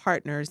multiple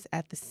partners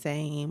at the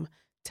same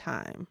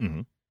time.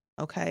 Mhm.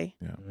 Okay.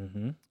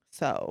 Mm-hmm.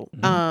 So,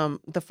 Mhm.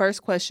 the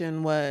first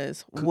question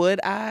was,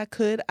 could I?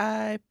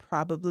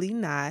 Probably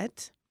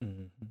not.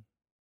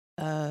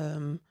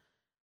 Mm-hmm.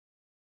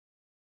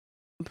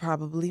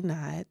 Probably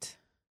not.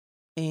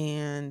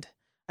 And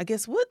I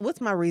guess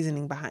what's my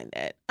reasoning behind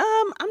that?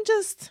 I'm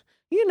just,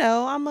 you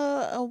know, I'm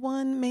a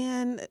one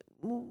man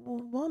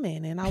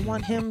woman, and I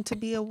want him to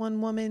be a one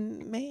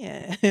woman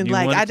man. And You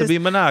like want I it to just be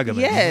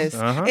monogamous. yes,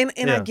 Uh-huh. and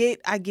Yeah.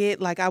 I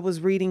get like I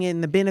was reading it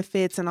and the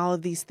benefits and all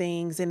of these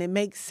things, and it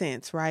makes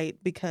sense, right?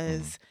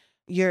 Because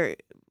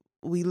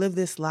we live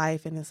this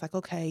life, and it's like,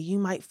 okay, you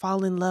might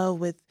fall in love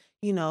with,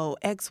 you know,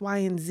 X, Y,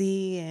 and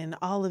Z and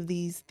all of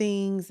these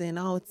things, and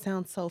oh, it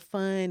sounds so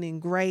fun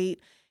and great.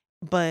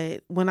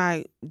 But when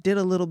I did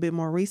a little bit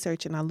more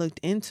research and I looked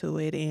into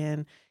it,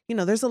 and you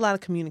know, there's a lot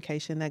of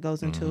communication that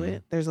goes into Mhm.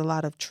 it. There's a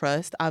lot of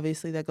trust,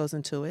 obviously, that goes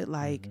into it.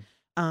 Like,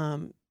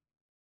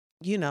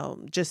 you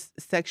know, just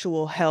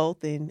sexual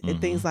health and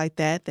things like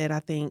that I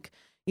think,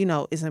 you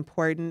know, is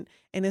important.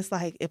 And it's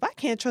like, if I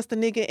can't trust a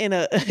nigga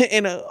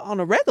on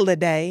a regular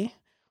day,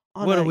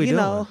 What are we you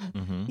doing? know,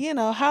 Mhm. you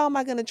know, how am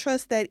I going to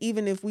trust that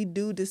even if we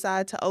do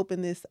decide to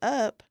open this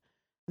up,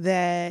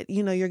 that,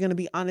 you know, you're going to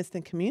be honest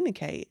and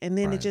communicate? And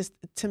then Right.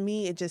 to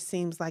me, it just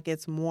seems like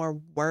it's more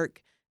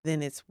work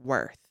than it's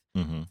worth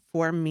Mhm.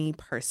 for me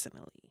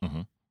personally.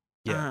 Mhm.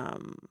 Yeah.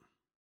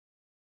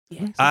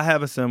 Yeah. I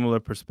have a similar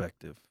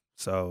perspective.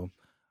 So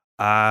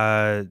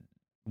I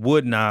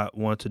would not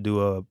want to do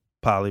a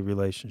poly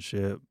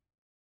relationship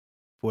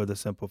for the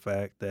simple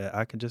fact that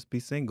I can just be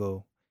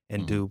single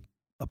and Mhm. do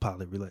a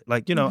poly relationship.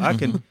 Like, you know, I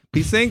can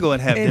be single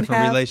and have And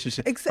different have-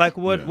 relationships. Exact- Like,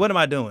 what Yeah. am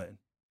I doing?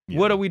 Yeah.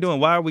 What are we doing?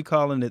 Why are we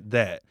calling it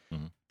that?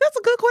 That's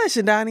a good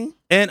question, Donnie.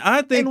 And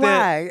I think And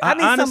that why? I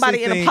need honestly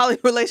somebody in a think- poly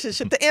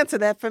relationship to answer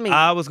that for me.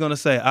 I was gonna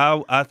say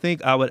I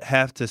think I would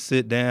have to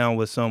sit down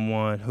with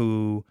someone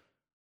who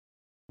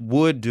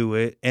would do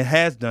it and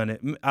has done it.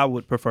 I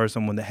would prefer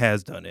someone that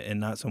has done it and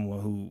not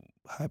someone who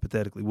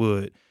hypothetically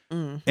would,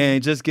 Mm.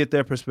 and just get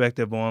their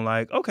perspective on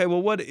like, okay,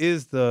 well, what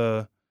is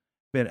the?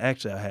 Man,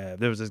 actually, I have.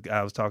 There was this guy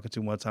I was talking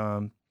to one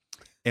time,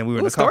 and we were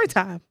in Ooh, a story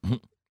coffee, time.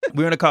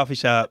 we were in a coffee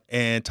shop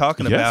and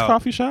talking Yes, about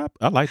coffee shop.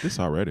 I like this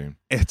already.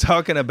 and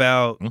talking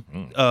about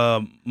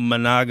Mhm.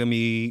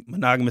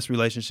 monogamous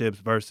relationships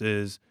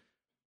versus,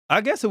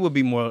 I guess it would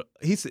be more.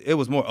 It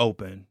was more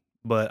open,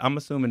 but I'm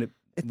assuming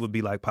it would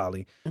be like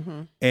poly.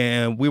 Mhm.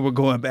 And we were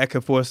going back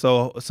and forth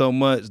so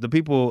much. The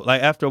people,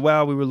 like, after a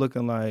while, we were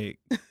looking like,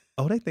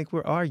 oh, they think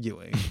we're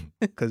arguing,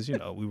 because you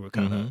know we were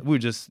kind of we were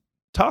just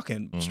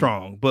talking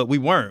strong, but we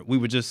weren't. We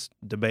were just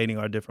debating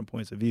our different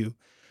points of view.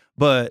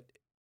 But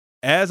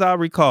as I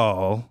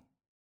recall,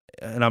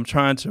 and I'm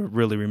trying to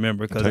really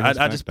remember because Take us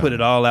I back just put it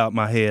down. all out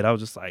my head. I was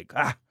just like,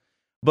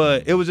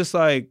 but it was just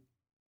like,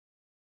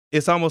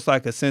 it's almost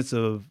like a sense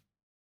of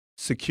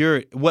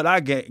security. What I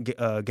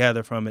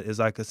gather from it is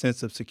like a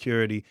sense of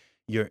security.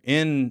 You're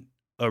in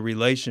a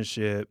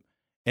relationship,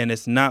 and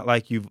it's not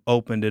like you've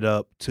opened it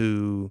up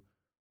to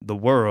the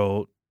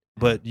world,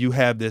 but you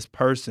have this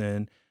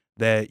person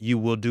that you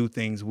will do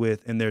things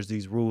with, and there's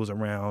these rules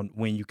around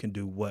when you can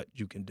do what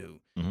you can do,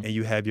 Mhm. and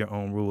you have your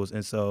own rules.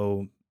 And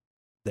so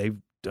they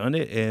done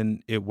it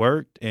and it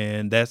worked,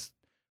 and that's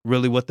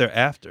really what they're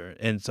after.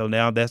 And so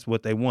now that's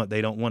what they want.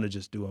 They don't want to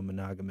just do a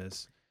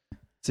monogamous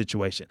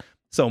situation.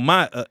 So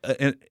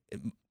and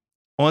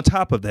on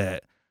top of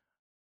that,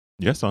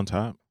 Yes, on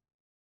top.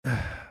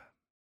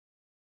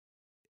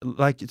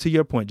 like to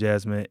your point,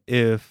 Jasmine,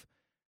 if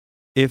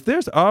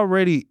there's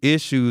already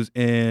issues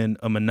in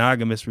a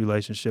monogamous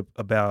relationship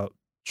about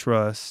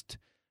trust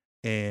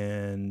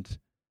and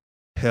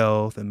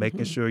health and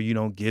making sure you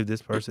don't give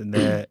this person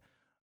that,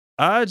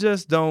 I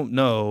just don't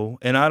know.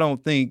 And I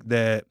don't think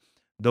that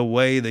the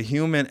way the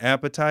human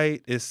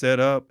appetite is set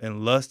up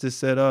and lust is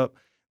set up,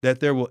 that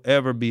there will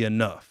ever be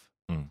enough.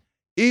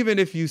 Even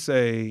if you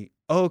say,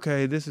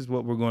 okay, this is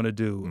what we're going to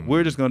do.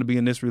 We're just going to be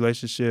in this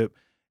relationship,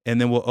 and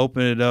then we'll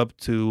open it up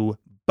to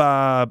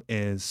Bob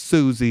and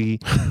Susie,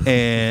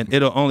 and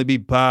it'll only be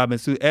Bob and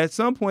Susie. At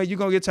some point, you're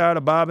going to get tired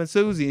of Bob and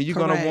Susie, and you're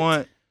going to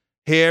want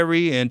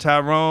Harry and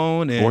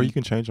Tyrone. Or you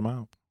can change them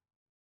out.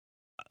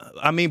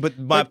 I mean, but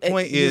my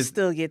point is, you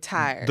still get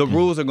tired. The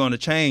rules are going to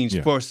change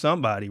for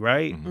somebody,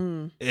 right?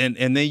 And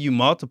then you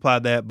multiply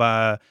that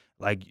by,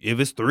 like, if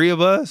it's 3 of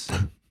us,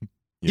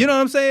 you know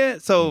what I'm saying?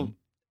 So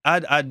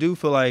I do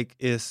feel like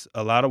it's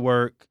a lot of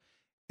work.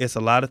 It's a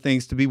lot of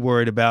things to be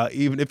worried about,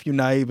 even if you're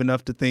naive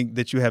enough to think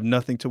that you have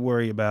nothing to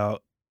worry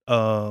about,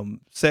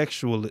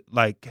 sexually,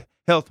 like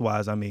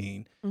health-wise. I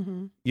mean,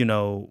 you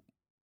know,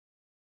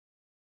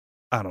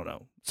 I don't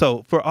know.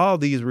 So for all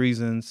these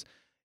reasons,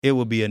 it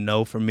would be a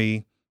no for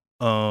me.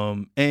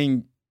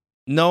 And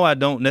no, I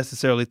don't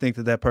necessarily think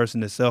that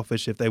person is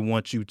selfish if they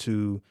want you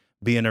to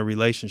be in a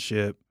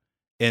relationship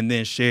and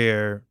then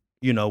share,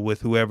 you know,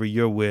 with whoever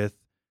you're with,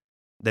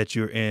 that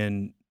you're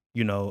in,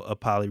 you know, a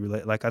poly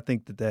relate. Like, I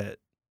think that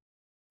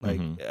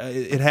like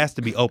it has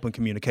to be open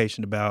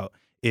communication about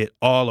it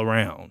all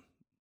around.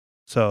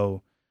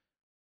 So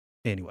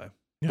anyway,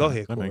 go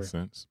ahead, that Corey. makes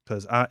sense.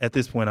 Because at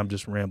this point I'm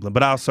just rambling,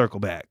 but I'll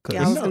circle back.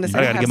 Yeah, I was going to say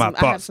I got to get my I have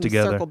thoughts some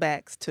together. circle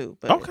backs too,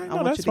 but Okay, I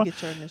want you to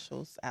get your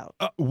initials out.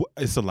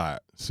 It's a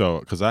lot. So,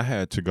 because I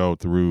had to go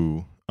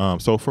through.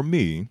 So for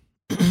me,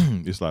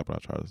 it's like,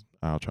 but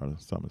I'll try to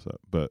sum this up.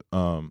 But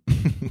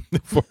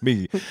for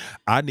me,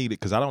 I needed,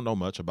 because I don't know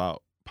much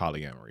about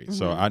polyamory,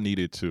 so I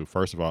needed to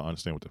first of all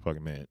understand what the fuck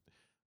it meant,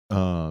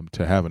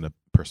 to have a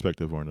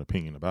perspective or an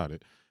opinion about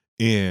it,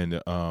 and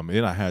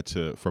then I had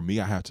to. For me,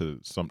 I have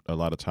to. A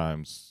lot of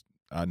times,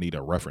 I need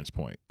a reference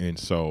point, and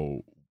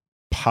so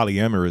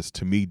polyamorous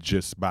to me,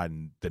 just by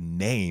the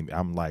name,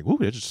 I'm like, ooh,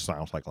 it just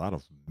sounds like a lot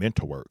of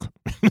mental work,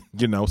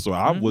 you know. So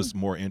I was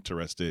more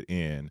interested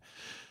in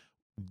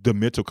the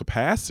mental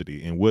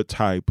capacity and what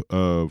type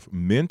of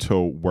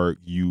mental work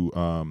you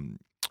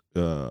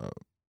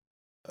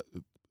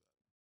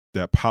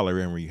that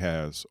polyamory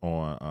has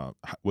on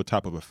what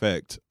type of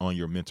effect on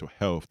your mental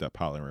health that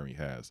polyamory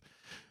has.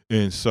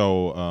 And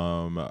so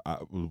I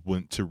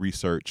went to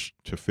research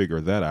to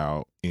figure that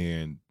out,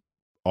 and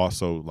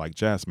also, like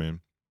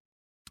Jasmine,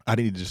 I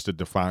needed just to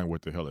define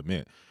what the hell it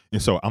meant.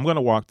 And so I'm going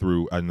to walk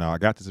through, now I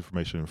got this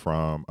information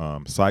from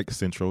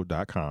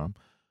psychcentral.com.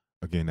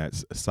 Again,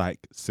 that's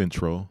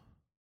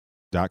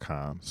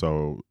psychcentral.com.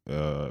 So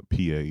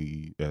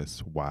PASYCH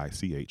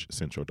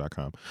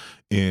central.com.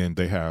 And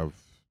they have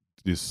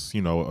this,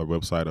 you know, a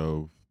website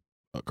of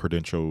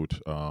credentialed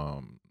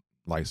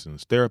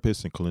licensed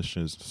therapists and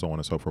clinicians, so on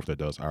and so forth, that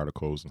does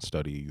articles and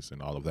studies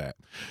and all of that.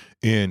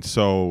 And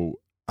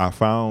so I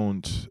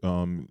found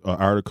an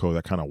article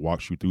that kind of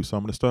walks you through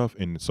some of the stuff.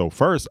 And so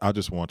first, I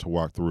just want to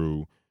walk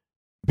through,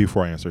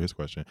 before I answer his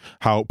question,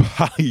 so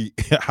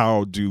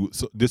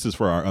this is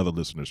for our other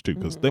listeners too,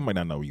 because they might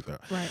not know either.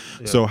 Right.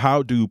 Yeah. So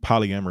how do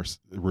polyamorous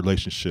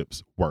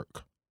relationships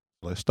work?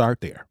 Let's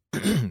start there.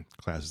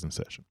 Class is in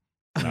session.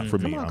 Not for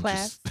me. Come on, I'm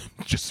class.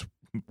 just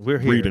We're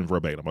here. reading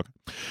verbatim. Okay.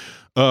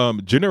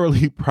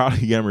 Generally,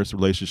 polyamorous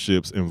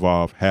relationships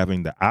involve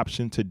having the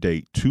option to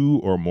date 2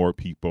 or more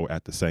people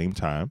at the same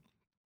time.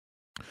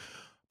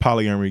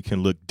 Polyamory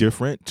can look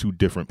different to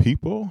different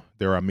people.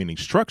 There are many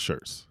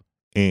structures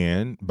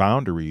and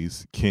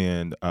boundaries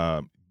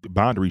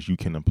you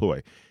can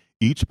employ.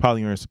 Each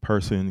polyamorous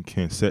person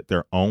can set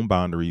their own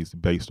boundaries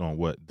based on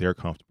what they're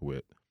comfortable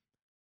with.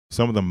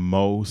 Some of the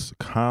most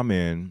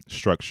common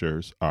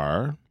structures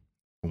are,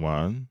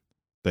 1,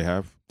 they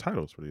have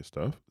titles for this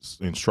stuff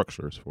and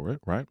structures for it,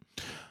 right?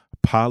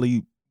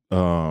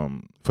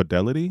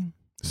 Fidelity.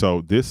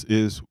 So this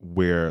is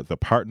where the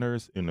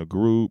partners in a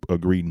group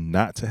agree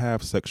not to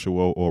have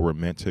sexual or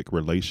romantic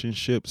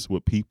relationships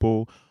with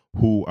people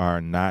who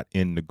are not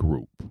in the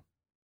group.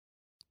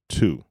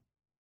 2,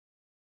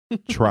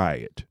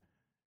 triad.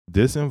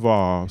 This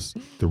involves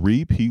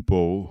 3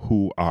 people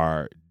who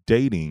are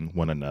dating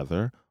one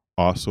another,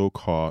 also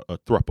called a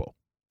throuple.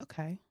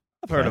 Okay.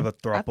 I've heard of a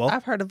throuple.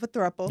 I've heard of a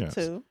throuple Yes.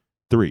 too.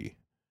 3,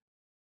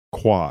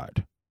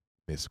 quad.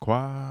 Miss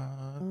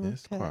Quad,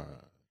 Miss Okay.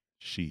 Quad.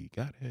 She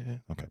got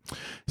it. Okay.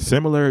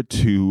 Similar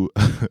to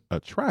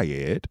a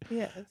triad,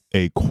 Yes.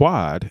 a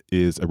quad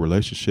is a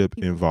relationship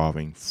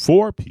involving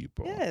 4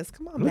 people. Yes.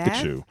 Come on, Look at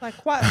math. you. Like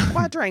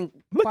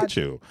quadrant. Look at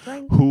you.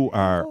 Who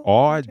are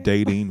all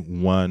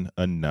dating one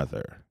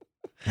another.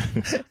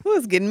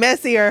 It's getting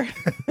messier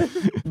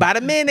by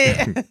the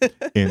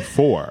minute. And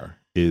 4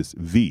 is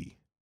V,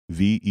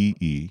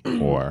 VEE,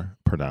 or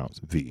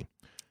pronounced V.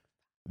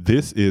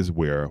 This is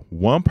where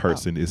one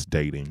person is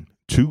dating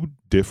 2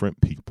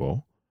 different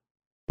people,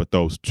 but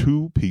those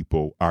 2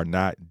 people are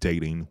not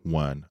dating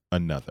one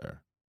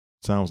another.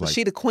 Sounds like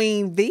She the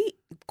Queen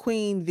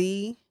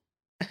V.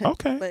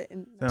 okay. But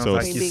Sounds So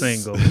like it's- you're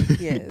single.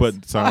 Yes.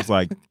 But sounds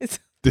like It's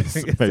this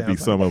It may be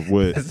sounds some of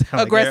what. It sounds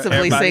like Aggressively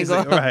everybody's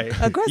single. Right.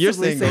 Aggressively You're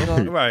single.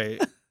 single.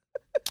 Right.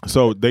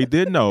 So they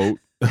did note.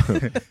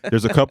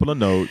 There's a couple of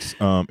notes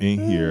in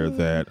here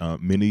that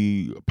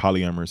many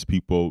polyamorous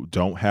people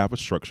don't have a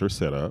structure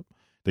set up.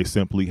 They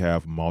simply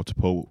have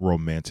multiple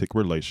romantic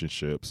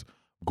relationships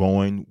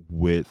going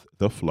with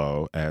the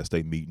flow as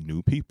they meet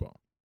new people.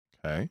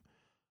 Okay.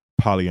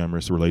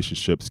 Polyamorous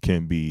relationships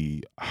can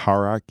be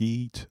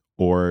hierarchied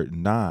or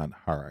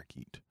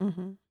non-hierarchied.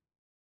 Mhm.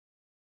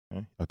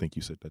 Okay? I think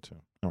you said that too.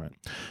 All right.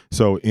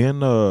 So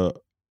in a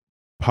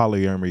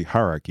polyamory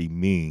hierarchy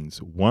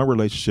means one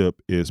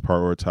relationship is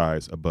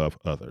prioritized above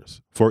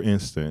others. For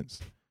instance,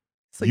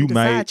 So You you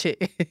might- chick.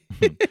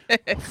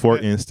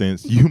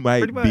 you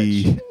might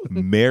Pretty be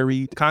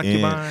married and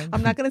Concubine.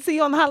 I'm not gonna see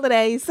you on the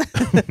holidays.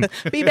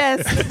 Be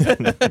best.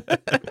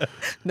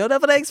 No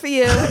double eggs for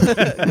you. Go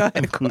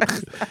ahead, of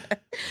course.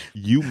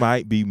 you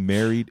might be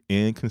married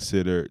and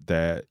consider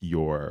that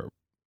your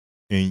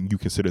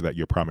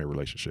primary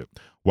relationship,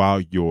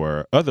 while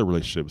your other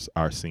relationships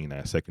are seen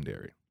as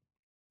secondary.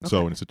 So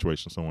Okay. in a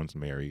situation someone's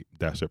married,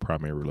 that's their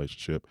primary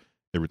relationship.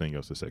 Everything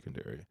else is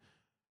secondary.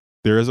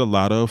 There is a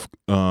lot of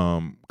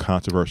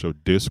controversial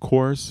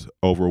discourse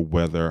over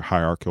whether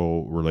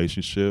hierarchical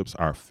relationships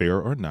are fair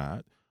or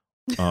not.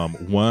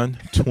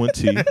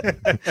 120. I'm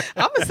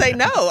gonna say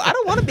no. I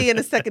don't want to be in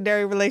a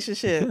secondary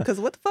relationship because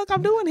what the fuck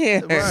I'm doing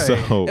here? Right.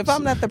 So If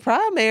I'm not the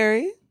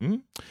primary,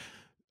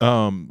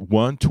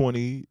 one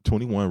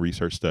 2021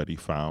 research study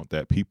found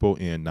that people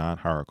in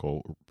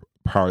non-hierarchical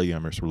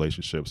polyamorous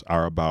relationships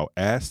are about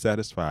as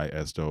satisfied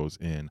as those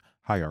in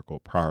hierarchical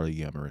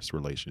polyamorous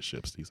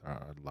relationships. These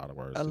are a lot of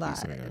words. A to be lot.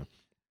 saying.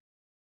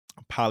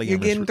 you're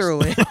getting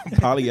through it.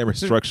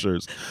 Polyamorous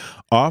structures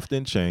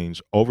often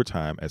change over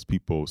time as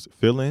people's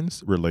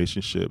feelings,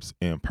 relationships,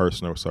 and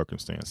personal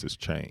circumstances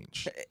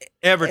change.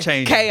 Ever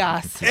changing.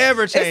 Chaos.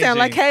 Ever changing. It sounds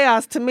like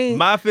chaos to me.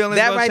 My feelings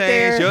That gonna right change.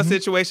 there. Your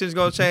situation's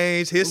gonna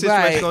change. His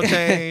situation's Right. gonna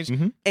change.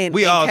 and,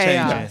 we and all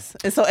chaos.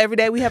 And so every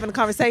day we having a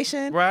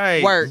conversation.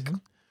 Right. Work.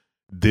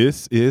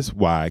 This is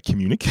why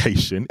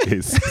communication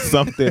is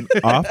something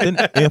often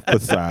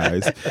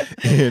emphasized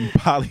in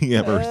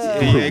polyamorous Yeah,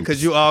 Yeah, groups.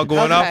 because you all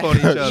going Okay. off on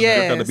each other. Yeah.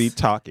 You're going to be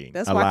talking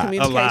That's a why lot.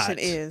 communication lot.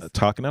 is.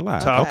 Talking a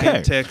lot. Talking,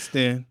 Okay.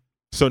 texting.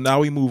 So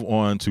now we move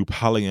on to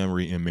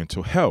polyamory and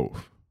mental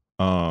health.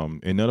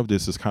 And none of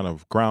this is kind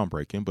of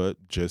groundbreaking, but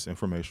just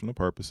informational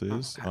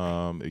purposes.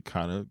 It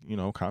kind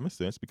of, common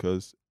sense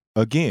because,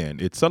 again,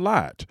 it's a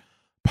lot.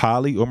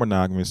 Poly or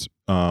monogamous,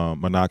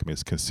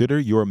 consider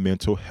your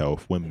mental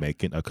health when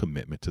making a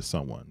commitment to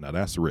someone. Now,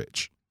 that's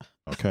rich.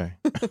 Okay.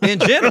 In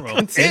general.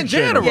 In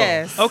general.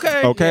 Yes.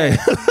 Okay. Okay.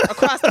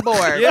 Across the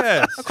board.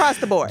 Yes. Across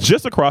the board.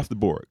 Just across the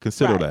board.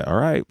 Consider Right. that. All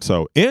right.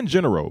 So, in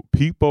general,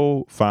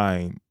 people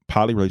find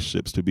poly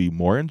relationships to be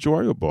more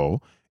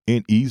enjoyable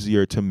and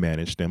easier to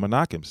manage than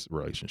monogamous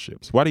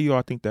relationships. Why do you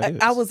all think that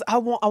is? I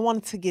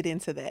wanted to get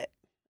into that.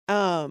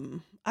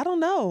 I don't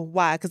know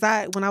why, because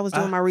when I was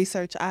doing my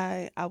research,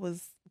 I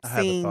was I have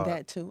a seeing thought.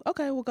 that too.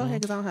 Okay, well go ahead,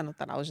 because I don't have no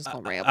thought. I was just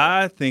gonna ramble.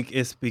 I think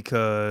it's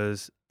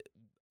because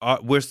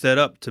we're set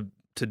up to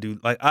do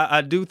like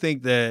I do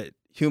think that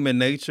human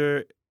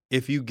nature,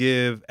 if you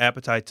give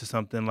appetite to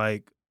something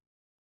like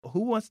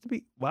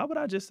why would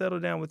I just settle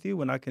down with you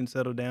when I can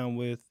settle down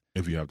with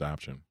If you have the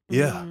option.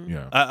 yeah. Mhm.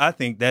 Yeah. I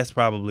think that's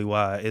probably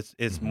why it's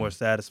Mhm. more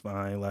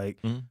satisfying.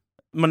 Like Mhm.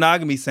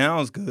 monogamy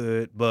sounds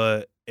good,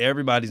 but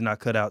everybody's not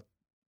cut out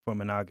for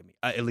monogamy.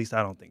 At least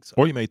I don't think so.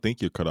 Or you may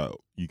think you're cut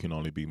out. You can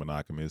only be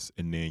monogamous,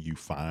 and then you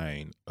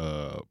find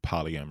a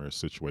polyamorous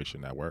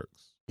situation that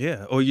works.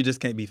 Yeah, or you just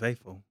can't be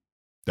faithful.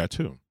 That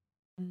too.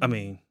 I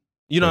mean,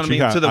 you know But what I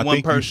mean? To the I one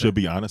think person. you should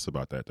be honest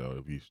about that, though.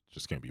 If you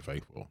just can't be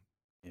faithful,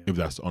 Yeah. if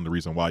that's the only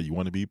reason why you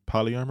want to be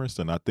polyamorous,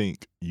 then I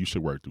think you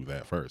should work through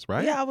that first,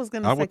 right? Yeah, I was I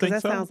gonna say would because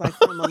think that so. sounds like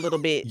something a little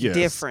bit Yes.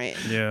 different,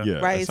 Yeah. Yeah,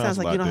 right? that It sounds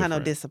like a you don't lot have no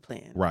different.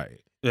 discipline, Right.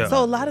 Yeah.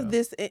 So a lot of Yeah.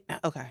 this,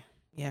 okay,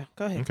 yeah,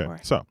 go ahead. Okay. Corey.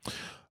 So,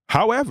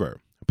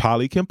 however,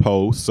 poly can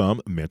pose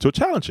some mental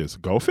challenges.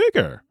 Go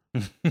figure.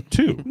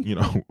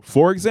 Too,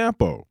 for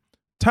example,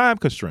 time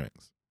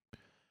constraints.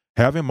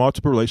 Having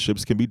multiple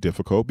relationships can be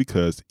difficult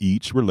because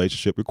each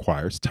relationship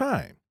requires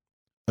time.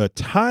 A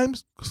time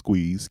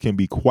squeeze can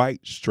be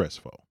quite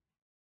stressful.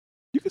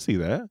 You can see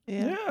that.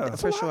 Yeah, Yeah.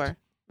 for a lot. sure.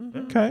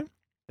 Mhm. Okay.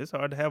 It's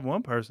hard to have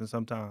one person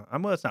sometimes. I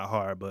know it's not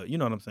hard, but you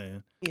know what I'm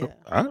saying. Yeah.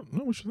 I don't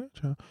know what you're saying,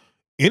 child.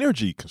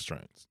 Energy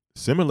constraints.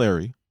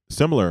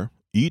 Similar,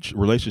 each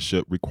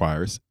relationship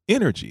requires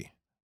energy.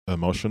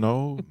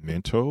 Emotional,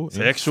 mental, and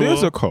Sexual.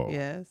 physical.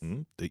 Yes.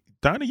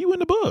 Donnie, you in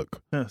the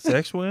book.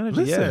 Sexual energy,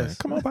 Listen, yes.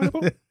 come on,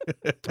 Bible.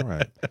 All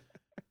right.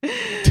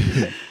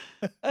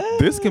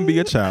 This can be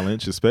a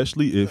challenge,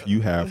 especially if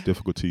you have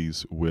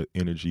difficulties with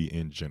energy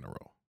in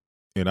general.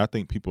 And I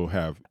think people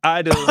have.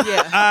 I do.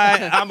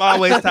 Yeah. I'm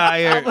always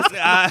tired.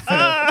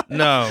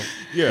 No.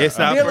 Yeah, It's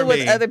not Dealing for with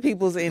me. other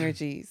people's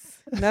energies.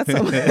 Not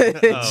so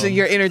much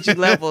your energy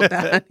level,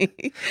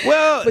 Donnie.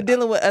 Well, But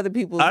dealing with other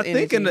people's I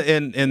energy.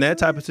 think in that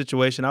type of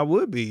situation, I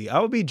would be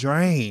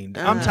drained.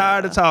 I'm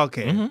tired of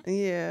talking Mhm.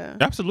 Yeah.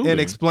 Absolutely. and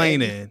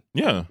explaining.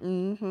 Yeah.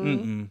 Mm-hmm.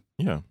 Mm-mm.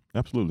 Yeah.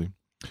 Absolutely.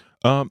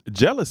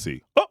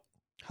 Jealousy. Oh,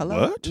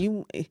 Hello.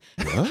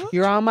 What?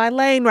 You're on my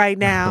lane right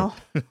now.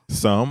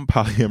 some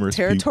polyamorous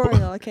people.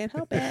 Territorial. I can't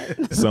help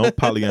it. Some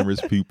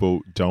polyamorous people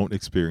don't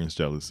experience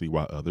jealousy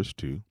while others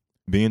do.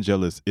 Being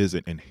jealous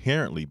isn't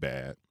inherently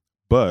bad,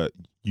 but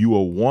you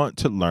will want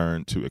to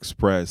learn to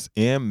express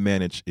and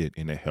manage it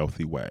in a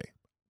healthy way.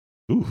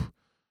 Ooh.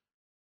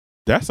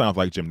 That sounds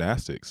like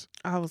gymnastics,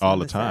 I was all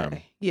gonna the time.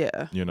 say,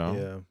 yeah. you know?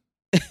 Yeah.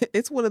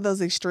 It's one of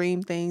those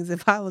extreme things.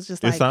 If I was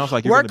just It like, sounds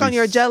like you're work gonna on be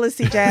your s-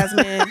 jealousy,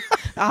 Jasmine.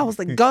 I was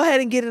like, go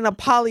ahead and get in a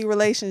poly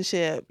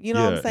relationship. You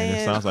know what I'm saying?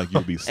 And it sounds like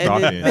you'll be And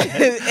stalking.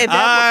 then- and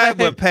I that-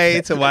 would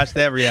pay to watch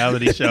that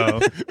reality show.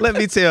 Let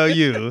me tell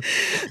you.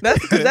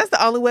 that's the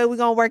only way we're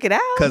gonna work it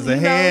out. 'Cause the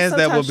You know, hands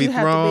that will sometimes be you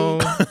have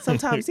to thrown.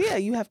 sometimes, yeah,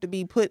 you have to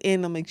be put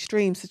in an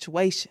extreme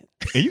situation.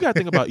 And you got to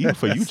think about, even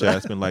for you,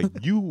 Jasmine, like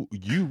you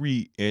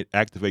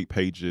reactivate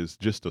pages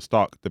just to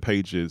stalk the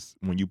pages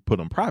when you put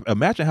them private.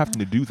 Imagine having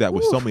to do that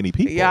with so many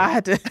people. Yeah, I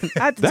had to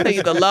That tell is-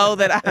 you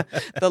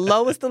the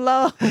lowest of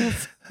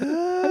lows.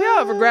 Have y'all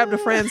ever grabbed a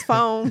friend's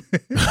phone?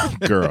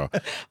 Girl,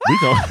 we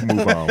gonna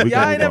move on.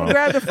 Y'all ain't never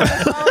grabbed a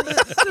friend's phone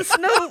to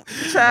snoop?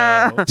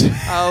 Child.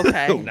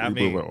 Okay. Not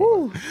me.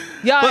 Whew.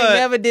 Y'all But- ain't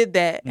never did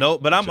that. No,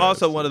 but I'm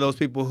also Jealousy. one of those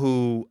people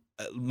who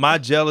my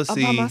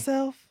jealousy. About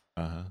myself?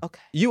 Uh-huh. Okay.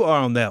 You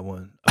are on that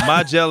one.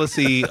 My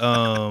jealousy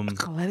I'll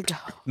let it go.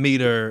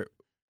 meter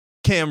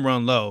can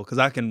run low because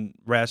I can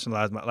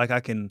rationalize I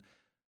can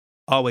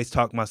always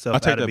talk myself I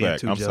out take of that being back.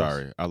 too I'm jealous.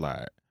 sorry. I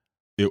lied.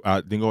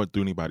 I didn't go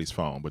through anybody's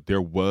phone, but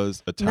there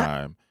was a Not-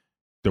 time.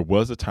 There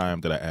was a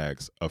time that I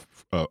asked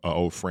a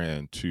old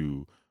friend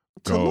to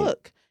To go.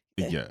 look.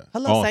 Yeah,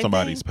 Hello, on same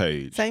somebody's thing.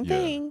 page. Same Yeah,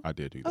 thing. I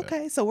did do that.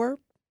 Okay, so we're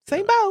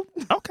same boat.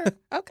 Okay.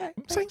 Okay.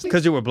 Same thing.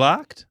 Because you were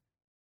blocked?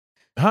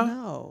 Huh?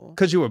 No.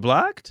 Because you were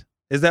blocked?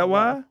 Is that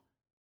why?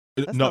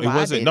 That's No, not it why I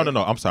wasn't. did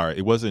No, it. I'm sorry.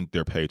 It wasn't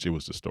their page. It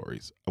was the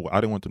stories. I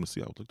didn't want them to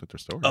see I looked at their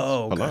stories.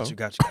 Oh, hello.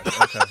 got you.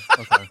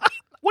 Okay.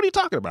 What are you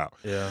talking about?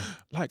 Yeah.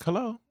 Like,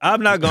 hello. I've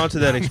not gone to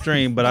that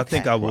extreme, but I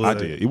think I would. Well, I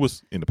did. It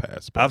was in the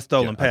past. but I've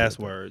stolen yeah, I did that.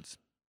 passwords.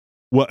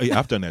 Well, yeah,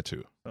 I've done that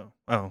too.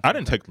 Oh. I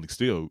didn't technically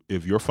steal.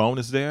 If your phone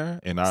is there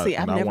and I See,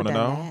 I've and I never want to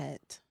done know,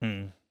 that.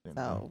 Hmm.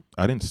 So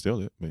I didn't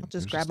steal it. but I'll it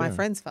just was grab my there.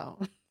 friend's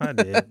phone. I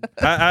did.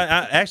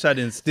 I actually I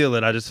didn't steal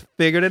it. I just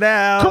figured it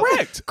out.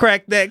 Correct.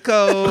 Crack that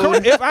code.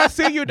 Correct. If I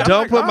see you, I'm Don't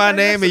like, put oh, my man,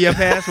 name in your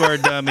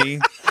password, dummy.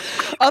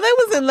 Oh,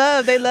 they was in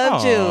love. They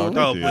loved Aw, you. they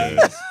Oh, did.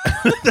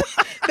 please.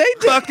 They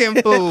did.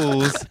 Fucking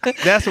fools.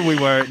 That's what we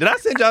were. Did I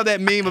send y'all that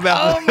meme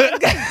about? Oh my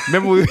God.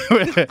 Remember we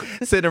were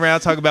sitting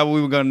around talking about what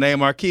we were going to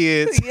name our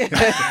kids?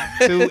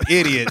 Two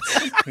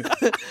idiots.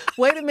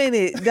 Wait a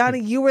minute, Donnie.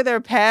 You were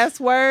their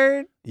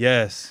password.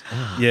 Yes.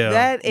 Yeah.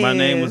 That is My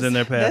name was in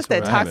their That's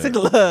password. that I had toxic it.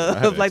 I had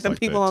love, it like the like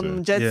people that, on too.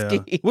 the jet Yeah.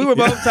 ski. We were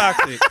both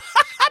toxic.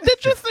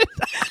 Did you see?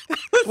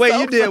 Wait, So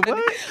you did funny.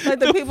 what? Like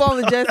the people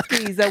on the jet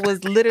skis that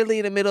was literally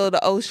in the middle of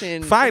the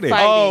ocean Fighting.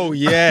 Oh,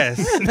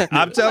 yes.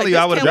 I'm telling you,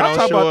 I would have Y'all been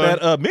talk on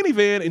about shore. that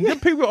minivan and them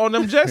people on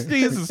them jet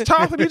skis is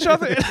talking to each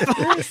other.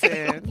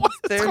 Listen, What's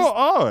there's- going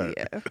on?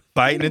 Yeah,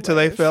 Fighting until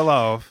they Anyways. fell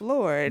off.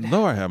 Lord,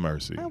 Lord have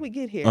mercy. how we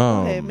get here?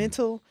 Go ahead, Um,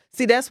 mental.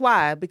 See, that's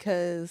why,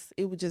 because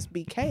it would just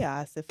be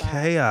chaos if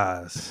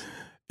Chaos.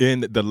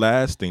 And the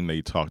last thing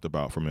they talked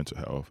about for mental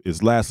health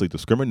is lastly,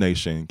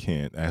 discrimination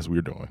can, as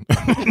we're doing.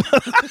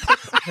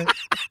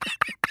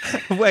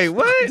 Wait,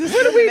 what?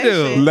 What do we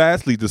do?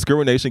 Lastly,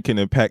 discrimination can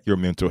impact your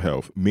mental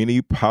health.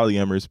 Many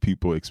polyamorous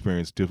people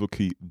experience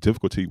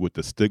difficulty with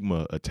the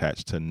stigma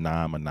attached to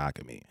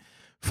non-monogamy.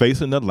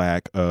 Facing the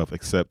lack of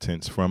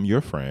acceptance from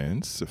your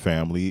friends,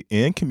 family,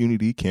 and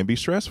community can be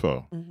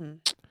stressful. Mm-hmm.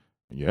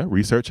 Yeah,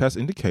 research has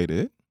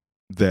indicated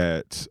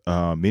that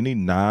many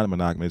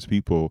non-monogamous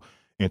people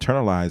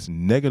internalize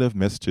negative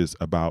messages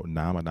about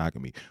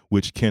non-monogamy,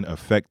 which can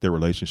affect their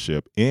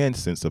relationship and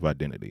sense of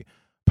identity.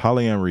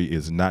 Polyamory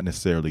is not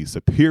necessarily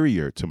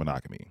superior to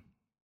monogamy.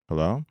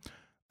 Hello?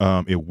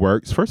 It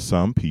works for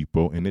some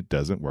people and it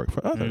doesn't work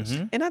for others.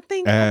 Mhm. And I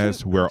think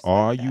As we're understand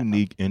all that.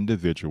 unique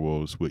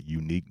individuals with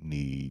unique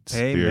needs,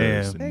 Amen.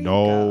 there's There you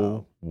no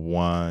go.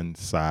 one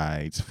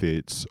size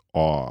fits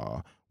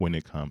all when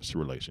it comes to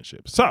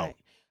relationships. So, Right.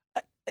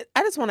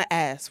 I just want to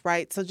ask,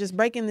 right? So just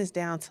breaking this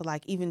down to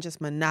like even just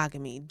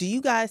monogamy, do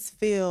you guys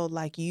feel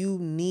like you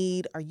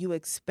need or you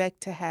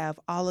expect to have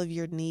all of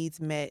your needs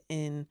met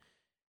in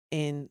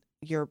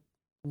your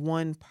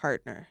one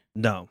partner?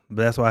 No,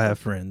 but that's why I have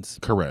friends.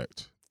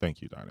 correct.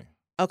 Thank you, Donnie.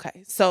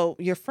 Okay, so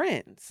your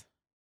friends,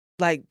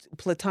 like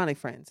platonic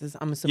friends, is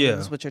I'm assuming Yeah.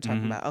 is what you're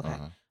talking Mhm. about. Okay,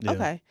 Uh-huh. Yeah.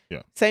 okay,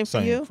 Yeah. same for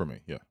Same you. for me.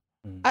 Yeah.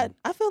 Mhm.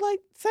 I feel like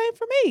same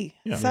for me.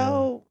 Yeah.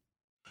 So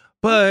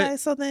But okay,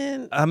 so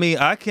then I mean,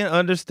 I can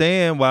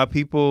understand why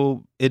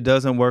it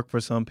doesn't work for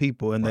some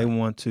people and they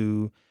want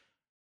to.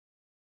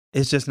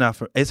 It's just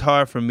not it's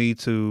hard for me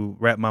to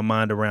wrap my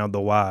mind around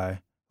the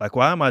why. Like,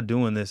 why am I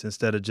doing this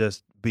instead of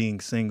just being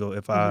single?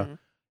 If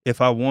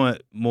I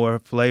want more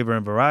flavor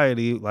and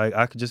variety, like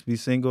I could just be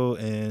single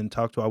and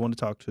talk to who I want to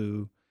talk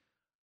to.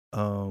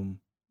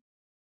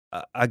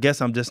 I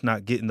guess I'm just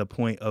not getting the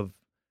point of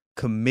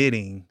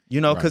committing,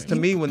 because to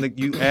me, when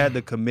you add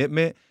the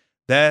commitment,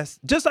 that's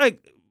just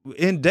like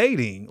in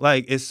dating.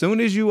 Like, as soon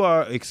as you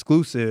are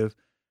exclusive,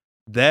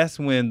 that's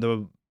when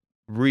the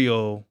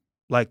real,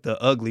 like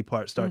the ugly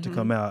parts start to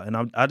come out.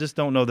 And I just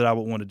don't know that I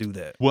would want to do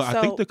that. Well,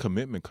 I think the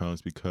commitment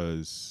comes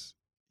because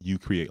you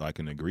create like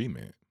an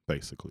agreement,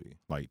 basically.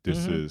 Like,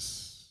 this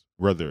is,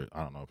 whether,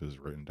 I don't know if it's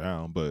written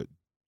down, but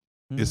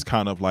it's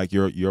kind of like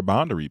your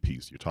boundary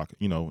piece. You're talking,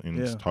 and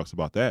it talks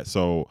about that.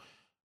 So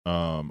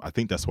I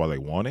think that's why they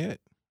want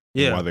it.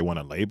 Yeah. Why they want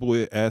to label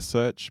it as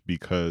such,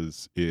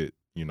 because it,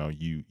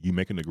 you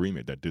make an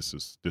agreement that this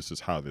is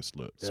how this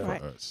looks for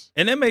us.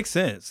 And it makes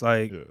sense.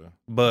 Like,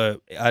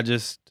 but I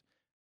just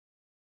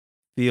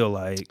feel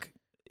like,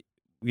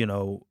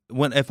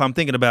 if I'm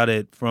thinking about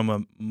it from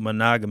a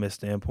monogamous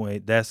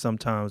standpoint, that's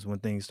sometimes when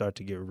things start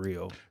to get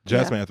real.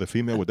 Jasmine, as a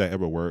female, would that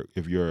ever work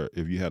if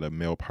you had a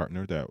male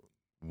partner that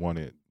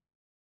wanted?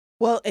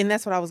 Well, and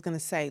that's what I was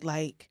gonna say.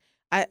 Like,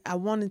 I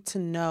wanted to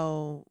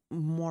know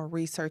more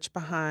research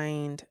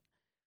behind,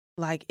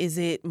 like, is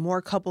it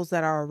more couples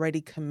that are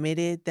already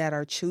committed that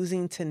are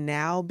choosing to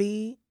now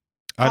be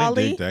I didn't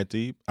poly? dig that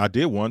deep. I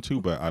did want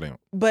to, but I didn't.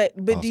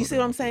 But do you see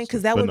what I'm saying?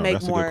 Because that would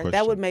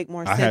make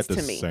more sense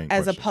to me,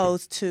 as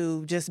opposed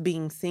to just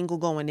being single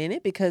going in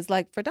it. Because,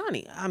 like, for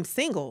Donnie, I'm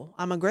single.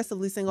 I'm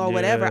aggressively single or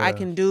whatever. I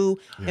can do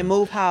and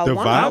move how I want.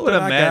 The vibe I would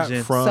that imagine I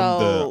got from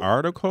the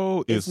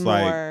article is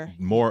more, like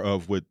more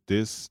of what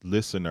this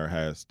listener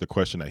has, the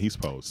question that he's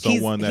posed.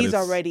 He's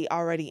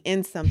already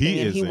in something,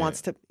 and he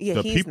wants to. Yeah,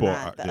 the he's people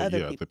not. are, The other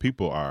people. the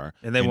people are,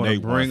 and they want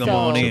to bring them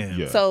on in.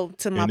 Yeah. So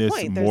to my and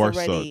point, it's there's more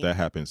already so that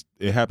happens.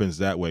 It happens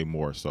that way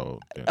more so.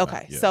 Than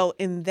okay, that, so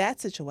in that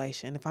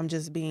situation, if I'm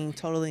just being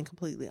totally and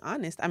completely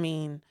honest, I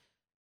mean,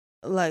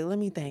 like, let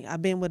me think.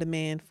 I've been with a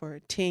man for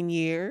 10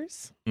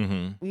 years.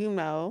 Right.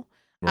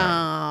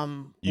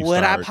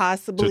 Would I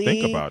possibly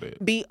think about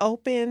it. be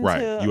open Right.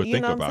 to, You would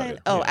think know what I'm about saying?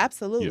 it. Oh, Yeah.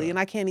 absolutely. Yeah. And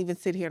I can't even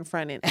sit here in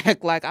front and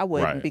act like I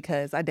wouldn't, Right.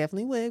 because I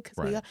definitely would, because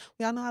Right.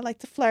 we all know I like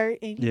to flirt,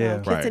 and Yeah.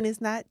 kissing Right. is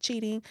not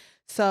cheating.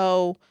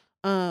 So,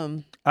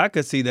 I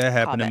could see that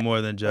happening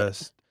more than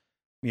just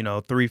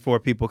 3-4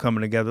 people coming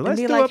together. Let's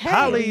be do like, a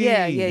poly.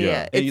 hey,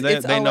 yeah. And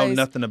they know always-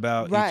 nothing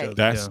about right. each other.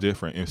 That's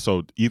different. And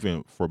so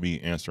even for me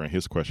answering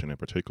his question in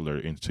particular,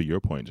 and to your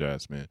point,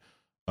 Jasmine,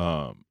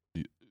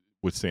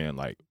 with saying,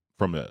 like,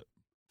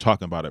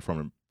 talking about it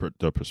from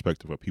the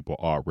perspective of people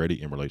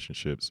already in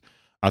relationships,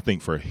 I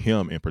think for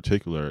him in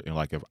particular, and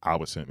like if I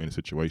was in a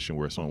situation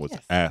where someone was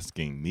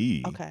asking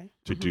me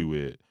to do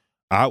it,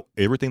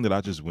 everything that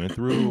I just went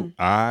through,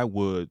 I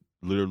would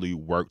literally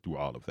work through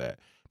all of that.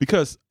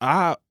 Because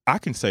I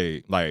can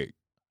say, like,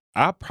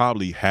 I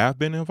probably have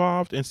been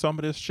involved in some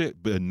of this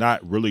shit, but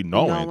not really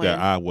knowing that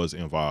I was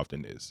involved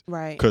in this.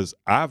 Right. Because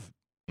I'm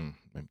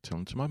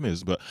telling to my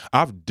business, but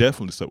I've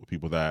definitely slept with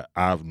people that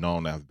I've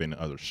known that have been in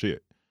other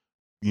shit.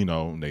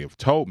 And they have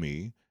told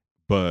me,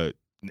 but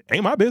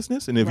ain't my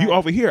business. And if you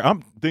over here,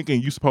 I'm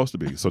thinking you supposed to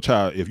be. So,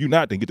 child, if you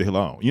not, then get the hell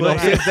on. You know what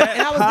I'm saying? Is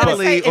that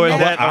poly, or is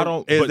that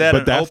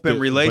an open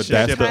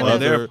relationship on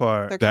their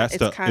part? It's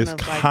kind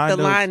of like the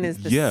line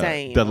is the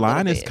same. The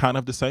line is kind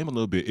of the same a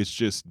little bit. It's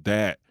just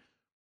that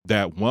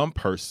one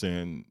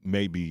person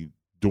may be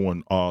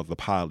doing all the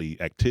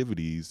poly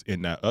activities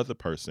and that other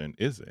person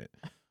isn't.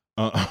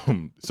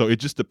 So it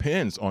just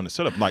depends on the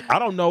setup. Like, I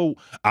don't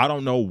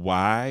know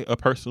why a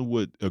person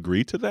would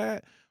agree to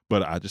that,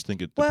 but I just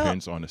think it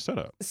depends on the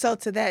setup. So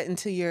to that, and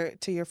to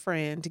your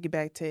friend, to get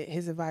back to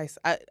his advice,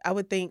 I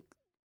would think,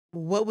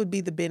 what would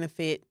be the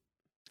benefit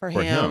for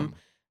him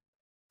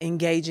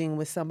engaging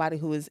with somebody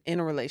who is in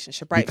a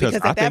relationship, right? Because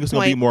I think it's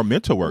going to be more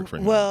mental work for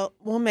him. Well,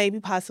 maybe,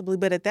 possibly,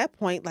 but at that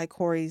point, like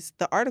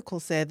the article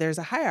said, there's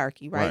a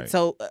hierarchy, right?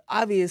 So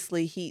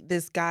obviously,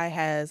 this guy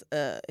has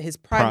his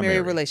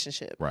primary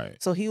relationship,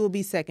 right? So he will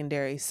be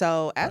secondary.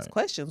 So ask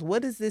questions.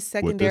 What does this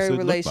secondary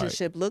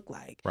relationship look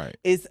like? Right?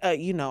 Is are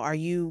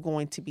you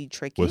going to be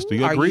tricking? What's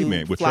the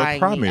agreement with your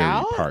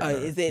primary partner?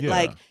 Is it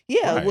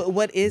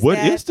what is what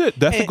that? Is it?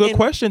 That's a good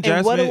question,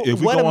 Jasmine. If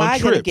we go on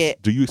trips,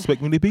 do you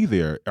expect me to be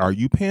there? Are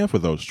you paying for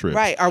those trips?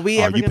 Right. Are we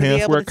ever going to be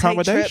able to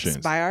take trips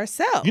by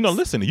ourselves?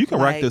 Listen, you can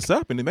write this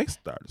up and it makes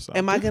start.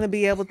 Am I going to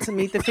be able to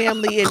meet the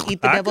family and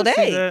eat the deviled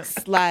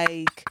eggs?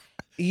 Like,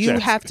 you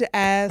have to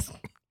ask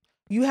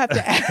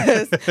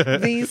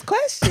these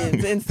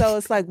questions. And so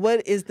it's like,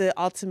 what is the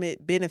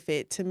ultimate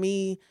benefit? To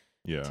me,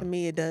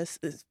 it does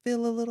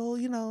feel a little,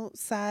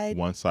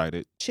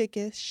 one-sided,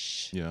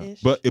 chickish. Yeah.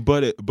 But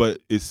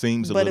it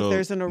seems a little. But if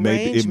there's an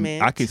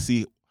arrangement, I can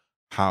see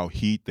how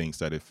he thinks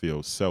that it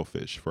feels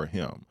selfish for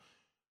him.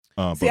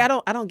 See, I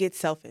don't get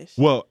selfish.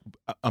 Well,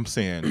 I'm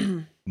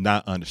saying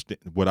not understand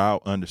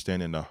without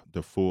understanding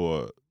the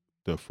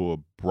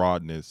full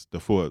broadness, the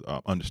full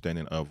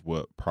understanding of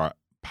what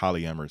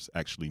polyamorous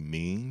actually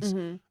means.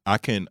 Mhm. I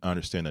can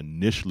understand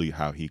initially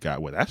how he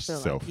got. Well, that's Feel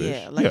like, selfish.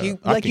 yeah, like Yeah, you,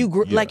 I like can-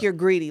 yeah. like you're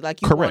greedy,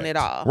 like you Correct. want it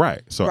all.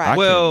 Right. So Right.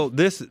 Well,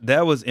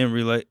 that was in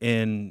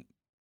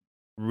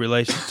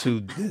relation to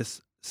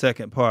this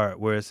second part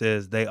where it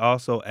says they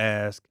also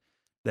ask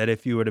that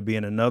if you were to be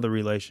in another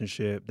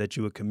relationship that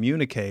you would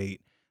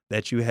communicate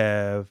that you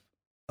have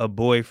a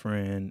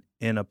boyfriend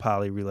in a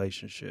poly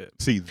relationship.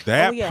 see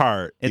that yeah.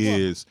 part It's-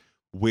 is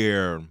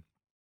where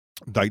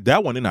like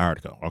that one in the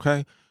article.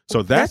 Okay.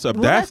 So That- that's well,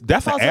 that's that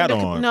an falls under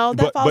add-on. no,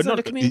 that falls under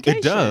It does,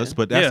 communication.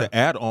 but that's Yeah. an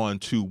add-on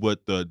to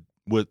what the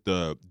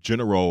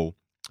general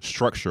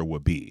structure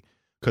would be.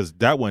 Because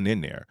that one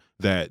in there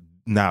that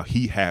now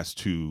he has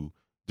to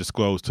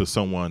disclose to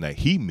someone that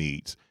he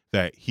meets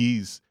that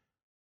he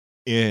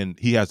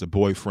has a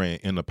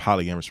boyfriend in a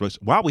polyamorous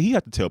relationship. Why would he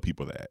have to tell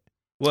people that?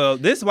 Well,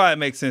 this is why it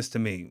makes sense to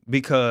me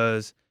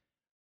because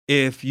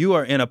if you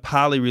are in a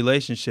poly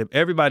relationship,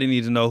 everybody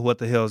needs to know what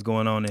the hell is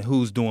going on and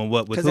who's doing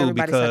what with 'Cause who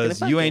everybody's sucking and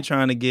because you ain't fucking.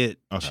 trying to get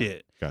Okay.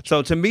 shit. Gotcha.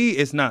 So to me,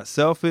 it's not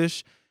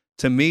selfish.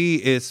 To me,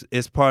 it's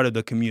part of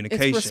the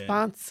communication. It's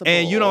responsible.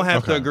 And you don't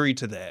have to Okay. agree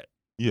to that.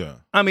 yeah.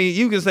 I mean,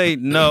 you can say,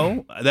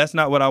 no, that's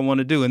not what I want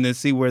to do, and then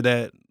see where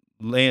that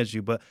lands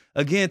you. But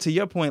again, to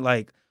your point,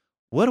 like,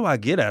 what do I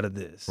get out of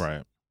this?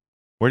 Right.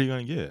 What are you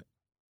gonna get?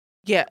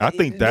 Yeah, I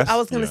think that's- I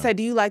was gonna yeah. say,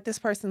 do you like this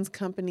person's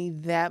company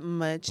that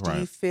much? Do you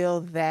Right.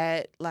 feel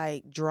that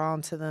like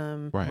drawn to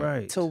them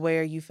Right. to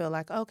where you feel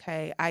like,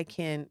 okay, I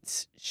can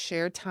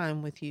share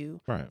time with you,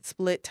 Right.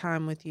 split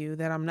time with you,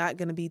 that I'm not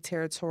gonna be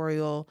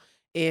territorial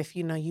if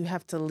you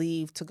have to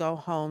leave to go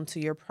home to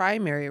your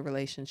primary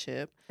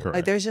relationship. Correct.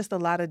 Like there's just a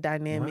lot of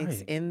dynamics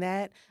Right. in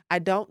that. I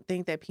don't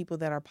think that people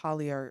that are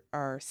poly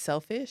are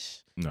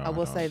selfish. No, I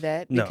will no. say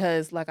that No.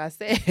 because, like I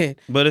said,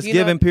 But it's You know-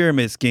 giving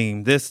pyramid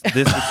scheme. This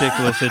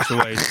particular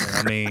situation.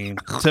 I mean,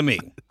 to me,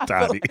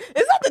 Dottie.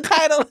 is that the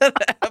title of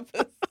the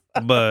episode?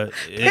 but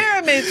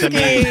Pyramid to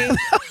me- scheme.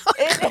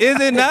 Is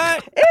it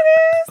not? It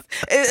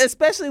is.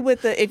 Especially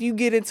with if you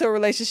get into a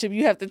relationship,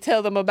 you have to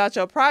tell them about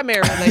your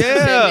primary relationship,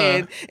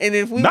 Yeah. and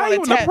if we Not want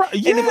even to the tap, pri-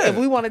 and yeah. if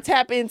we want to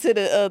tap into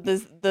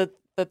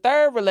the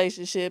third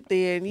relationship,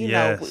 then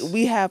Yes.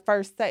 we have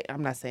first say.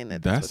 I'm not saying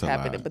that that's That's what's a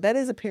happening, lot. but that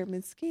is a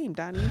pyramid scheme,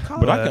 Donnie. You call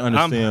But it. I can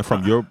I'm-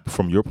 understand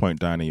from your point,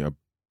 Donnie,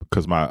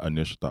 because my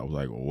initial thought was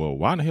like, well,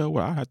 why in the hell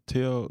would I have to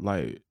tell,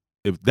 like,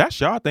 if that's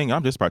y'all thing,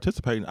 I'm just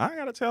participating. I ain't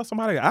got to tell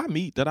somebody I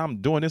meet that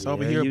I'm doing this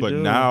over Yeah, here. you But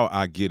do. now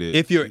I get it.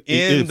 If you're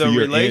in the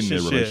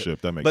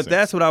relationship. that makes But sense.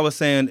 that's what I was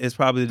saying is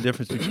probably the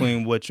difference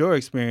between what your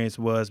experience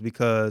was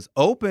because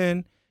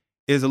open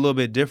is a little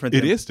bit different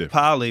It than is different.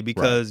 poly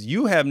because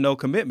you have no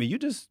commitment. You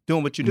just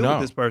doing what you do No.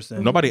 with this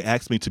person. Nobody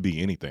asked me to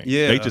be anything.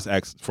 Yeah. They just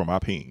asked for my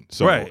peen.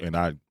 So, Right. and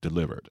I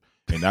delivered.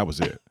 And that was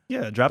it.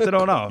 Yeah, dropped it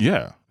on off.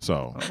 Yeah. So,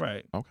 All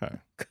right. okay.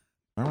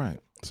 All right.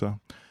 So,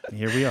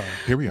 Here we are.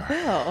 here we are.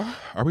 Well,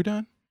 Are we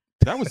done?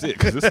 That was it,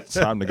 because it's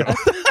time to go.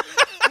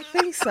 I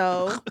think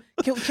so.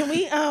 Can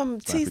we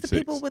tease the 5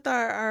 people 6. with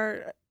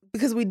our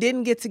because we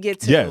didn't get to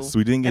Yes,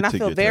 we didn't get and I to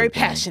feel get to very everything.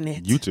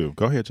 passionate You too.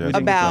 Go ahead, Chad.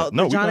 about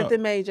No, we Jonathan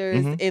don't.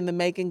 Majors Mhm. in the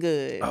Making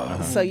Good.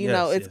 Oh, So,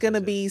 yes, it's yes, going to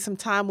yes, be some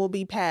time will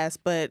be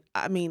passed. But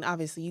I mean,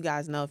 obviously, you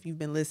guys know if you've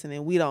been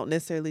listening, we don't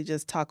necessarily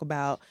just talk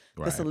about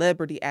the Right.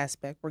 celebrity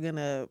aspect. We're going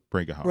to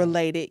Bring it home.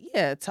 relate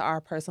it, to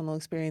our personal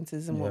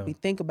experiences and Yeah. what we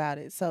think about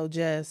it. So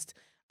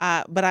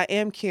but I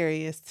am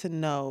curious to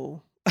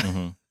know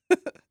Mhm.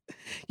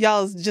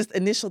 y'all's just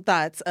initial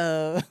thoughts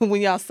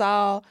when y'all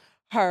saw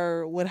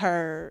her with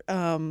her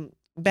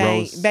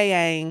Rose-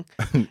 bayang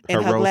and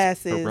her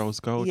glasses. Her rose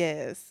gold.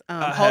 Yes.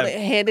 I Hold have- it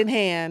hand in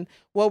hand.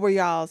 What were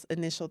y'all's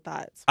initial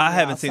thoughts? I when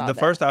haven't y'all seen saw the that?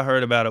 first I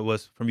heard about it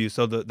was from you.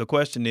 So the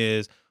question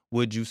is,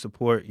 would you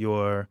support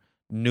your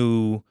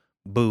new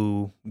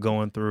boo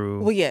going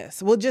through? Well,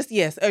 yes. Well, just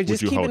yes, or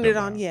just you hold keeping it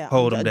them on. down? Yeah,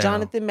 Hold them down.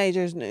 Jonathan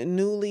Majors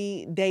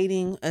newly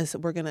dating.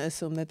 We're gonna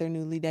assume that they're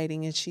newly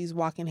dating, and she's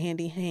walking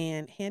hand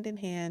in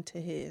hand to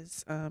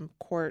his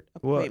court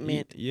Well,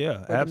 appointment.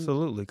 yeah, for the-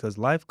 absolutely. Because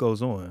life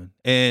goes on,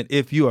 and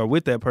if you are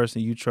with that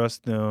person, you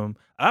trust them.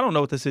 I don't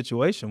know what the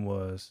situation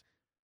was,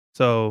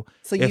 so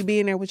So you if-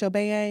 being there with your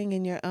bayang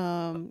and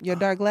your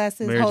dark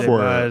glasses. Mary J. hold- For-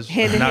 Blige,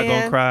 hand in not gonna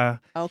hand. cry.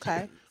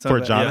 Okay. For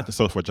Something- Jonathan, yeah.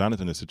 so for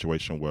Jonathan, the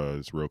situation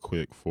was real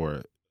quick.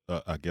 For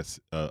I guess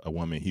a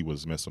woman he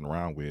was messing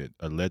around with,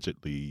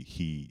 allegedly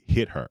he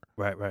hit her.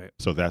 right.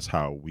 So that's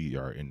how we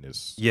are in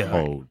this Yeah.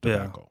 whole Yeah.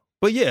 debacle.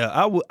 But yeah,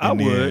 I would. And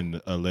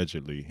then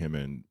allegedly him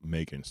and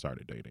Megan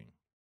started dating.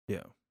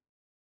 Yeah,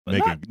 But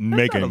Megan, not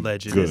Megan,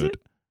 alleged, good. is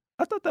it?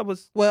 I thought that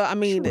was. Well, I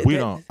mean, We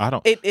don't. I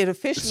don't. It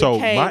officially So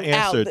came my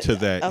answer out to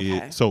that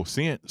is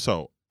okay.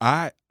 so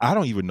I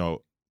don't even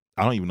know.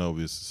 I don't even know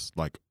if it's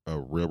like a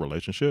real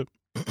relationship.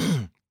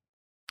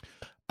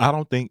 I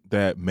don't think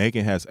that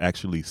Megan has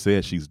actually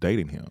said she's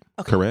dating him.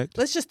 Okay. Correct?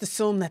 Let's just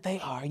assume that they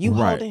are. You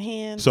Right. holding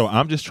hands. So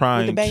I'm just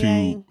trying the to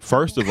bang.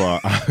 first of all,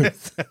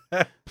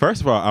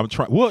 I'm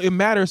trying. Well, it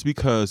matters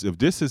because if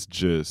this is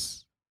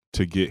just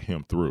to get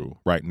him through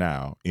right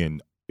now,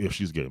 and if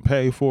she's getting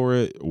paid for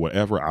it,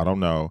 whatever, I don't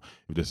know.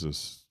 If this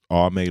is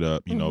all made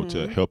up, you know,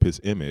 to help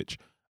his image,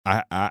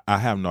 I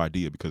have no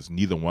idea because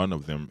neither one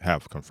of them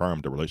have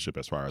confirmed the relationship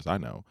as far as I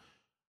know.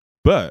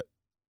 But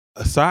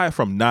aside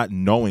from not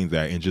knowing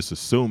that and just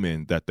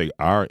assuming that they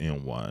are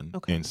in one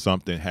and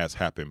something has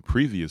happened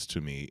previous to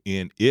me,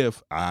 and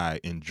if I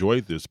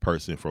enjoy this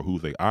person for who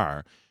they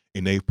are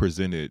and they've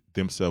presented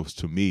themselves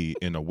to me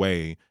in a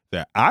way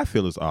that I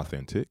feel is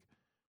authentic,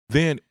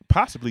 then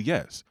possibly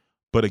yes.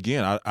 But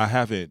again, I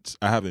haven't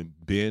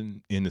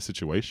been in the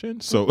situation,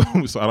 so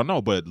so I don't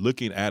know. But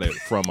looking at it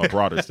from a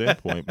broader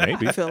standpoint,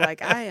 maybe. I feel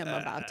like I am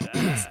about to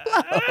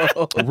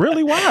explode.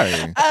 Really?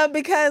 Why?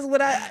 Because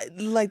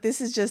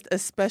this is just a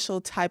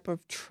special type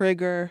of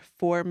trigger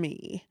for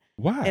me.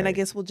 Why? And I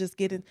guess we'll just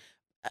get in.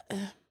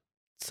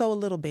 So a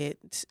little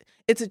bit.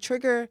 It's a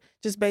trigger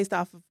just based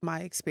off of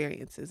my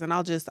experiences, and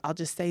I'll just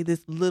say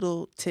this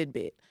little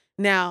tidbit.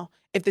 Now,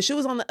 if the shoe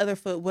was on the other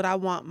foot, would I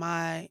want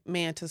my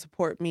man to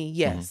support me?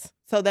 Yes.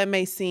 So that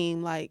may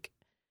seem like,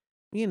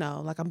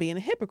 like I'm being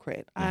a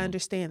hypocrite. I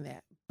understand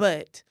that.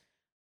 But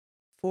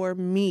for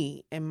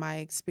me and my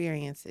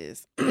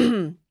experiences,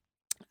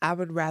 I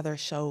would rather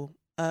show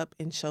up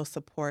and show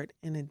support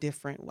in a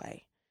different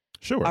way.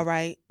 Sure. All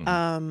right.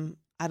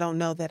 I don't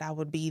know that I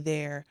would be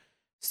there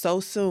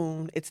so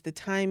soon. It's the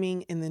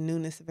timing and the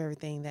newness of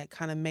everything that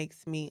kind of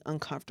makes me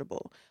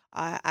uncomfortable.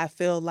 I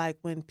feel like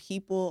when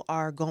people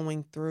are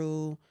going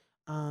through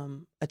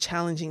a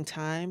challenging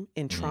time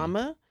in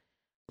trauma,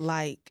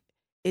 like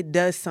it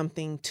does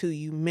something to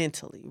you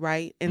mentally,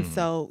 right? And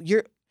so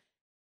you're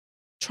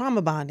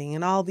trauma bonding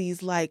and all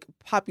these like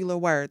popular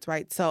words,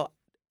 right? So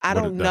I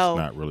don't know.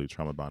 That's not really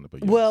trauma bonding,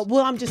 but yes. Well,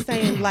 I'm just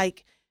saying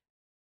like,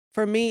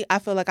 for me, I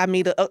feel like I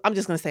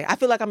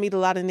feel like I meet a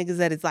lot of niggas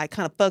that is like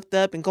kind of fucked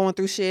up and going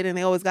through shit, and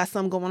they always got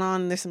something going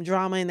on, and there's some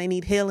drama, and they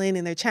need healing,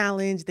 and they're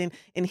challenged, and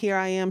here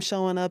I am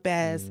showing up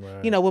as,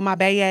 with my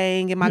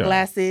bayang and my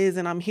glasses,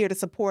 and I'm here to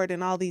support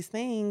and all these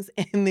things,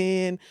 and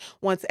then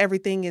once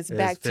everything is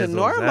back to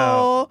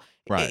normal,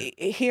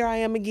 here I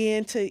am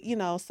again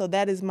to, so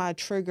that is my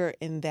trigger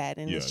in that,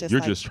 and it's just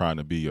you're like, just trying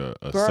to be a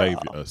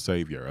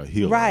savior, a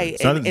healer, right?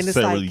 It's not and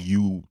necessarily it's like,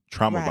 you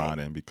trauma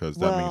bonding because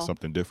that means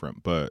something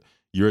different, but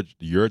you're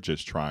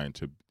just trying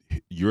to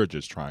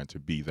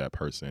be that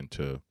person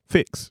to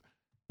fix.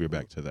 We're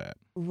back to that,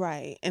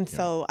 right? And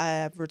so I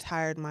have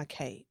retired my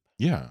cape.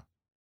 Yeah,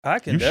 I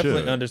can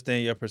definitely should.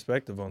 understand your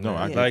perspective on No,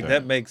 that. I get like that.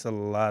 that makes a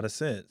lot of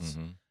sense.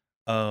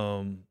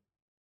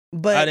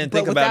 But I didn't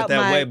think about it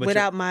that way. But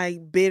without my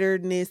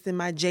bitterness and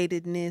my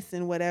jadedness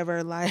and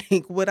whatever,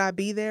 like, would I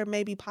be there?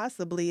 Maybe,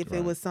 possibly, if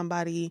it was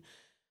somebody.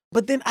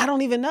 But then I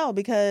don't even know,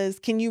 because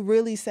can you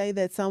really say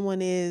that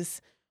someone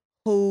is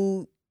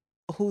who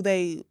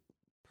they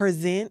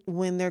present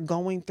when they're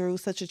going through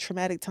such a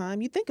traumatic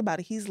time? You think about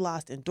it. He's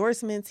lost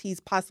endorsements.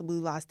 He's possibly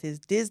lost his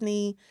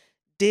Disney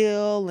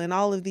deal and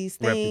all of these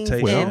things.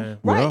 Reputation.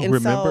 And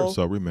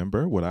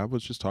remember what I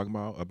was just talking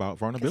about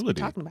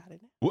vulnerability. We're talking about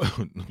it. Well,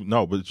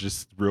 no, but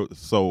just real.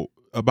 So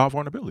about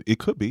vulnerability, it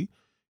could be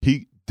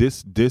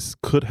this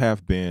could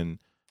have been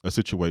a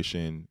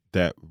situation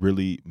that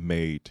really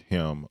made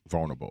him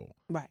vulnerable,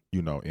 right?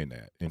 In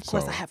that. And of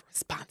course, I have a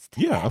response to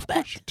that. Yeah, of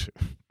course you do.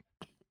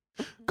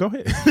 Go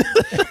ahead.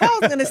 I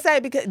was gonna say,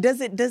 because does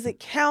it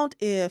count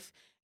if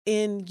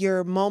in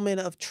your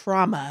moment of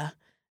trauma,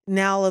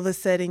 now all of a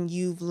sudden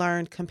you've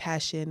learned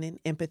compassion and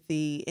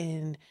empathy,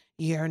 and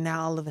you're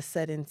now all of a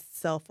sudden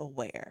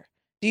self-aware?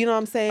 Do you know what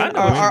I'm saying? Or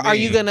are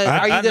you gonna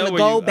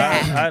go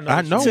back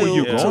I know where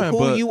you're going, to who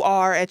but you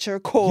are at your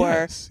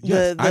core? Yes,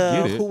 I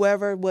get it.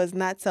 Whoever was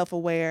not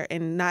self-aware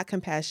and not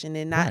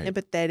compassionate, not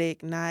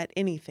empathetic, not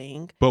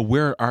anything. But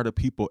where are the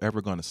people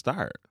ever going to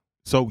start?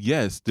 So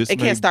yes, It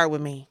can't start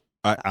with me.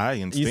 I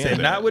understand. You said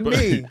that, not with but,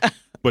 me.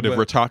 But if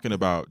we're talking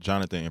about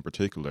Jonathan in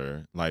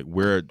particular, like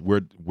where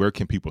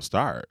can people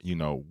start?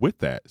 With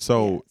that.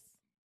 So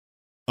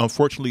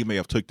unfortunately, it may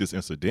have took this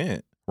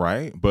incident,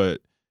 right?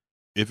 But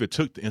if it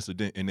took the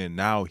incident and then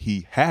now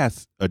he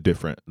has a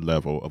different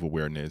level of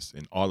awareness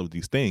and all of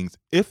these things,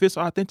 if it's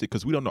authentic,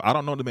 because we don't know, I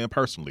don't know the man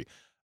personally.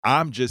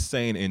 I'm just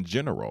saying in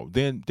general,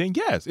 then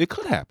yes, it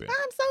could happen.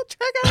 I'm so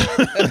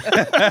triggered.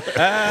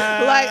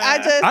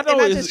 I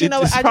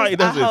know it probably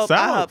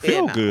doesn't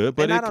feel good,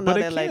 but I don't know it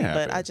that can lady,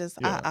 happen.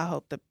 but I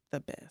hope the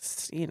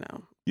best,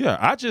 Yeah,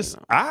 not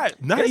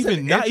It's even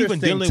an interesting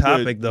dealing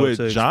topic, with, though, with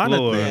to explore,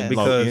 Jonathan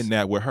because in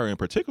that with her in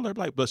particular,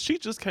 but she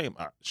just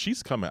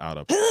she's coming out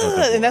of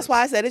and that's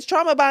why I said it's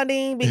trauma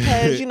bonding,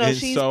 because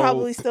she's so,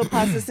 probably still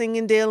processing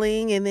and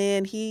dealing, and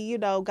then he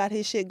got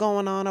his shit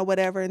going on or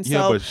whatever, and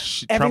yeah, so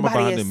but trauma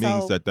bonding is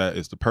means that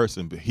is the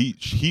person, but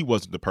he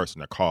wasn't the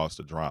person that caused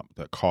the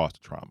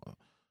trauma,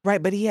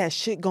 right, but he has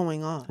shit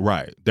going on,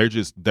 right. They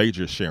just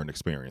sharing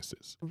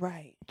experiences,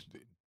 right.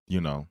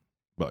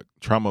 But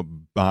trauma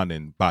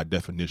bonding by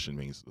definition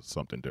means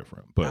something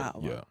different. But Oh,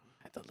 well, yeah.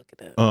 I have to look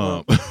it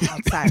up.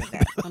 Outside of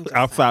that. I'm just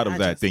Outside saying, of I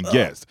that, just- then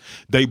yes,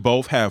 they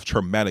both have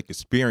traumatic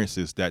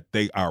experiences that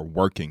they are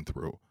working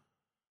through.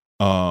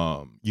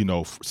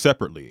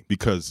 Separately,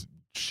 because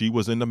she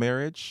was in the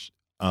marriage.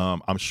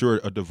 I'm sure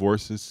a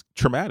divorce is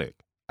traumatic.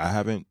 I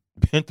haven't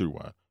been through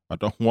one. I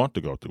don't want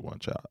to go through one,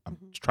 child. I'm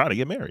trying to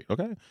get married,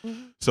 okay?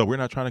 Mhm. So we're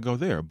not trying to go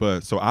there.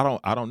 But so I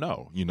don't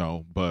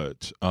know,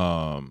 but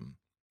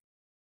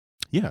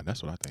yeah,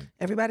 that's what I think.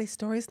 Everybody's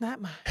story is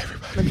not mine.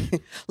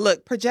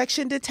 Look,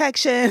 projection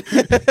detection.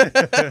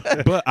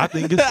 But I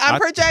think I'm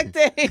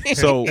projecting.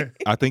 So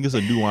I think it's a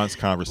nuanced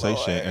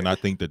conversation, and I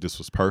think that this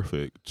was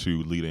perfect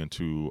to lead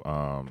into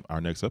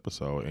our next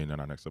episode. And in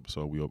our next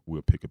episode,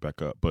 we'll pick it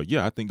back up. But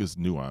yeah, I think it's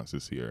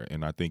nuances here,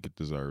 and I think it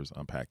deserves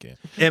unpacking.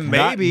 And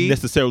Not maybe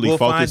necessarily we'll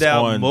focus find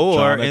out on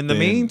more in the Jonathan.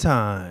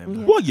 meantime,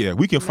 Yeah. Well, yeah,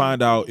 we can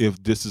find out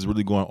if this is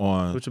really going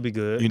on, which will be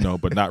good.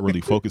 but not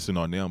really focusing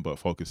on them, but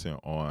focusing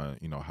on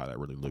how that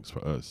really looks for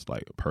us,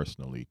 like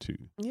personally too.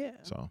 Yeah.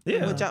 So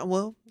Yeah.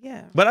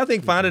 Yeah. But I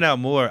think finding out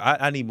more,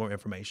 I need more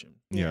information.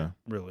 yeah.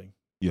 Really.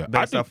 Yeah,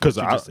 Based off because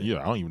what you just said.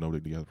 I don't even know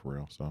they're together for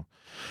real. So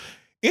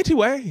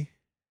anyway,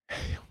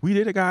 we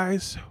did it,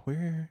 guys.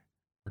 We're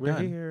We're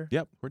done. here.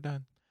 Yep, we're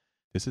done.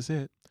 This is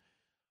it.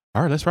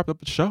 All right, let's wrap up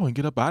the show and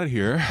get up out of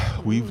here.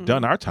 We've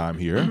done our time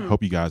here.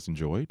 Hope you guys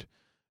enjoyed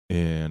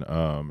and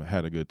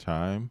had a good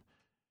time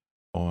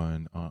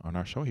on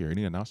our show here.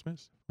 Any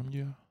announcements from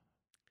you?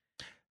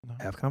 No?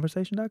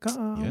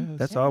 Haveconversation.com. Yes.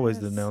 That's always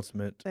the Yes.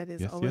 announcement. That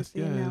is Yes, always yes, the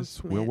yes.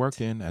 announcement. We're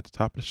working at the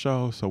top of the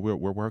show, so we're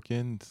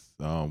working.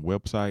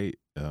 Website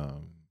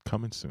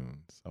coming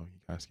soon, so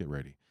you guys get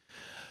ready.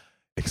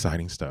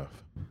 Exciting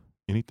stuff.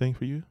 Anything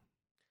for you?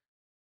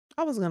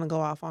 I was gonna go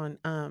off on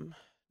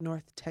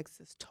North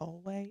Texas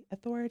Tollway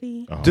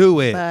Authority. Oh. Do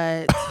it.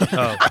 But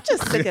Oh. I'm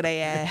just sick of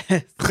their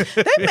ass.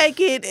 They make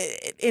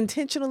it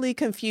intentionally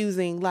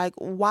confusing. Like,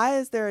 why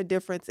is there a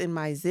difference in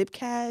my zip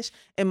cash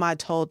and my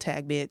toll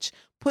tag, bitch?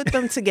 Put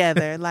them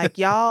together. Like,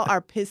 y'all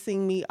are pissing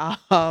me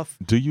off.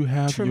 Do you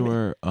have Trem-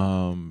 your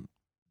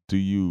Do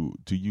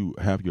you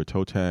have your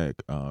toe tag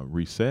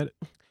reset?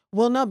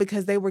 Well, no,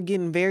 because they were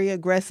getting very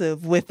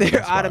aggressive with their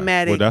That's why.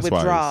 automatic Well, that's why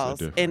it's withdrawals,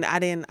 different. and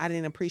I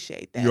didn't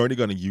appreciate that. You're only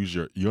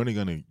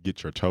gonna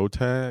get your toe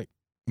tag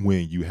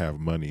when you have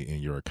money in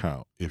your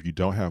account. If you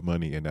don't have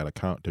money in that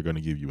account, they're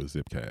gonna give you a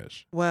zip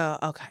cash. Well,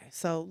 okay,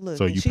 so look,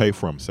 So and you pay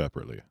for them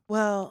separately.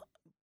 Well,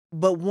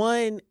 but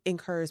one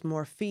incurs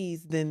more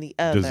fees than the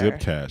other. The zip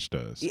cash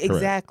does. Correct.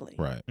 Exactly.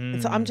 Right.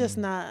 And so I'm just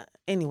Mm. not.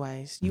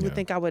 Anyways, you would Yeah.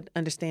 think I would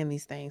understand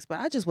these things, but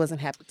I just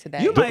wasn't happy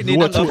today. You might need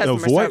Well, to know customer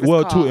service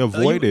to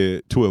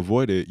call.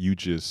 avoid it, you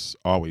just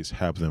always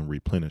have them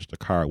replenish the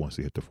card once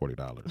they hit the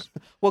 $40.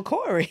 Well,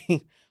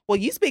 Corey, well,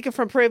 you speaking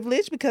from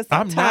privilege because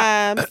I'm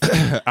not.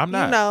 sometimes, I'm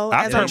not. you know,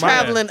 I as I'm turn my-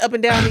 traveling up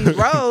and down these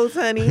roads,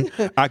 honey.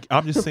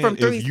 I'm just saying, From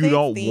if you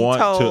don't 360 want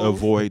to tolls.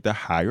 avoid the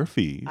higher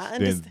fees, I then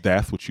understand.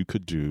 that's what you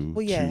could do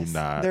Well, yes, to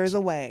not there's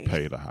a way.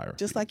 pay the higher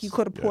Just like you fees.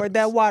 could have poured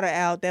Yes. that water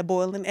out, that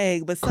boiling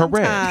egg, but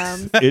Correct.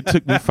 sometimes, It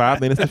took me 5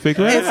 minutes to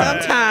figure it and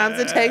out. sometimes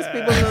it takes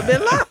people a little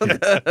bit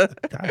longer.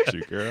 Got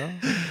you, girl.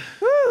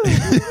 Woo,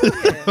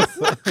 yes.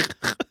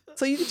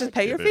 So you can just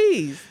pay your Get it.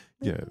 fees.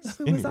 Yes.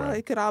 It was all- Anyway.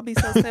 it could all be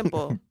so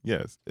simple.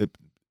 Yes.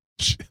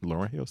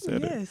 Lauren Hill said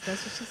it. Yes,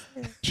 that's what she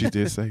said. She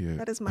did say it.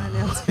 That is my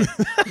announcement.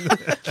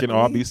 Can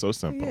all be so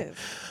simple. Yes.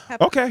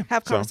 Okay,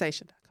 Have so-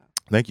 conversation.com.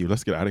 Thank you.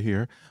 Let's get out of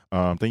here.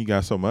 Thank you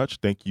guys so much.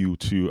 Thank you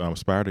to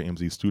Spire to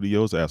MZ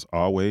Studios, as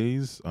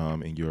always,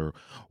 in your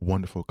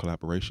wonderful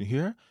collaboration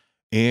here.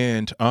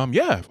 And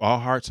if all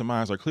hearts and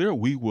minds are clear,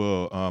 we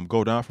will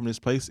go down from this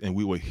place and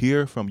we will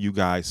hear from you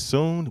guys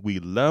soon. We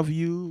love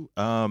you.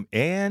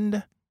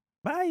 And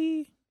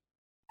Bye.